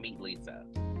when do I meet Lisa?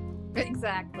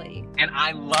 Exactly. And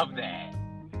I love that.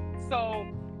 So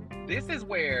this is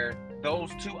where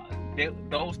those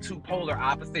two polar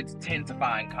opposites tend to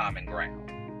find common ground.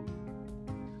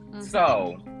 Mm-hmm.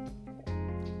 So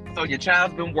your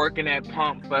child's been working at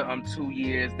Pump for 2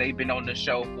 years. They've been on the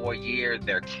show for a year.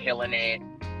 They're killing it.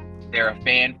 They're a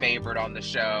fan favorite on the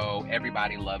show.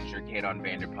 Everybody loves your kid on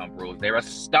Vanderpump Rules. They're a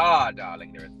star,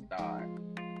 darling. They're a star.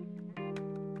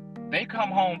 They come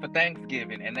home for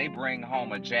Thanksgiving and they bring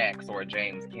home a Jax or a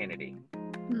James Kennedy.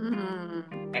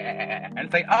 Mm-hmm.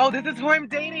 And say, oh, this is who I'm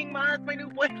dating, Mom, my new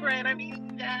boyfriend. I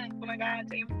mean, Jax. Oh my God,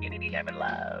 James Kennedy, I'm in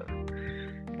love.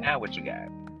 Now what you got?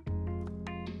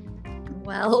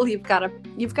 Well, you've got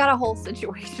a whole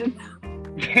situation.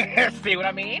 See what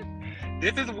I mean?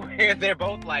 This is where they're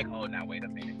both like, oh, now wait a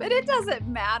minute. But it doesn't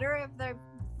matter if they're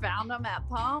found them at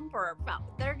Pump, or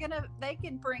they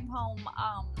can bring home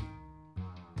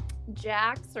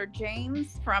Jax or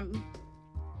James from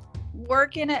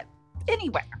working at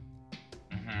anywhere.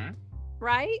 Mm-hmm.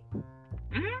 Right?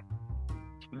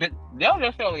 Mm-hmm. They don't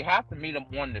necessarily have to meet them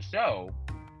on the show,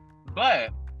 but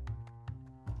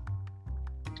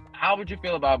how would you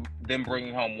feel about them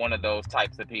bringing home one of those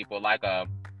types of people, like a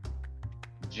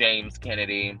James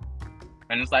Kennedy,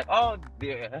 and it's like, oh,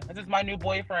 this is my new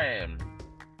boyfriend.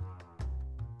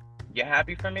 You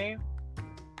happy for me?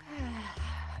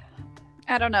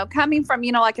 I don't know. Coming from,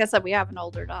 like I said, we have an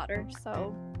older daughter,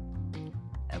 so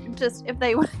just if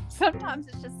they sometimes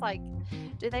it's just like,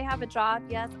 do they have a job?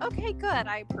 Yes. Okay, good.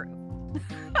 I approve.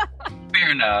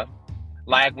 Fair enough.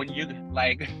 Like when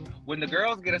the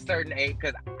girls get a certain age,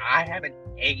 because I have an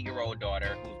 8-year-old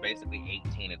daughter who's basically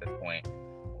 18 at this point.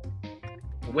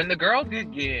 When the girls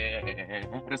get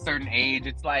at a certain age,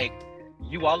 it's like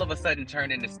you all of a sudden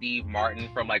turn into Steve Martin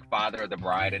from like Father of the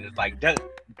Bride, and it's like, does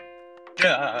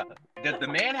the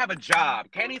man have a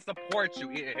job? Can he support you?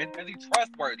 Is he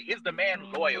trustworthy? Is the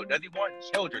man loyal? Does he want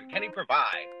children? Can he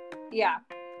provide? Yeah.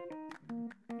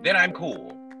 Then I'm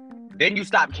cool. Then you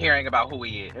stop caring about who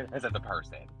he is as a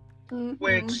person. Mm-hmm.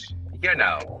 Which,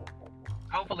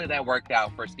 hopefully that worked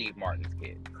out for Steve Martin's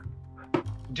kids.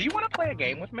 Do you want to play a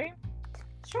game with me?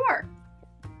 Sure.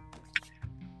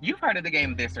 You've heard of the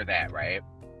game This or That, right?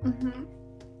 Mm-hmm.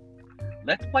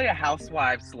 Let's play a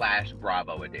Housewives /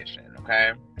 Bravo edition,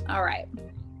 okay? All right.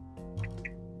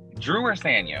 Drew or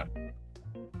Sanya?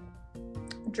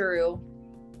 Drew.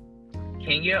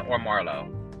 Kenya or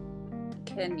Marlo?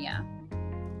 Kenya.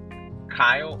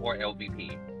 Kyle or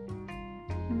LVP?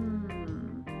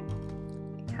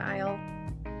 Kyle.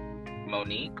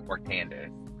 Monique or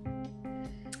Candace?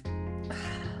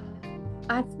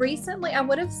 I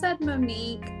would have said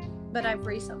Monique, but I've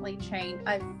recently changed.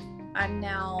 I'm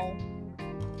now.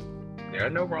 There are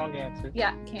no wrong answers.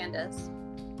 Yeah, Candace.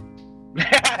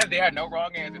 There are no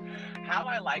wrong answers. How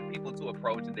I like people to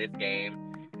approach this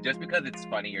game, just because it's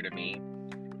funnier to me,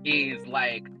 is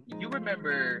like, you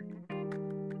remember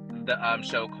the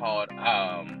show called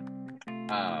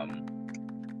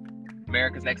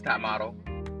America's Next Top Model?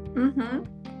 Mm-hmm.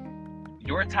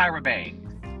 You're Tyra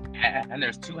Banks, and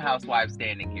there's 2 housewives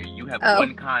standing here. You have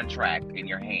one contract in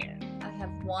your hand. I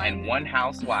have one. And one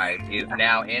housewife is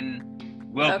now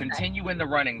continue in the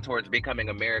running towards becoming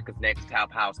America's Next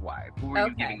Top Housewife. Who are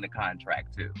you giving the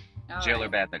contract to? All Jill right. or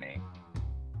Bethany?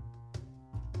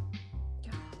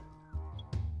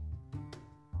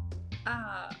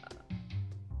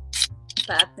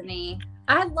 Bethany.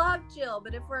 I love Jill,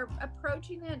 but if we're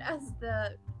approaching it as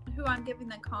who I'm giving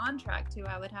the contract to,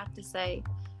 I would have to say,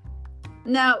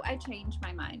 no, I changed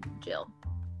my mind, Jill.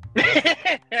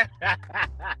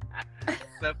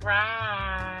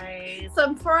 Surprise!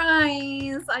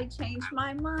 Surprise! I changed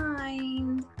my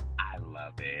mind. I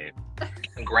love it.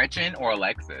 Gretchen or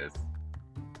Alexis?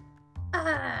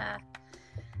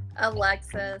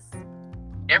 Alexis.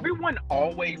 Everyone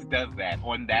always does that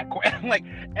on that question. Like,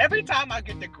 every time I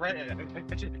get to Gretchen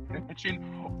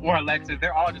or Alexis,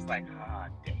 they're all just like, oh,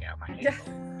 damn, I hate both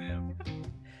of them.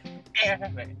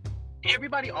 And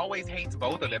everybody always hates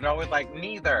both of them. They're always like,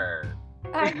 neither.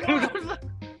 I know. That's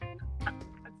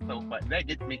so funny. That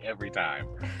gets me every time.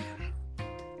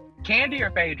 Candy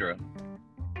or Phaedra?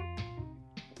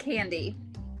 Candy.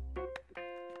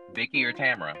 Vicky or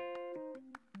Tamara?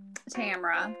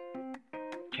 Tamara.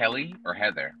 Kelly or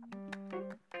Heather?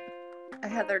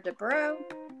 Heather Dubrow.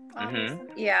 Mm-hmm.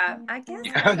 Yeah, I guess.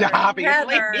 Obviously.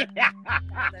 Heather.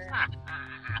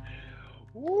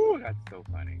 Ooh, that's so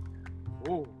funny.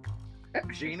 Ooh.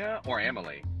 Gina or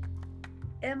Emily?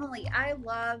 Emily. I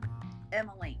love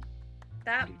Emily.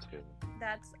 Me too.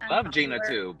 That's love Gina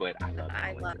too, but I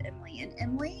love Emily. And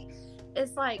Emily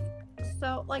is like,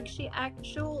 so like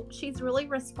she's really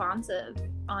responsive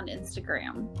on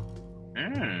Instagram.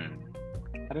 I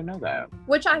didn't know that.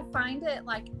 Which I find it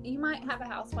like, you might have a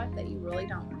housewife that you really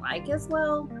don't like as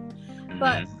well,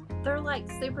 but they're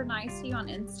like super nice to you on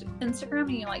Instagram,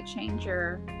 and you like change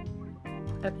your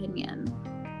opinion.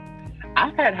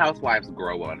 I've had housewives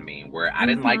grow on me where I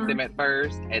didn't like them at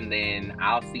first, and then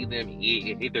I'll see them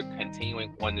either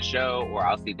continuing on the show, or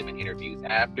I'll see them in interviews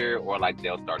after, or like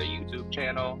they'll start a YouTube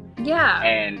channel. Yeah.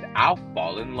 And I'll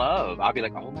fall in love. I'll be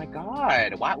like, oh my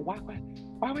God, why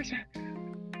weren't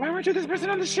you this person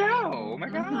on the show? Oh my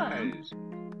gosh.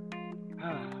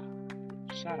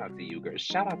 Shout out to you, girl.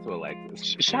 Shout out to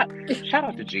Alexis. Shout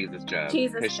out to Jesus Judge.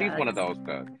 Because she's one of those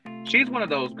girls. She's one of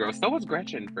those girls. So is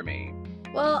Gretchen for me.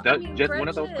 Well, Just one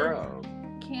of those girls.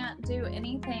 can't do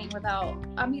anything without,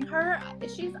 I mean,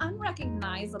 she's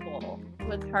unrecognizable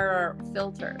with her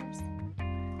filters.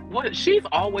 Well, she's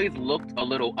always looked a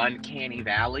little uncanny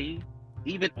valley.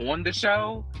 Even on the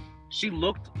show, she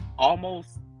looked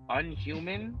almost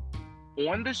unhuman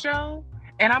on the show.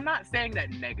 And I'm not saying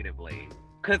that negatively,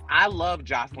 because I love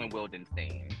Jocelyn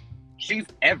Wildenstein. She's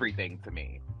everything to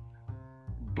me.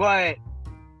 But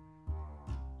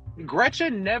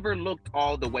Gretchen never looked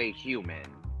all the way human.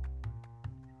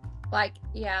 Like,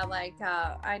 yeah, like,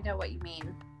 I know what you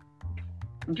mean.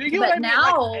 Do you? But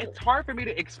now, like, it's hard for me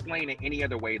to explain it any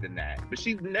other way than that. But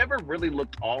she's never really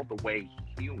looked all the way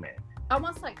human.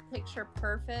 Almost like picture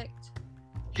perfect.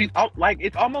 She's like,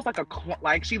 it's almost like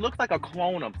like she looks like a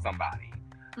clone of somebody.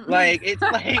 Mm-hmm. Like, it's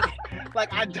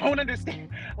like I don't understand.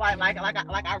 Like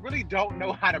I really don't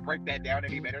know how to break that down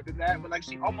any better than that. But like,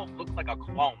 she almost looks like a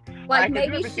clone. Like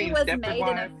maybe she was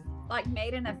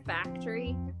made in a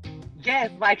factory.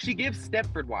 Yes, like she gives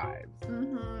Stepford Wives.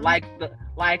 Mm-hmm.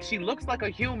 Like she looks like a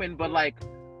human, but like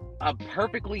a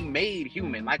perfectly made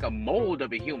human, like a mold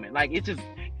of a human. Like it just.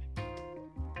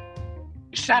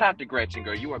 Shout out to Gretchen,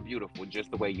 girl. You are beautiful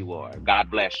just the way you are. God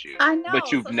bless you. I know.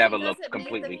 But you've so never looked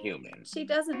completely human. She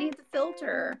doesn't need the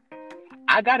filter.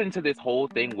 I got into this whole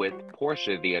thing with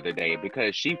Portia the other day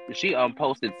because she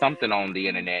posted something on the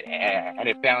internet and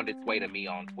it found its way to me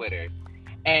on Twitter.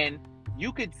 And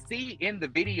you could see in the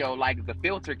video, like, the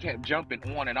filter kept jumping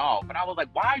on and off. And I was like,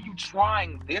 why are you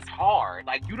trying this hard?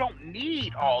 Like, you don't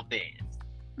need all this.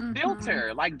 Mm-hmm.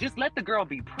 Filter. Like, just let the girl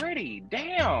be pretty.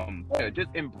 Damn.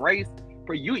 Just embrace.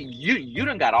 For you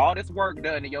done got all this work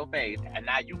done to your face, and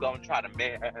now you gonna try to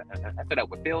mess it up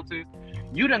with filters.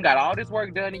 You done got all this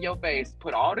work done in your face,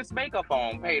 put all this makeup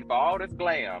on, paid for all this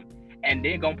glam, and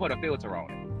then gonna put a filter on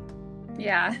it.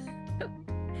 Yeah.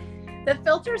 The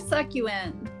filters suck you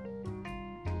in.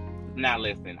 Now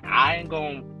listen, I ain't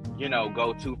gonna,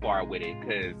 go too far with it,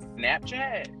 because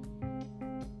Snapchat,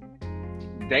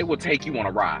 they will take you on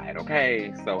a ride,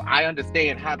 okay? So I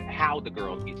understand how the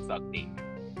girls get sucked in.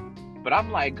 But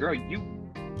I'm like, girl, you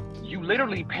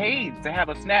literally paid to have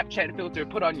a Snapchat filter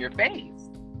put on your face.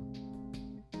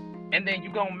 And then you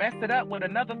gonna mess it up with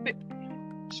another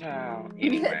child.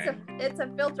 Anyway. It's a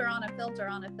filter on a filter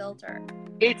on a filter.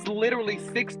 It's literally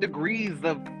 6 degrees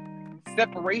of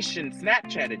separation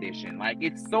Snapchat edition. Like,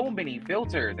 it's so many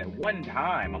filters at one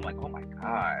time. I'm like, oh my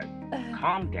God.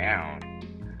 Calm down.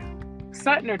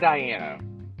 Sutton or Diana?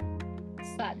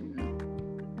 Sutton.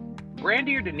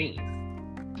 Brandy or Denise?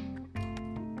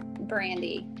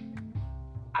 Brandy.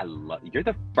 You're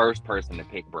the first person to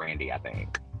pick Brandy, I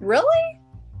think. Really?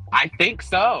 I think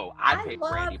so. I picked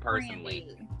love Brandy personally.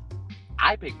 Brandy.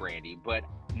 I picked Brandy, but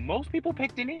most people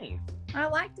pick Denise. I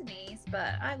like Denise,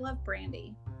 but I love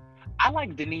Brandy. I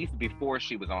like Denise before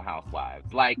she was on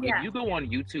Housewives. Like, if you go on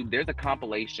YouTube, there's a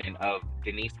compilation of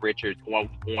Denise Richards on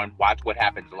Watch What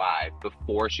Happens Live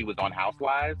before she was on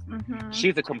Housewives. Mm-hmm.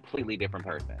 She's a completely different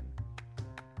person.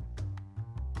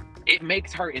 It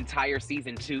makes her entire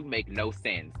season 2 make no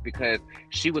sense because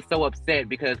she was so upset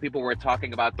because people were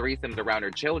talking about threesomes around her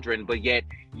children, but yet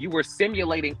you were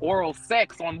simulating oral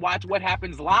sex on Watch What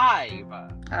Happens Live.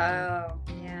 Oh,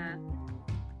 yeah.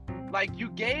 Like, you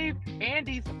gave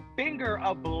Andy's finger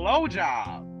a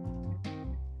blowjob.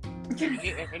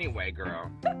 Anyway, girl.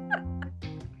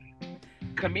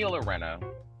 Camille or Renna?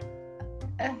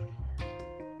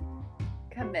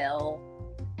 Camille.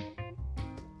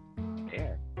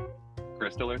 Yeah.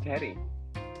 Crystal or Teddy?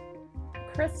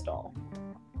 Crystal.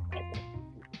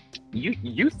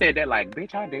 You said that like,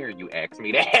 bitch, how dare you ask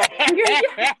me that?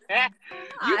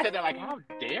 You said that like, how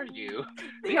dare you?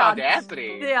 The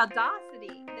audacity. The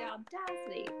audacity. The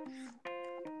audacity.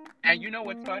 And you know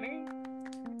what's funny?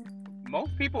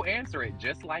 Most people answer it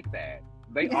just like that.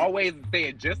 They always say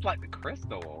it just like the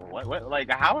Crystal. What,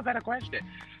 like, how is that a question?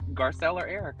 Garcelle or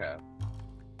Erica?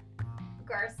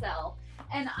 Garcelle.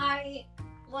 And I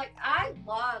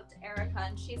loved Erica,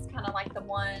 and she's kind of like the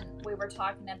one we were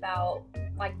talking about,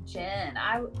 like Jen.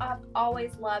 I've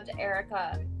always loved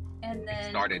Erica, and then it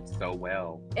started so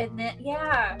well. And then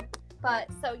I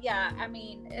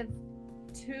mean, if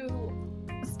 2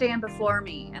 stand before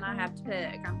me and I have to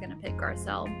pick, I'm gonna pick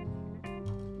Garcelle.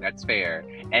 That's fair.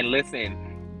 And listen,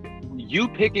 you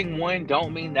picking one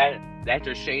don't mean that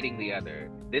you're shading the other.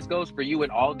 This goes for you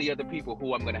and all the other people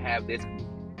who I'm gonna have this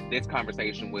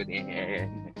conversation with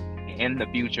in the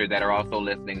future that are also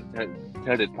listening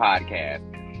to this podcast.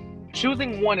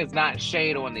 Choosing one is not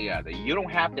shade on the other. You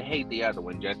don't have to hate the other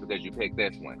one just because you picked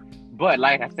this one. But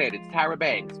like I said, it's Tyra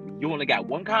Banks. You only got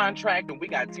one contract and we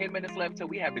got 10 minutes left till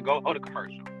we have to go to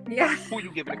commercial. Yeah. Who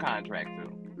you giving the contract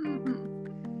to?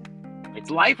 Mm-hmm. It's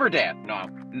life or death. No,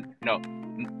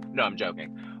 I'm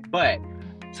joking. But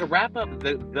to wrap up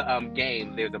the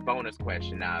game, there's a bonus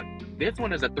question. Now, this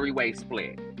one is a 3-way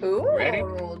split. Ooh. Ready?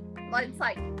 It's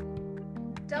like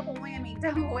double whammy,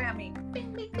 double whammy.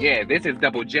 Bing, bing, bing. Yeah, this is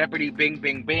double jeopardy. Bing,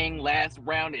 bing, bing. Last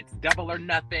round, it's double or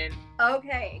nothing.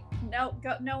 Okay. No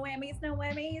whammies, no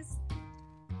whammies.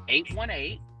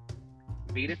 818,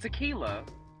 Vita Tequila,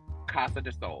 Casa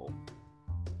de Sol.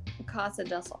 Casa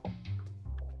del Sol.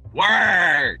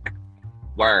 Work.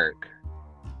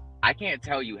 I can't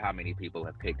tell you how many people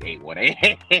have picked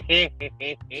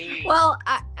 818. Well,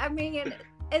 I mean,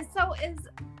 is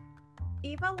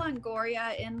Eva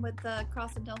Longoria in with the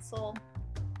Casa del Sol?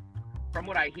 From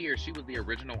what I hear, she was the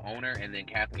original owner, and then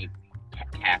Kathy.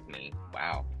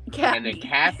 Wow. Kathy. And then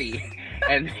Kathy,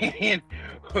 and then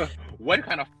what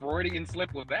kind of Freudian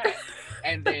slip was that?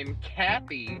 And then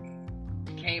Kathy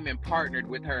came and partnered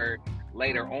with her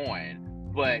later on,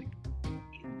 but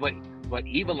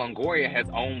Eva Longoria has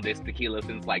owned this tequila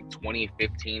since like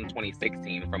 2015,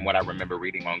 2016, from what I remember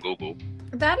reading on Google.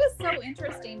 That is so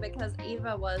interesting because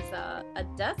Eva was a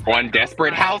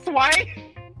desperate housewife.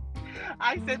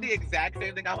 I said the exact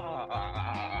same thing. I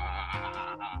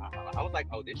was like,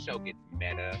 oh, this show gets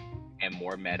meta and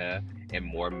more meta and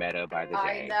more meta by the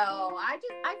day. I know. I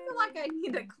feel like I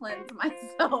need to cleanse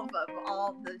myself of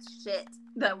all the shit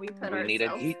that we put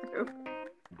ourselves through.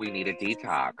 We need a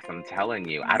detox. I'm telling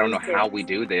you. I don't know how we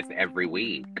do this every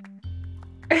week.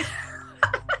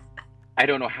 I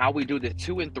don't know how we do this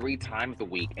 2 and 3 times a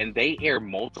week, and they air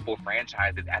multiple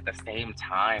franchises at the same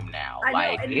time now. I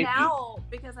know, and now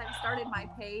because I've started my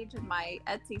page and my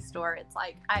Etsy store, it's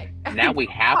like now we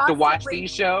have to watch these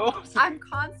shows. I'm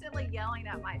constantly yelling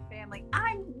at my family,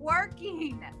 "I'm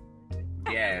working."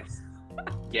 Yes.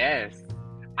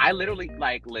 I literally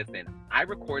listen. I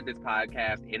record this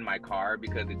podcast in my car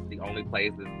because it's the only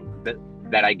place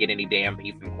that I get any damn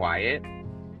peace and quiet.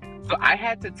 So I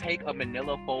had to take a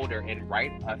manila folder and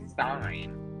write a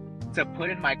sign to put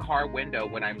in my car window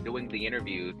when I'm doing the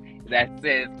interviews that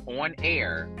says, on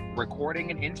air,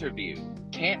 recording an interview.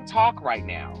 Can't talk right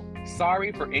now.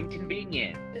 Sorry for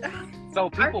inconvenience. So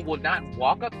people will not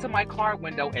walk up to my car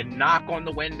window and knock on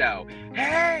the window.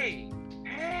 Hey!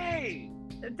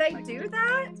 They do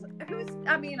that?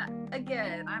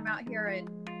 Again, I'm out here in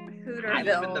Hooterville. I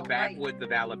live in the backwoods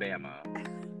of Alabama.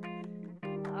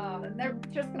 And they're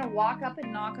just going to walk up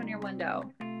and knock on your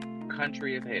window.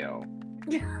 Country as hell.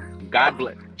 God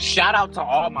bless. Shout out to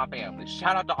all my family.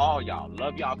 Shout out to all y'all.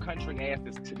 Love y'all country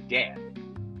asses to death.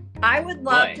 I would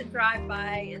love to drive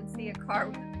by and see a car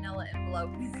with a manila envelope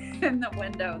in the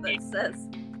window that says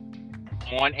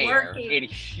on air working. In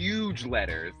huge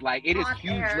letters. It is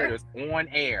huge letters on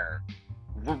air.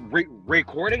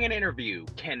 Recording an interview.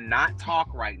 Cannot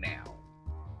talk right now.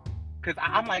 Because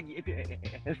I'm like,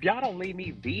 if y'all don't leave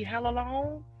me the hell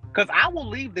alone, because I will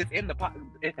leave this in the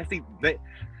see,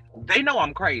 they know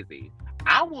I'm crazy.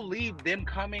 I will leave them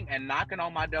coming and knocking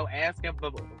on my door asking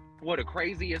for the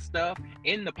craziest stuff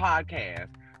in the podcast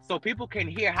so people can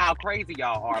hear how crazy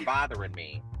y'all are bothering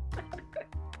me.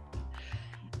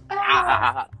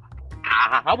 I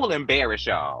will embarrass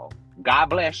y'all. God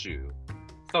bless you.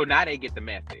 So now they get the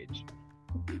message.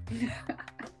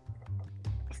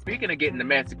 Speaking of getting the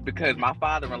message, because my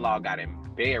father-in-law got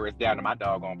embarrassed down to my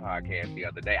doggone podcast the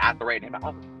other day, I threatened him.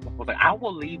 I was like, I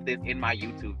will leave this in my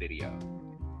YouTube video.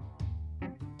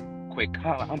 Quick,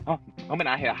 I'm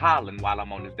out here hollering while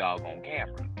I'm on this doggone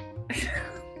camera.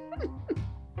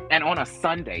 And on a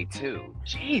Sunday, too.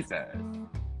 Jesus.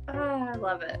 I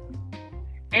love it.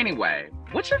 Anyway,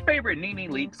 what's your favorite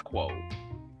Nene Leakes quote?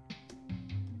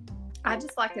 I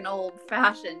just like an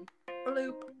old-fashioned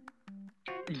bloop.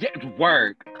 Yeah,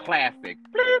 word. Classic.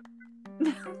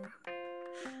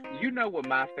 You know what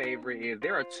my favorite is?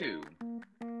 There are two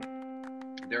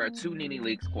Nene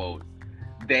Leakes quotes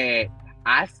that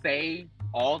I say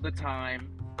all the time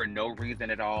for no reason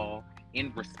at all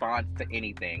in response to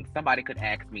anything. Somebody could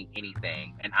ask me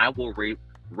anything, and I will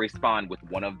respond with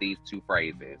one of these two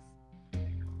phrases.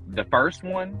 The first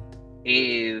one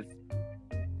is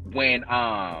when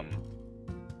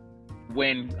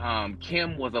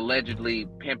Kim was allegedly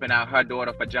pimping out her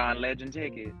daughter for John Legend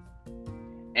tickets,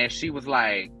 and she was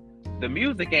like, the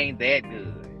music ain't that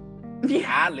good. Yeah.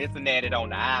 I listened at it on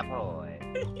the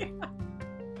iPod. Yeah.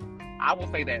 I will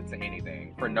say that to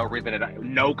anything for no reason at all.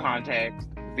 No context,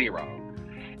 zero.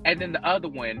 And then the other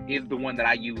one is the one that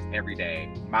I use every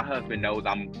day. My husband knows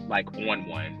I'm on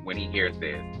one when he hears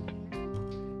this.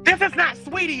 This is not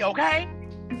Sweetie, okay?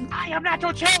 I am not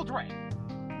your children.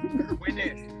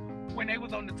 When they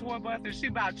was on the tour bus and she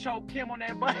about choked Kim on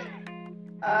that bus.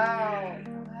 Oh,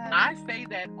 I say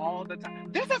that all the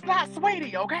time. This is not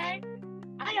Sweetie, okay?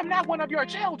 I am not one of your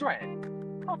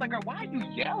children. I was like, girl, why are you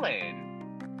yelling?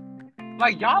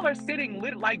 Like, y'all are sitting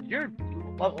like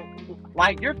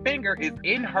your finger is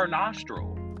in her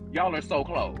nostril. Y'all are so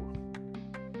close.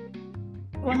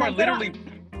 When you are literally...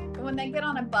 when they get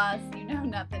on a bus, you know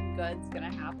nothing good's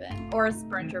gonna happen. Or a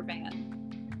Sprinter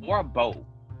van. Or a boat.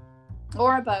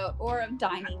 Or a boat. Or a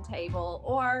dining table.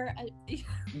 Or...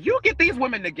 You get these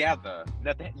women together.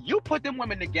 You put them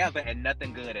women together and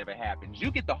nothing good ever happens.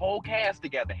 You get the whole cast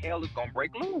together. Hell is gonna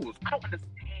break loose. I don't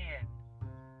understand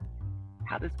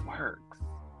how this works.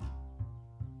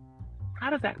 How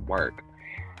does that work?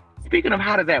 Speaking of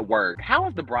how does that work, how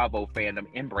has the Bravo fandom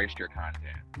embraced your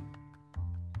content?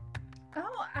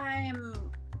 Oh,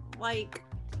 I'm like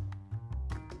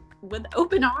with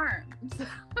open arms.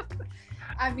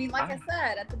 I mean, like I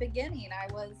said, at the beginning, I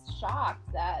was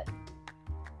shocked that,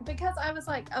 because I was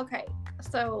like, okay,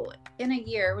 so in a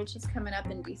year, which is coming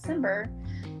up in December,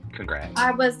 congrats.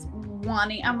 I'm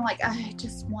like, I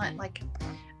just want like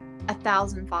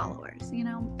 1,000 followers, you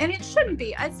know? And it shouldn't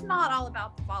be. It's not all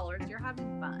about the followers. You're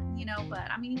having fun, you know?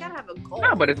 But I mean, you gotta have a goal.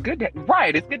 No, but it's good to,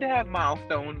 it's good to have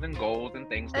milestones and goals and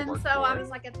things to work for. And so I was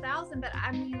like 1,000, but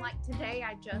I mean, like today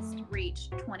I just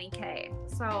reached 20K.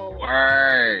 So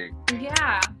Word.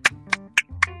 Yeah.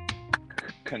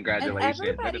 Congratulations. And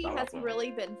everybody has really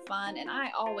been fun, and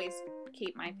I always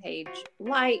keep my page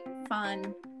light,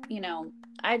 fun, you know.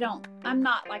 I'm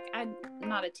not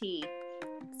a tea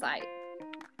site.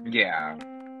 Yeah.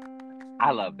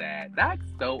 I love that. That's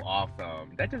so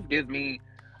awesome. That just gives me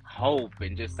hope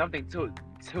and just something to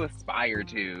aspire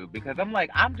to, because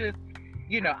I'm just,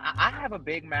 you know, I have a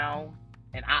big mouth,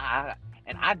 and I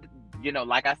you know,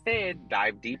 like I said,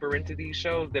 dive deeper into these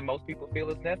shows than most people feel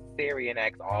is necessary and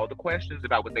ask all the questions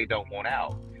about what they don't want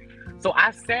out. So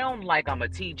I sound like I'm a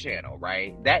tea channel,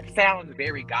 right? That sounds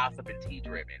very gossip and tea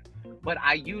driven, but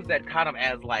I use that kind of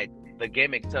as like the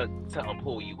gimmick to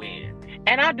pull you in.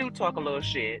 And I do talk a little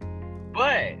shit,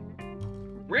 but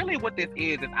really what this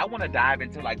is I want to dive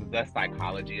into like the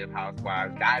psychology of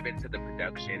Housewives, dive into the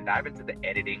production, dive into the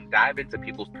editing, dive into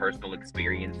people's personal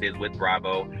experiences with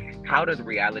Bravo. How does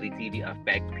reality TV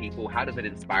affect people? How does it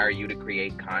inspire you to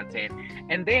create content?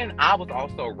 And then I was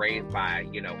also raised by,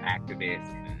 you know,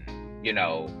 activists, you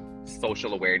know,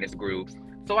 social awareness groups.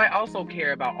 So I also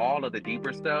care about all of the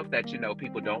deeper stuff that, you know,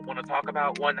 people don't want to talk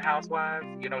about on the Housewives.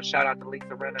 You know, shout out to Lisa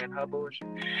Rinna and her bullshit.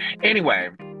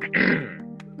 Anyway,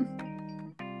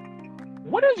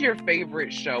 what is your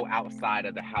favorite show outside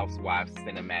of the Housewives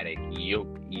cinematic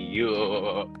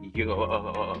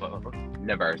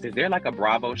universe? Is there like a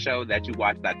Bravo show that you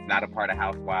watch that's not a part of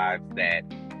Housewives that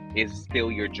is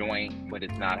still your joint, but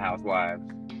it's not Housewives?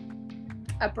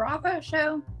 A Bravo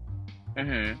show?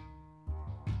 Mm-hmm.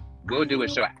 We'll do a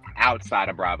show outside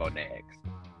of Bravo next.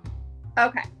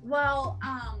 Okay. Well,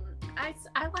 I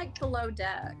like Below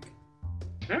Deck.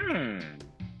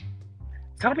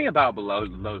 Tell me about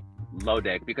Below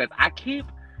Deck, because I keep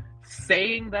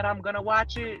saying that I'm gonna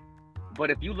watch it,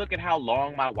 but if you look at how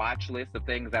long my watch list of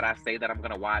things that I say that I'm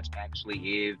gonna watch actually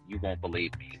is, you won't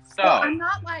believe me. So well, I'm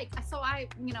not like, so I,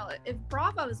 you know, if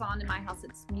Bravo is on in my house,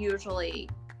 it's usually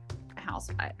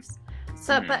Housewives.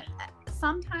 So, but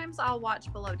sometimes I'll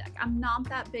watch Below Deck. I'm not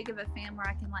that big of a fan where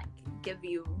I can like give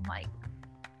you like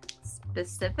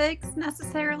specifics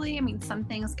necessarily. I mean, some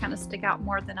things kind of stick out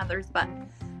more than others, but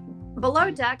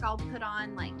Below Deck I'll put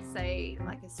on like, say,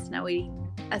 like a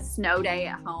snow day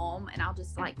at home, and I'll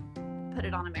just like put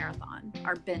it on a marathon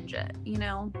or binge it, you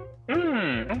know?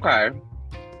 Okay.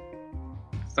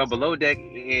 So Below Deck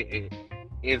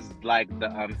is like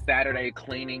the Saturday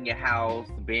cleaning your house,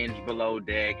 binge Below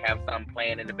Deck, have something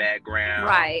playing in the background.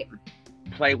 Right.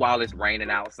 Play while it's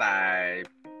raining outside.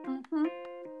 Mm-hmm.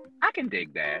 I can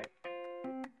dig that.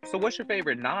 So what's your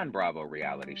favorite non-Bravo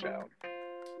reality show?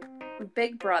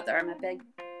 Big Brother. I'm a big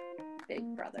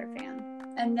Brother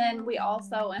fan. And then we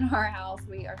also, in our house,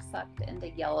 we are sucked into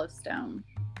Yellowstone.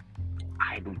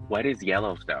 What is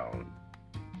Yellowstone?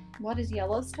 What is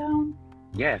Yellowstone?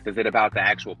 Yes. Is it about the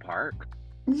actual park?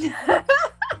 No.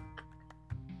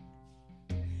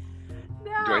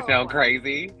 Do I sound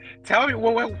crazy? Tell me,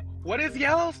 what is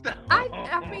Yellowstone?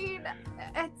 I mean,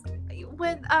 it's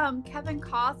with Kevin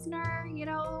Costner, you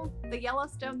know, the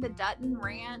Yellowstone, the Dutton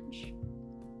Ranch.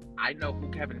 I know who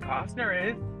Kevin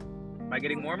Costner is. Am I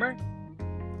getting warmer?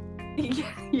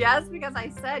 Yes, because I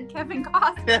said Kevin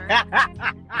Costner.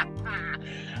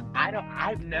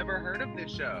 I've never heard of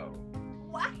this show.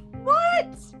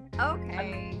 What?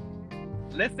 Okay.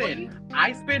 Listen,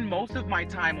 I spend most of my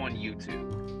time on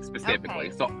YouTube.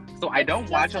 specifically. Okay. So I don't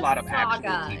watch a lot of actual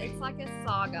TV. It's like a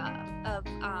saga of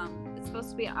it's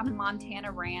supposed to be on a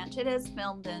Montana ranch. It is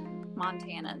filmed in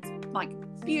Montana. It's like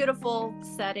beautiful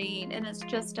setting, and it's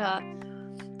just a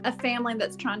family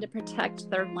that's trying to protect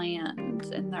their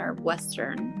land in their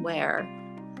western wear.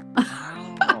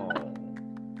 Oh.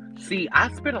 See,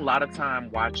 I spent a lot of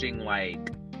time watching like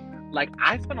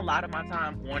I spent a lot of my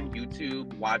time on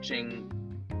YouTube watching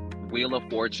Wheel of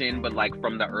Fortune, but like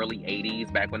from the early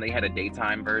 80s, back when they had a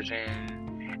daytime version.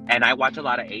 And I watch a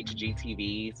lot of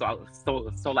HGTV.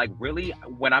 So like really,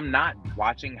 when I'm not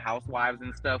watching Housewives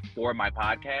and stuff for my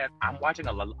podcast, I'm watching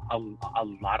a lot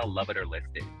of Love It or List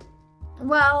It.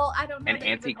 Well, I don't know. And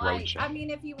Antique Roadshow. I mean,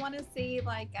 if you want to see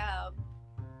like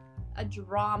a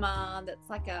drama that's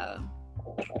like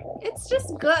it's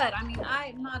just good. I mean,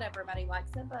 not everybody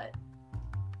likes it, but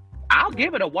I'll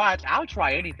give it a watch. I'll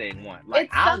try anything once. Like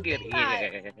I'll give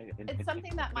it. It's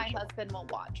something that my husband will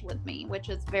watch with me, which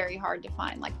is very hard to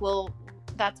find. Like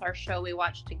that's our show we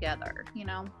watch together, you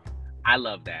know? I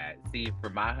love that. See, for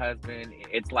my husband,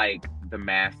 it's like The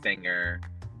Masked Singer,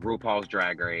 RuPaul's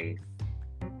Drag Race,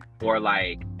 or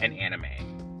like an anime.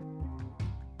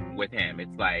 With him,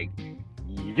 it's like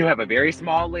you have a very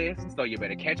small list, so you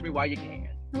better catch me while you can.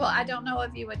 Well, I don't know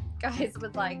if you guys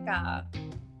would like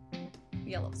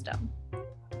Yellowstone.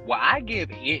 Well,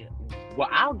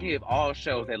 I'll give all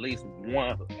shows at least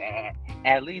 1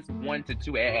 to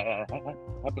 2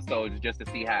 episodes just to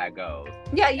see how it goes.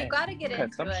 Yeah, you got to get into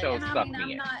it. Some shows suck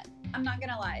me in. I'm not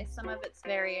gonna lie. Some of it's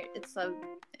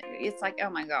it's like, oh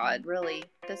my god, really,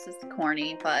 this is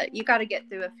corny. But you got to get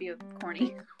through a few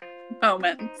corny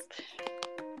moments.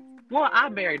 Well, I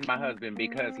married my husband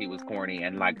because he was corny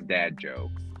and liked dad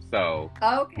jokes. So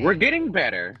okay, we're getting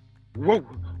better. We're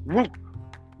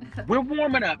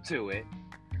warming up to it.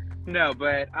 No,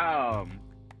 but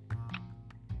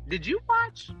did you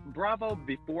watch Bravo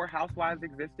before Housewives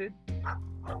existed? I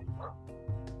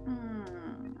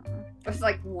was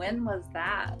like, when was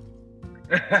that?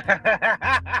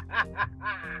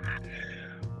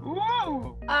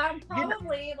 Whoa!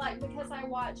 Probably like because I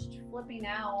watched Flipping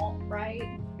Out,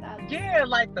 right? Yeah,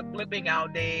 like the Flipping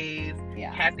Out days.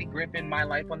 Yeah. Kathy Griffin, My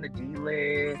Life on the D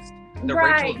List. The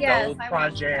right, Rachel Dove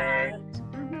Project.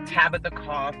 Mm-hmm. Tabitha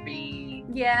Coffee.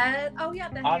 Yeah. Oh yeah,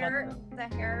 the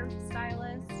hair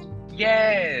stylist.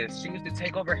 Yes, she used to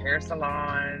take over hair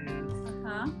salons.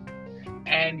 Uh-huh.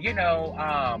 And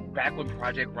back when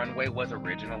Project Runway was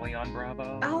originally on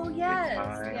Bravo. Oh yes.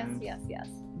 Yes.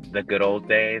 The good old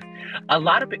days. A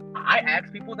lot of I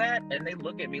ask people that, and they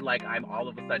look at me like I'm all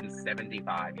of a sudden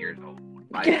 75 years old.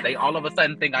 Like they all of a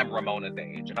sudden think I'm Ramona's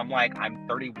age, and I'm like, I'm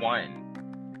 31.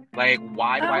 Like,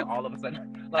 why do I all of a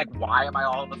sudden? Like, why am I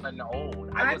all of a sudden old?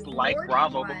 I was like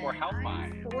Bravo before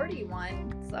Housewives. I'm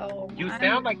 41, so you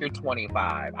sound like you're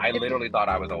 25. I literally thought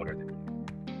I was older than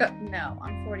you. No,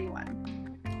 I'm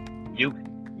 41.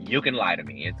 You can lie to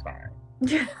me. It's fine.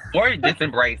 Or just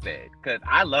embrace it, because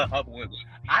I love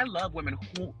women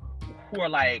who are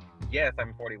like, yes,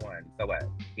 I'm 41. So what?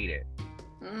 Eat it.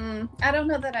 I don't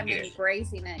know that I'm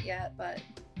embracing it yet, but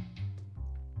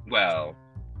well,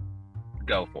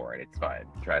 go for it. It's fun.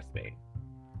 Trust me,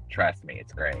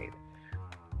 it's great.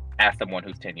 As someone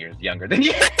who's 10 years younger than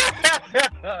you.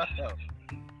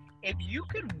 If you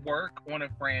could work on a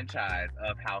franchise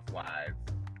of Housewives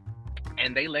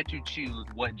and they let you choose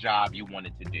what job you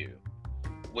wanted to do,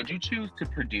 would you choose to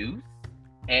produce,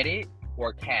 edit,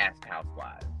 or cast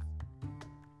Housewives?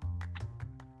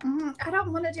 I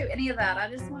don't want to do any of that. I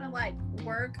just want to like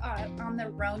work on the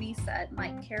Roni set and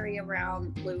like carry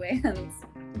around Luann's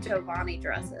Giovanni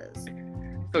dresses.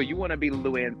 So you want to be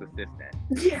Luann's assistant,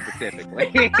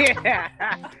 specifically.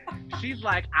 She's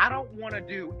like, I don't want to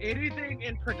do anything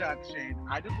in production.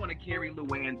 I just want to carry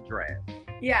Luann's dress.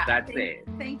 Yeah. That's it.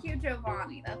 Thank you,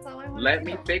 Giovanni. That's all I want Let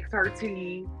me fix her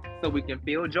tea so we can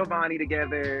feel Giovanni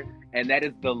together. And that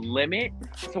is the limit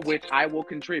to which I will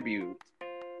contribute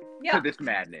to this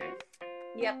madness.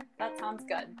 Yep, that sounds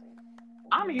good.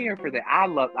 I'm here for that. I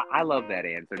love that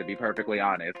answer, to be perfectly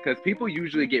honest, because people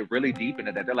usually get really deep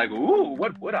into that. They're like, "Ooh,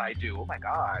 what would I do? Oh my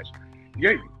gosh!"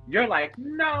 You're like,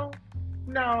 no.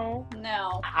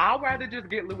 I'd rather just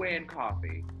get Luann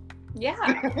coffee. Yeah.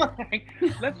 Like,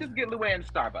 let's just get Luann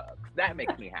Starbucks. That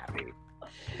makes me happy.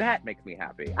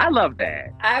 I love that.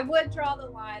 I would draw the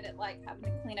line at like having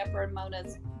to clean up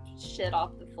Ramona's shit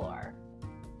off the floor.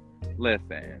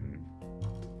 Listen,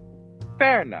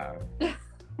 fair enough.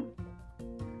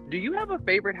 Do you have a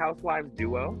favorite Housewives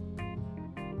duo?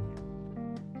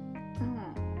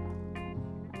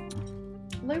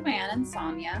 Luann and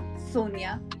Sonia.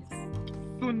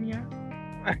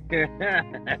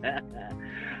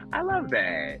 I love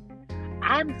that.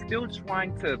 I'm still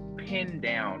trying to pin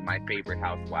down my favorite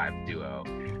housewives duo.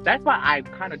 That's why I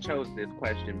kind of chose this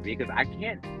question, because I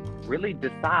can't really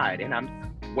decide, and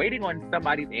I'm waiting on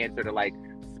somebody's answer to like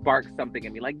spark something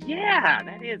in me. Like, yeah,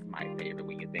 that is my favorite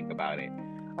when you think about it.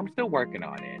 I'm still working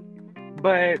on it.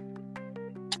 But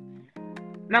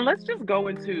now let's just go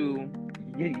into,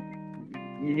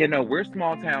 we're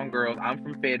small town girls. I'm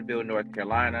from Fayetteville, North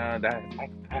Carolina. That's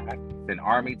an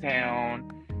army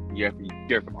town. You're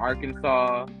from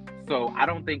Arkansas. So I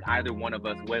don't think either one of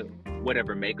us would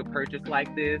ever make a purchase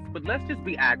like this. But let's just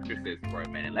be actresses for a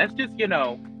minute. Let's just,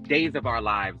 days of our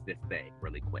lives this thing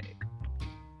really quick.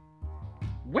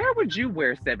 Where would you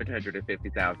wear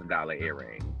 $750,000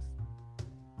 earrings?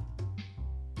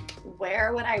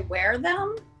 Where would I wear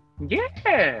them?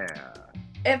 Yeah.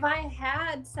 If I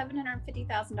had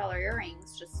 $750,000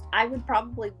 earrings, I would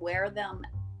probably wear them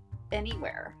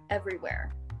anywhere,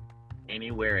 everywhere.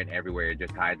 Anywhere and everywhere,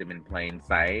 just hide them in plain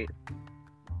sight.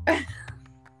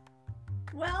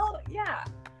 Well, yeah.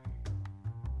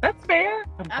 That's fair.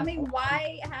 I mean,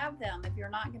 why have them if you're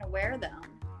not going to wear them?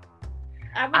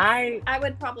 I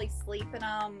would probably sleep in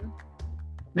them.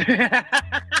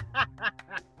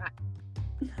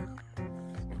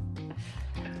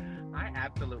 I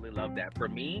absolutely love that. For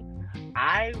me,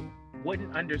 I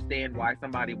wouldn't understand why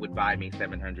somebody would buy me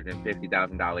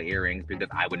 $750,000 earrings, because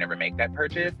I would never make that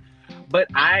purchase. But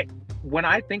when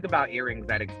I think about earrings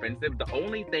that expensive, the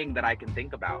only thing that I can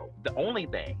think about,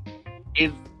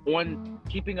 is on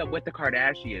Keeping Up with the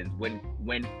Kardashians,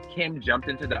 when Kim jumped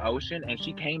into the ocean and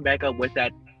she came back up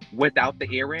without the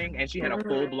earring, and she had a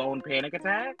full-blown panic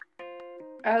attack.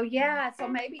 Oh yeah, so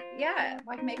maybe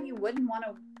you wouldn't want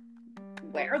to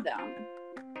wear them.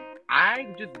 I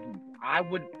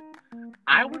would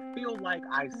feel like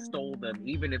I stole them,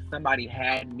 even if somebody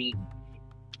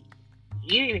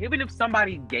even if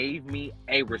somebody gave me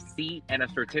a receipt and a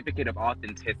certificate of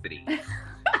authenticity.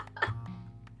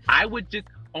 I would just,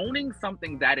 owning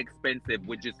something that expensive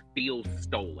would just feel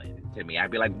stolen to me.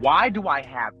 I'd be like, why do I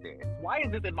have this? Why is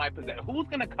this in my possession? Who's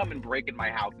gonna come and break in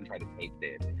my house and try to take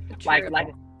this? True. Like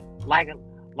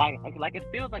it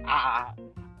feels like I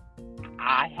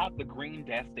have the green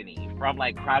destiny from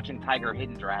like Crouching Tiger,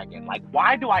 Hidden Dragon. Like,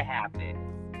 why do I have this?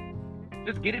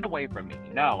 Just get it away from me.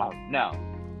 No, I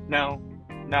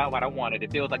don't want it.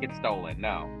 It feels like it's stolen.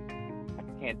 No, I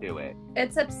can't do it.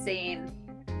 It's obscene.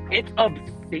 It's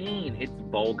obscene. It's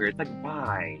vulgar. It's like,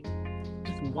 why?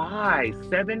 Just why?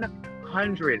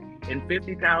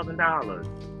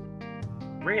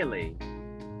 $750,000.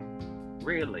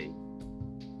 Really?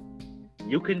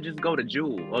 You can just go to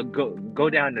Jewel or go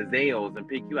down to Zales and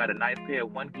pick you out a nice pair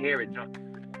of 1 carat.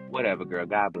 Whatever, girl.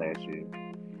 God bless you.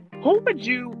 Who would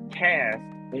you cast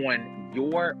on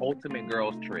your ultimate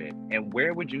girls trip, and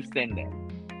where would you send them?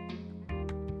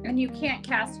 And you can't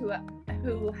cast who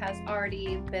has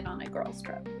already been on a girls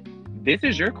trip. This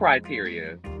is your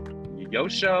criteria. Your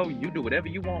show. You do whatever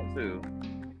you want to.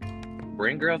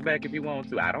 Bring girls back if you want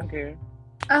to. I don't care.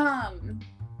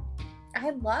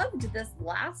 I loved this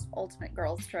last ultimate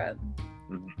girls trip.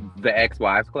 The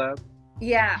Ex-Wives Club?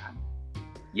 Yeah.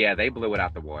 Yeah, they blew it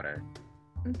out the water.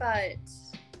 But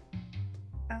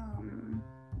I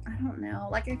don't know.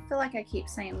 Like, I feel like I keep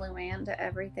saying Luann to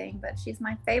everything, but she's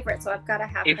my favorite, so I've got to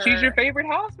have her. If she's your favorite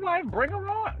housewife, bring her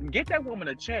on. Get that woman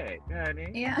a check, honey.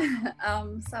 Yeah.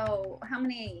 So how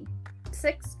many?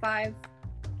 6, 5?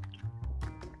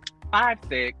 5,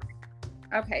 6.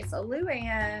 Okay, so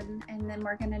Luann, and then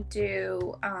we're gonna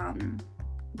do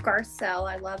Garcelle.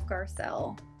 I love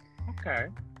Garcelle. Okay.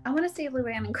 I want to see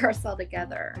Luann and Garcelle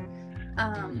together.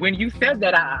 When you said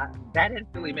that, that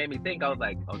instantly made me think. I was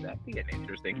like, oh, that'd be an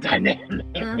interesting dynamic.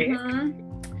 Mm-hmm.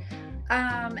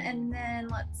 And then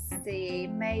let's see,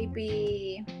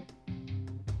 maybe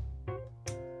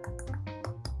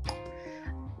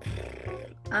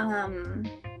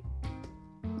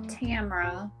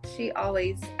Tamra. She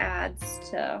always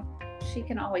she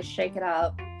can always shake it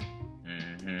up.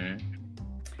 Mm-hmm.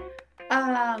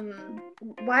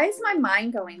 Why is my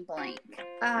mind going blank?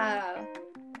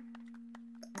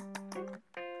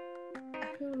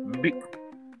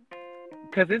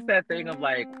 Because it's that thing of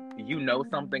like, you know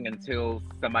something until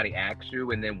somebody asks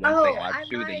you, and then once they ask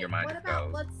you, then your mind just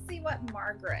goes. Let's see what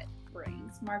Margaret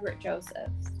brings. Margaret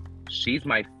Josephs. She's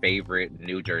my favorite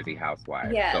New Jersey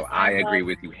housewife. Yes, so I agree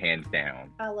with you hands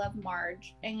down. I love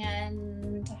Marge.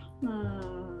 And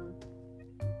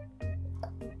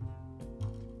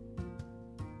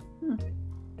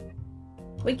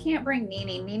we can't bring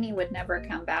Nene. Nene would never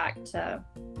come back to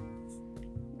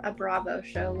a Bravo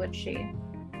show, would she?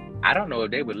 I don't know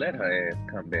if they would let her ass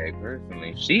come back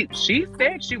personally. She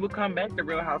said she would come back to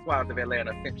Real Housewives of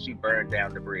Atlanta since she burned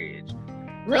down the bridge.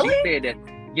 Really? She said that.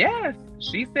 Yes,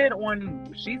 she said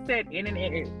in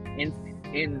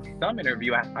some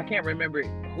interview. I can't remember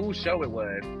whose show it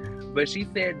was, but she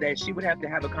said that she would have to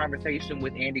have a conversation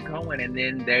with Andy Cohen, and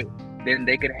then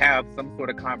they could have some sort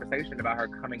of conversation about her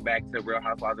coming back to Real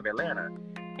Housewives of Atlanta.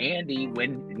 Andy,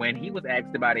 when he was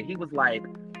asked about it, he was like,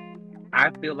 I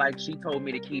feel like she told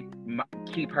me to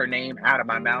keep her name out of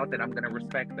my mouth, and I'm going to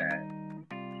respect that.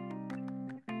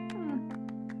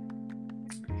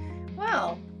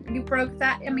 Well, you broke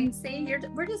that. I mean, see,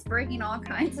 we're just breaking all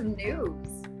kinds of news.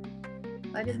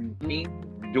 I didn't. Me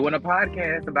doing a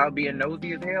podcast about being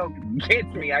nosy as hell gets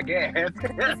me, I guess.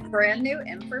 It's brand new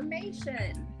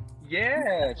information.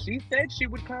 Yeah, she said she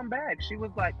would come back. She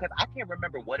was like, because I can't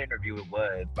remember what interview it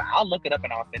was, but I'll look it up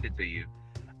and I'll send it to you.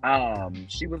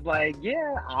 She was like,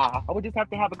 yeah, I would just have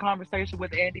to have a conversation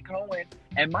with Andy Cohen.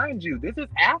 And mind you, this is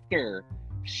after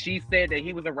she said that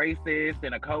he was a racist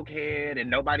and a cokehead and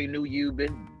nobody knew you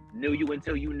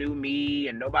until you knew me,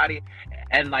 and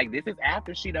like, this is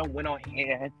after she done went on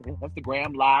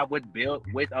Instagram Live with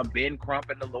Ben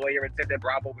Crump and the lawyer and said that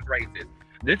Bravo was racist.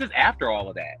 This is after all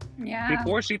of that. Yeah.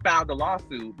 Before she filed the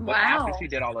lawsuit, but after she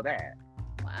did all of that.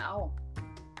 Wow.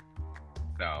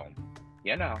 So,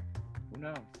 you know. Who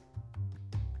knows?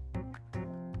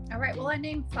 All right. Well, I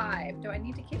named 5. Do I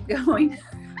need to keep going?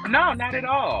 No, not at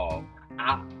all.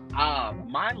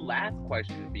 My last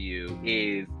question for you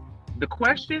is the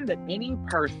question that any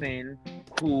person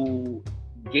who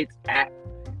gets at.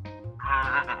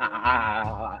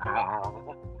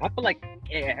 I feel like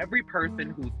every person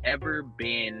who's ever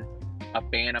been a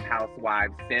fan of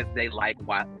Housewives says they like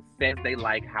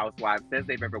Housewives, says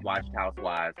they've ever watched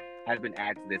Housewives, has been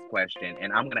asked this question,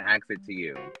 and I'm going to ask it to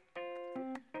you.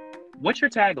 What's your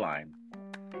tagline?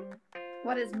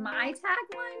 What is my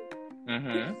tagline?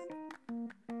 Mm-hmm.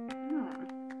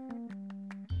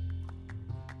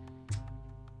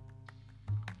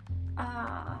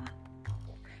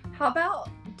 How about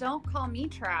don't call me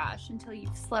trash until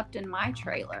you've slept in my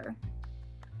trailer?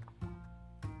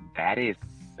 That is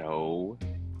so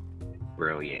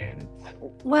brilliant.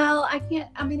 Well, I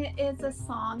mean, it is a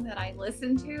song that I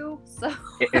listen to, so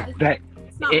Is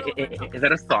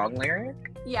that a song lyric?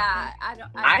 Yeah,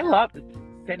 I love it.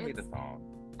 Send me the song.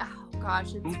 Oh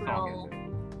gosh, it's real.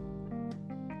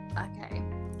 Okay.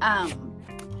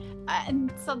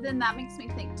 And so then that makes me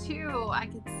think too, I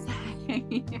could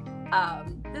say,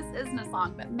 this isn't a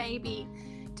song, but maybe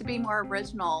to be more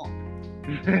original,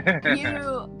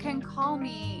 you can call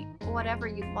me whatever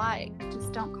you'd like,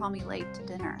 just don't call me late to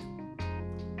dinner.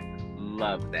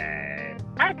 Love that.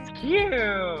 That's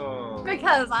cute.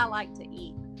 Because I like to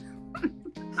eat.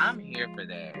 I'm here for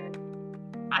that.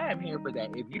 I am here for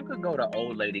that. If you could go to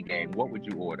Old Lady Gang, what would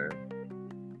you order?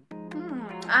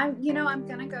 I'm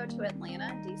gonna go to Atlanta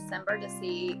in December to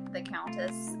see the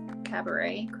Countess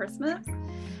Cabaret Christmas.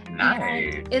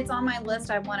 Nice. And it's on my list.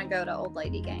 I want to go to Old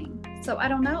Lady Gang. So I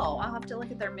don't know. I'll have to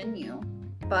look at their menu.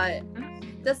 But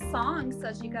this song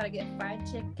says you got to get fried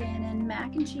chicken and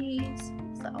mac and cheese.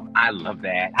 So I love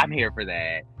that. I'm here for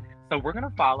that. So we're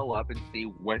gonna follow up and see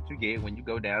what you get when you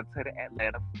go down to the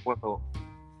Atlanta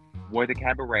for the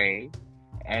cabaret,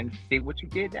 and see what you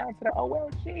get down to the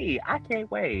OLG. I can't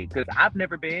wait, because I've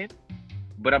never been,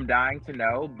 but I'm dying to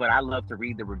know. But I love to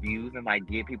read the reviews and like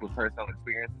get people's personal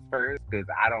experiences first, because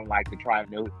I don't like to try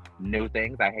new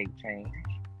things. I hate change.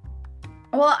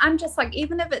 Well, I'm just like,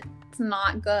 even if it's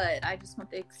not good, I just want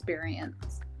the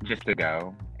experience. Just to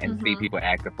go and see people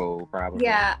act a fool, probably.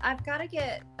 Yeah, I've got to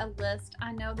get a list.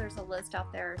 I know there's a list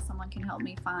out there. Someone can help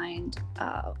me find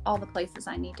all the places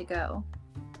I need to go.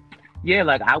 Yeah,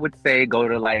 like I would say go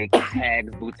to like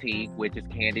Tag's Boutique, which is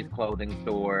Candy's clothing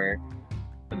store,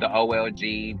 the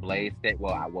OLG, Blaze Blaze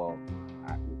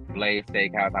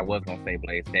Steakhouse. I was gonna say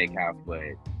Blaze Steakhouse,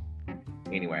 but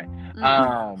anyway.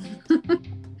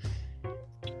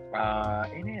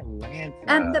 In Atlanta.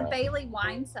 And the Bailey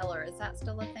Wine Cellar, is that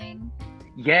still a thing?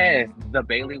 Yes, the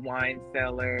Bailey Wine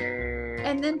Cellar.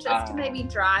 And then just to maybe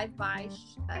drive by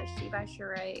She by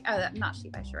Sheree. Not She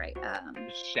by Sheree.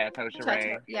 Chateau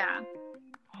Sheree. Yeah.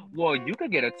 Well, you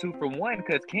could get a 2-for-1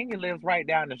 because Kenya lives right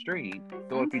down the street.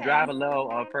 So if you drive a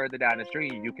little further down the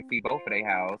street, you can see both of their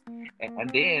house. And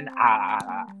then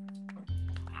I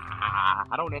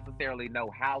don't necessarily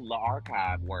know how the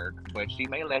archive works, but she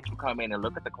may let you come in and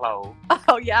look at the clothes.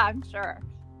 Oh, yeah, I'm sure.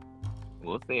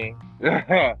 We'll see.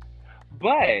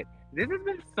 But this has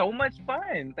been so much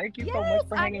fun. Thank you so much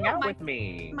for hanging out with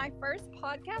me. My first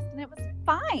podcast, and it was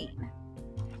fine.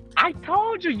 I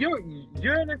told you,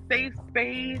 you're in a safe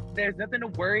space. There's nothing to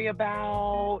worry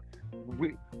about.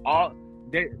 We all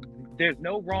there. There's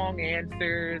no wrong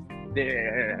answers.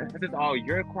 This is all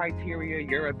your criteria,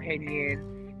 your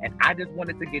opinion, and I just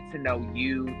wanted to get to know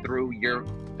you through your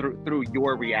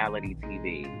reality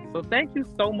TV. So thank you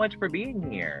so much for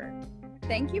being here.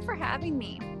 Thank you for having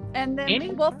me. And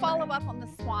then we'll follow up on the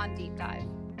Swan deep dive.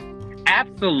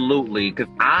 Absolutely,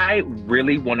 because I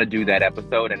really want to do that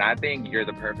episode, and I think you're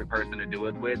the perfect person to do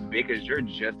it with because you're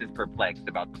just as perplexed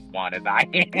about the Swan as I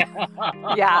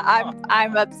am. Yeah,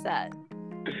 I'm upset.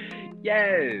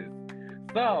 Yes.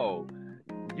 So,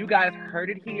 you guys heard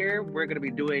it here. We're going to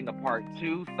be doing a part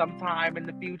 2 sometime in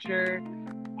the future,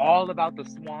 all about the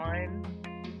Swan.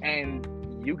 And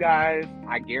you guys,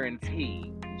 I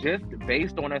guarantee, just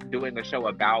based on us doing a show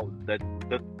about the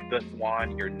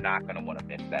Swan, you're not going to want to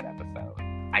miss that episode.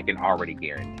 I can already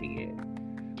guarantee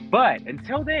it. But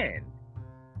until then,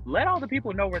 let all the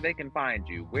people know where they can find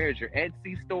you. Where's your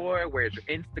Etsy store? Where's your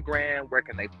Instagram? Where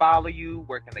can they follow you?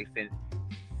 Where can they send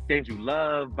you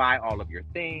love, buy all of your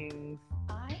things?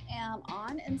 I am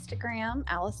on Instagram,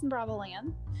 Alice in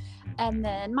Bravoland. And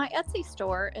then my Etsy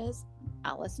store is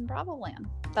Alice in Bravoland.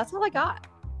 That's all I got.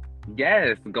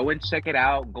 Yes, go and check it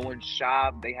out. Go and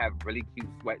shop. They have really cute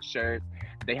sweatshirts.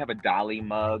 They have a Dolly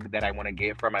mug that I want to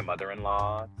get for my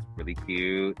mother-in-law. It's really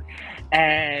cute.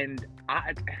 And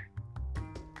I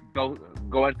go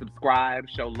and subscribe,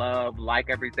 show love, like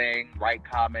everything, write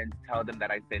comments, tell them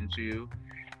that I sent you.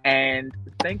 And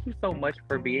thank you so much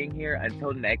for being here.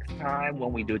 Until next time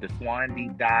when we do the Swan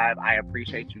deep dive, I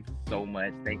appreciate you so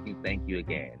much. Thank you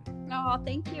again. Oh,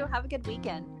 thank you. Have a good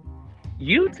weekend.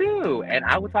 You too. And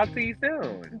I will talk to you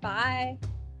soon. Bye.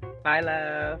 Bye,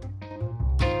 love.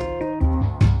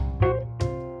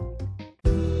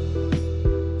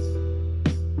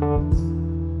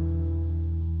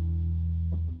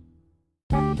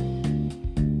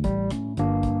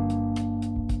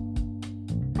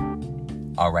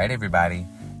 All right, everybody.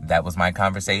 That was my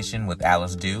conversation with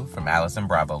Alice Dew from Alice in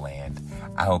Bravoland.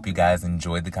 I hope you guys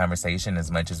enjoyed the conversation as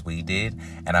much as we did,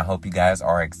 and I hope you guys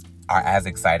are as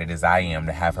excited as I am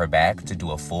to have her back to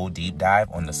do a full deep dive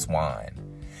on the Swan.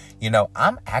 You know,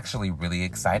 I'm actually really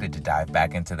excited to dive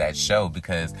back into that show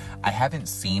because I haven't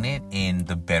seen it in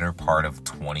the better part of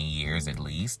 20 years at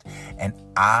least, and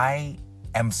I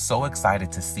am so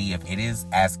excited to see if it is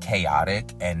as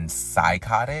chaotic and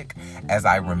psychotic as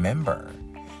I remember.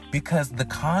 Because the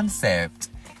concept,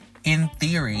 in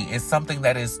theory, is something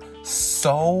that is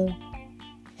so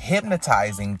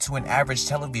hypnotizing to an average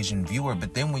television viewer.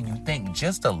 But then when you think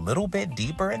just a little bit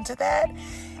deeper into that,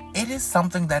 it is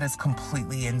something that is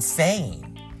completely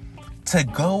insane. To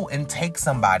go and take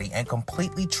somebody and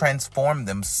completely transform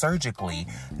them surgically,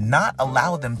 not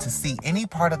allow them to see any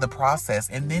part of the process,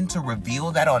 and then to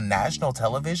reveal that on national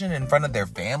television in front of their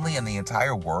family and the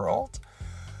entire world.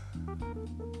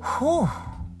 Whew.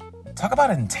 Talk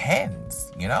about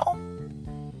intense, you know?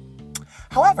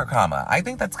 However, I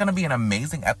think that's going to be an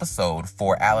amazing episode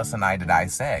for Alice and I to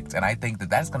dissect. And I think that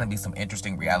that's going to be some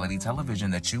interesting reality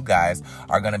television that you guys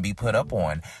are going to be put up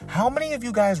on. How many of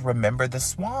you guys remember the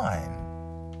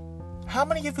Swan? How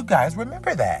many of you guys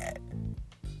remember that?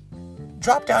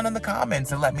 Drop down in the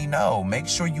comments and let me know. Make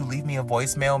sure you leave me a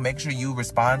voicemail. Make sure you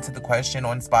respond to the question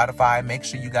on Spotify. Make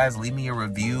sure you guys leave me a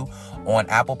review on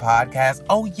Apple Podcasts.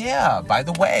 Oh yeah, by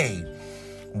the way,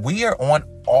 we are on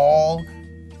all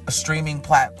streaming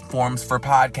platforms for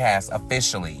podcasts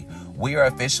officially. We are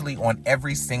officially on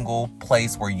every single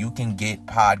place where you can get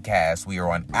podcasts. We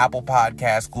are on Apple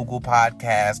Podcasts, Google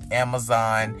Podcasts,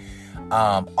 Amazon,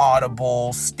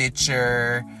 Audible,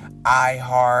 Stitcher,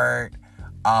 iHeart,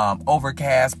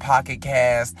 Overcast, Pocket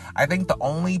Cast. I think the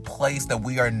only place that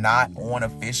we are not on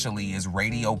officially is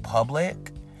Radio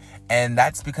Public. And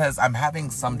that's because I'm having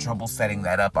some trouble setting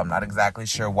that up. I'm not exactly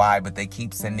sure why, but they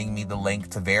keep sending me the link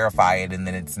to verify it, and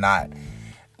then it's not.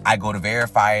 I go to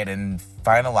verify it and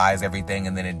finalize everything,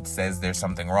 and then it says there's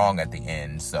something wrong at the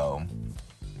end. So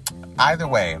either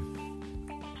way,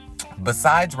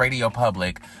 besides Radio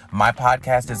Public, my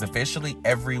podcast is officially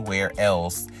everywhere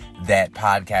else that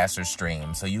podcasts are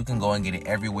streamed. So you can go and get it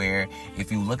everywhere.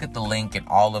 If you look at the link in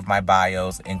all of my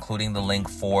bios, including the link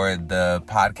for the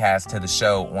podcast to the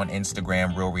show on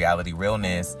Instagram, Real Reality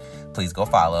Realness, please go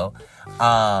follow.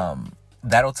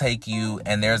 That'll take you,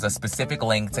 and there's a specific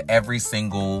link to every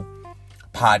single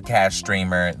podcast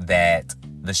streamer that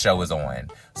the show is on.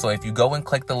 So if you go and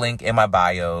click the link in my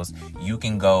bios, you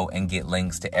can go and get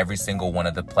links to every single one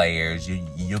of the players.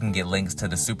 You can get links to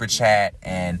the super chat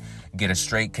and get a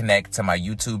straight connect to my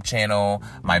YouTube channel.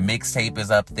 My mixtape is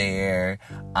up there.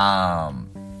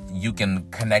 You can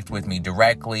connect with me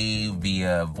directly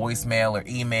via voicemail or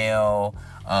email.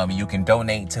 You can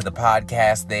donate to the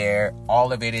podcast there.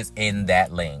 All of it is in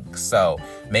that link. So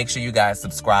make sure you guys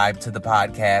subscribe to the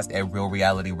podcast at Real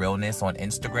Reality Realness on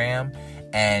Instagram.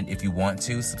 And if you want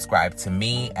to, subscribe to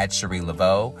me at Cherie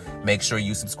Laveau. Make sure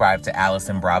you subscribe to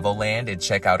Allison Bravoland and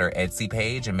check out her Etsy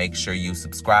page. And make sure you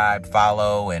subscribe,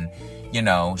 follow, and,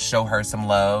 show her some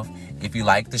love. If you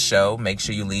like the show, make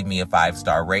sure you leave me a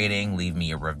 5-star rating, leave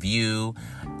me a review.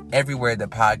 Everywhere that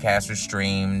podcasts are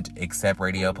streamed, except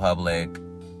Radio Public.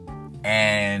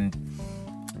 And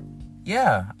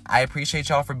yeah, I appreciate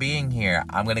y'all for being here.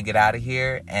 I'm going to get out of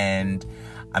here, and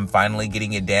I'm finally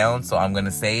getting it down, so I'm going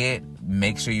to say it.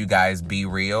 Make sure you guys be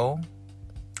real,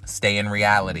 stay in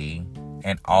reality,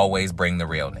 and always bring the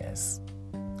realness.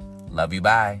 Love you,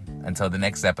 bye. Until the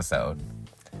next episode.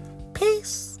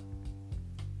 Peace.